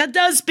 but I think that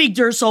does speak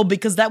to her soul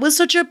because that was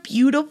such a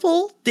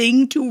beautiful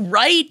thing to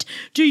write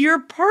to your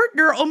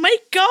partner. Oh my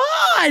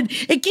God,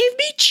 it gave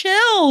me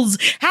chills.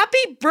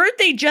 Happy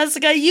birthday,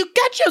 Jessica. You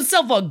got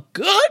yourself a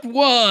good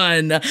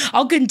one.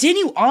 I'll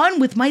continue on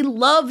with my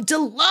love to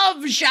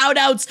love shout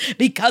outs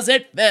because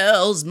it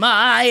fills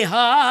my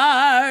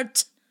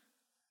heart.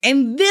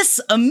 And this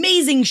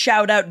amazing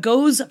shout out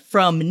goes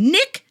from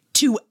Nick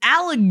to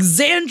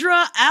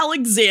Alexandra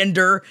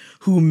Alexander,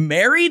 who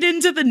married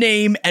into the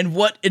name, and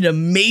what an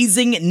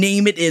amazing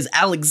name it is.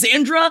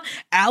 Alexandra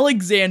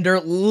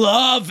Alexander,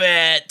 love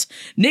it.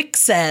 Nick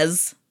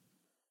says,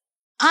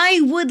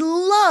 I would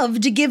love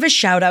to give a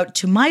shout out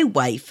to my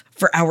wife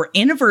for our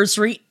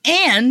anniversary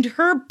and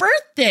her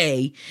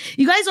birthday.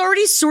 You guys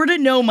already sort of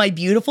know my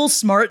beautiful,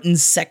 smart, and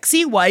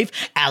sexy wife,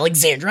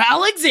 Alexandra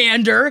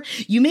Alexander.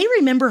 You may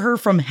remember her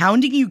from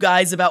hounding you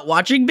guys about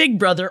watching Big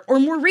Brother, or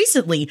more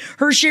recently,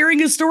 her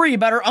sharing a story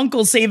about her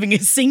uncle saving a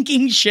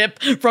sinking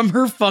ship from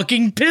her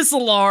fucking piss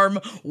alarm.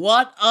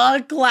 What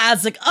a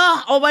classic.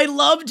 Oh, I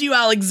loved you,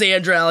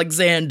 Alexandra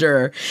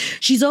Alexander.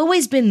 She's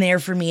always been there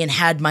for me and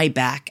had my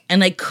back,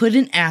 and I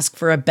couldn't ask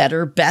for a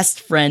better best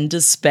friend to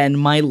spend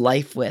my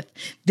life with.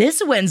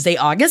 This Wednesday,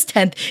 August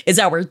 10th, is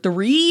our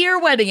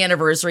 3-year wedding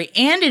anniversary,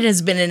 and it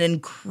has been an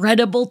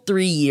incredible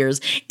 3 years,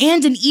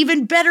 and an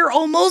even better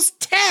almost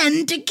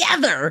 10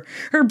 together.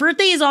 Her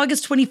birthday is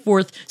August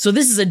 24th, so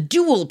this is a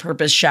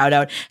dual-purpose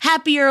shout-out.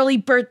 Happy early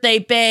birthday,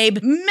 babe.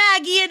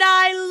 Maggie and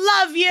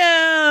I love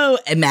you!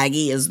 And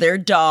Maggie is their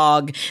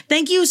dog.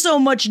 Thank you so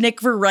much,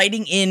 Nick, for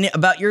writing in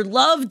about your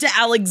love to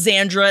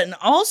Alexandra, and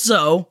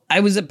also,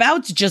 I was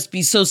about to just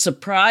be so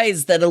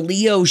surprised that a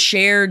Leo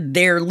shared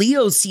their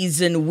Leo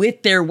season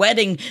with their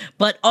wedding,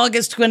 but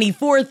August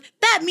 24th,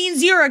 that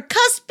means you're a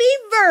cuspy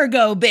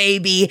Virgo,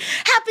 baby.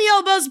 Happy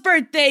almost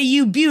birthday,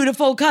 you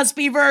beautiful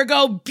cuspy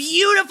Virgo,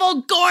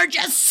 beautiful,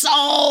 gorgeous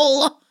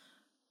soul.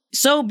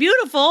 So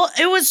beautiful,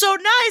 it was so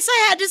nice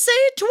I had to say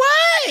it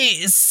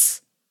twice.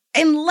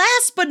 And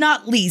last but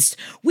not least,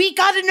 we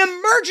got an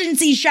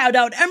emergency shout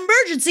out.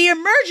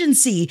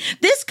 Emergency.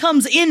 This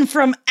comes in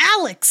from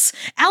Alex.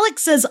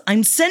 Alex says,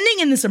 I'm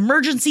sending in this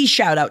emergency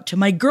shout out to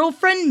my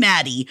girlfriend,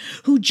 Maddie,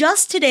 who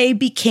just today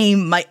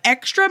became my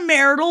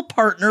extramarital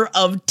partner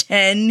of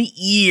 10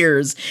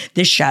 years.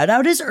 This shout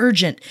out is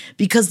urgent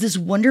because this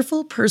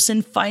wonderful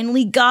person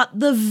finally got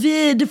the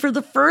vid for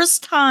the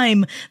first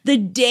time the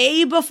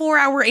day before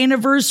our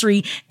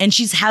anniversary, and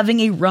she's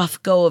having a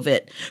rough go of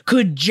it.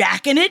 Could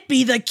Jack in it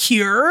be the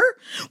cure?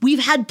 We've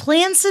had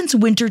plans since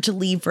winter to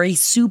leave for a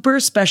super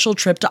special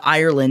trip to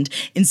Ireland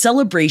in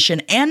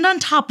celebration, and on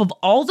top of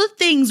all the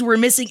things we're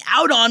missing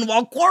out on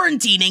while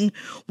quarantining,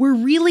 we're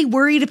really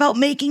worried about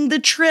making the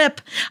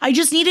trip. I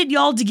just needed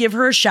y'all to give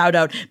her a shout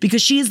out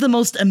because she is the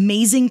most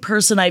amazing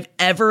person I've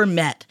ever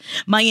met.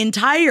 My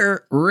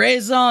entire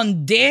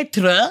raison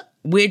d'etre,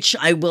 which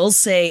I will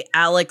say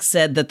Alex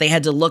said that they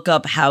had to look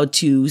up how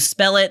to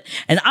spell it,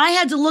 and I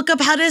had to look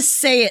up how to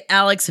say it,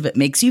 Alex, if it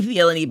makes you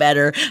feel any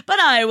better, but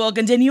I will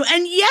continue.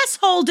 And yes,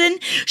 Holden,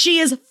 she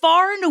is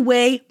far and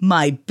away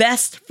my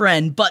best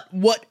friend, but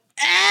whatever.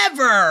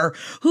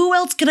 Who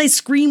else could I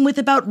scream with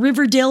about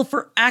Riverdale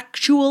for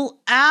actual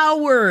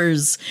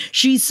hours?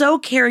 She's so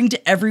caring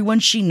to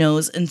everyone she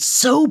knows and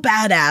so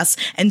badass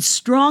and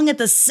strong at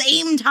the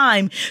same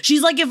time.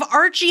 She's like if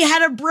Archie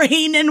had a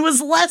brain and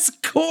was less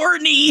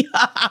corny.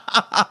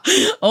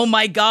 Oh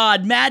my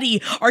God,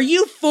 Maddie, are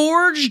you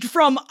forged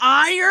from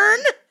iron?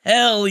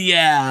 Hell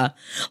yeah.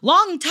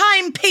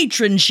 Long-time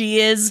patron she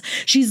is.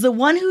 She's the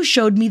one who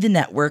showed me the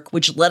network,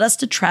 which led us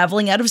to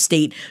traveling out of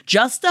state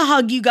just to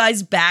hug you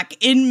guys back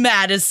in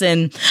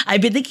Madison.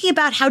 I've been thinking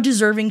about how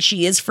deserving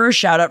she is for a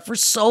shout out for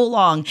so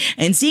long,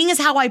 and seeing as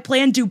how I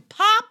plan to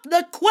pop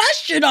the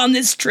question on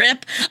this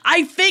trip,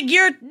 I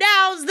figured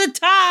now's the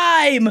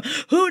time.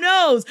 Who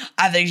knows?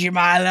 I think she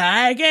might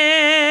like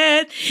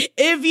it.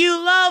 If you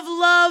love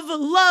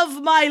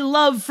my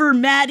love for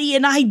Maddie,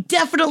 and I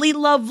definitely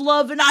love,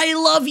 and I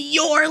love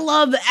your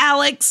love,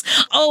 Alex.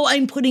 Oh,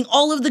 I'm putting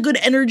all of the good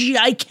energy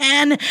I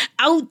can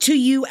out to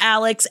you,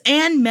 Alex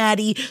and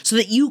Maddie, so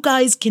that you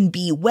guys can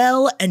be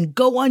well and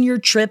go on your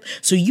trip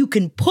so you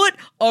can put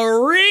a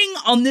ring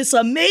on this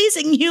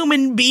amazing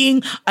human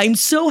being. I'm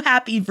so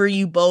happy for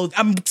you both.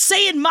 I'm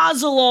saying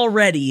mazel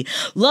already.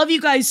 Love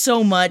you guys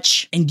so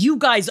much, and you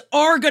guys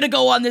are gonna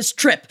go on this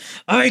trip.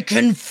 I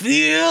can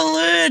feel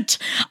it.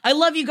 I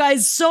love you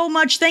guys so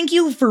much. Thank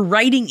you for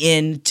writing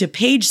in to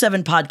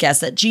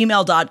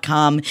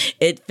page7podcast@gmail.com.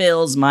 It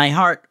fills my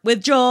heart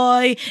with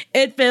joy.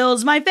 It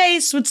fills my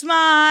face with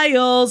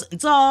smiles.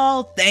 It's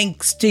all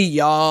thanks to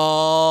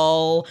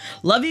y'all.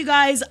 Love you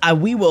guys.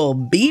 We will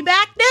be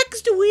back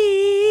next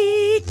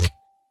week.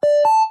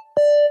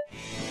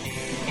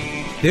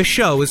 This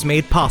show is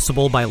made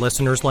possible by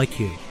listeners like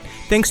you.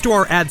 Thanks to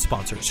our ad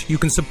sponsors, you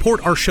can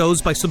support our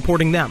shows by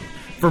supporting them.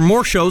 For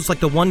more shows like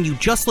the one you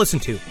just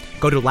listened to,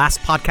 go to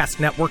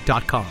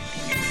lastpodcastnetwork.com.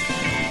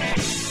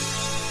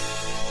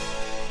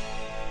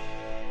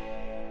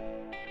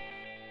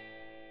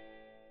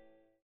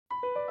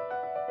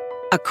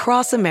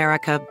 Across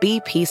America,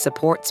 BP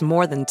supports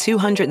more than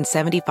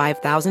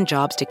 275,000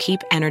 jobs to keep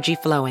energy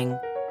flowing.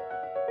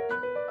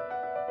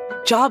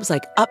 Jobs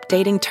like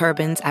updating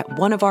turbines at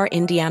one of our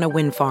Indiana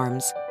wind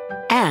farms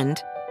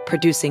and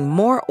producing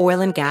more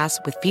oil and gas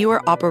with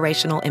fewer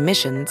operational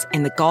emissions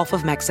in the Gulf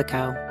of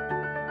Mexico.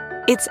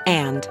 It's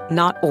and,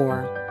 not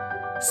or.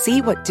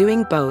 See what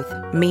doing both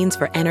means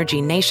for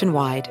energy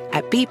nationwide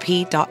at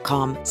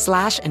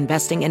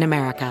bp.com/investing in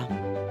America.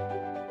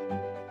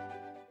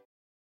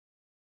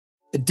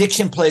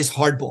 Addiction plays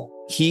hardball.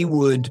 He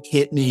would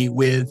hit me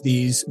with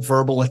these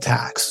verbal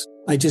attacks.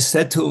 I just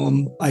said to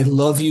him, I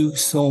love you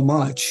so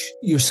much.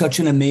 You're such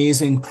an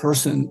amazing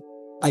person.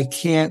 I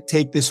can't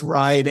take this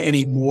ride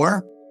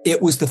anymore.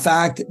 It was the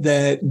fact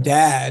that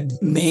Dad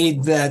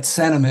made that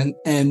sentiment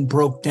and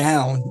broke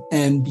down.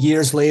 And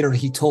years later,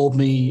 he told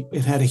me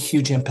it had a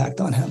huge impact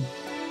on him.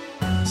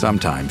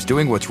 Sometimes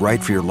doing what's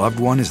right for your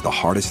loved one is the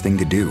hardest thing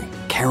to do.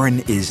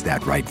 Karen is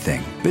that right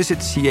thing. Visit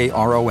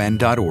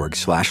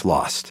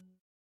caron.org/lost.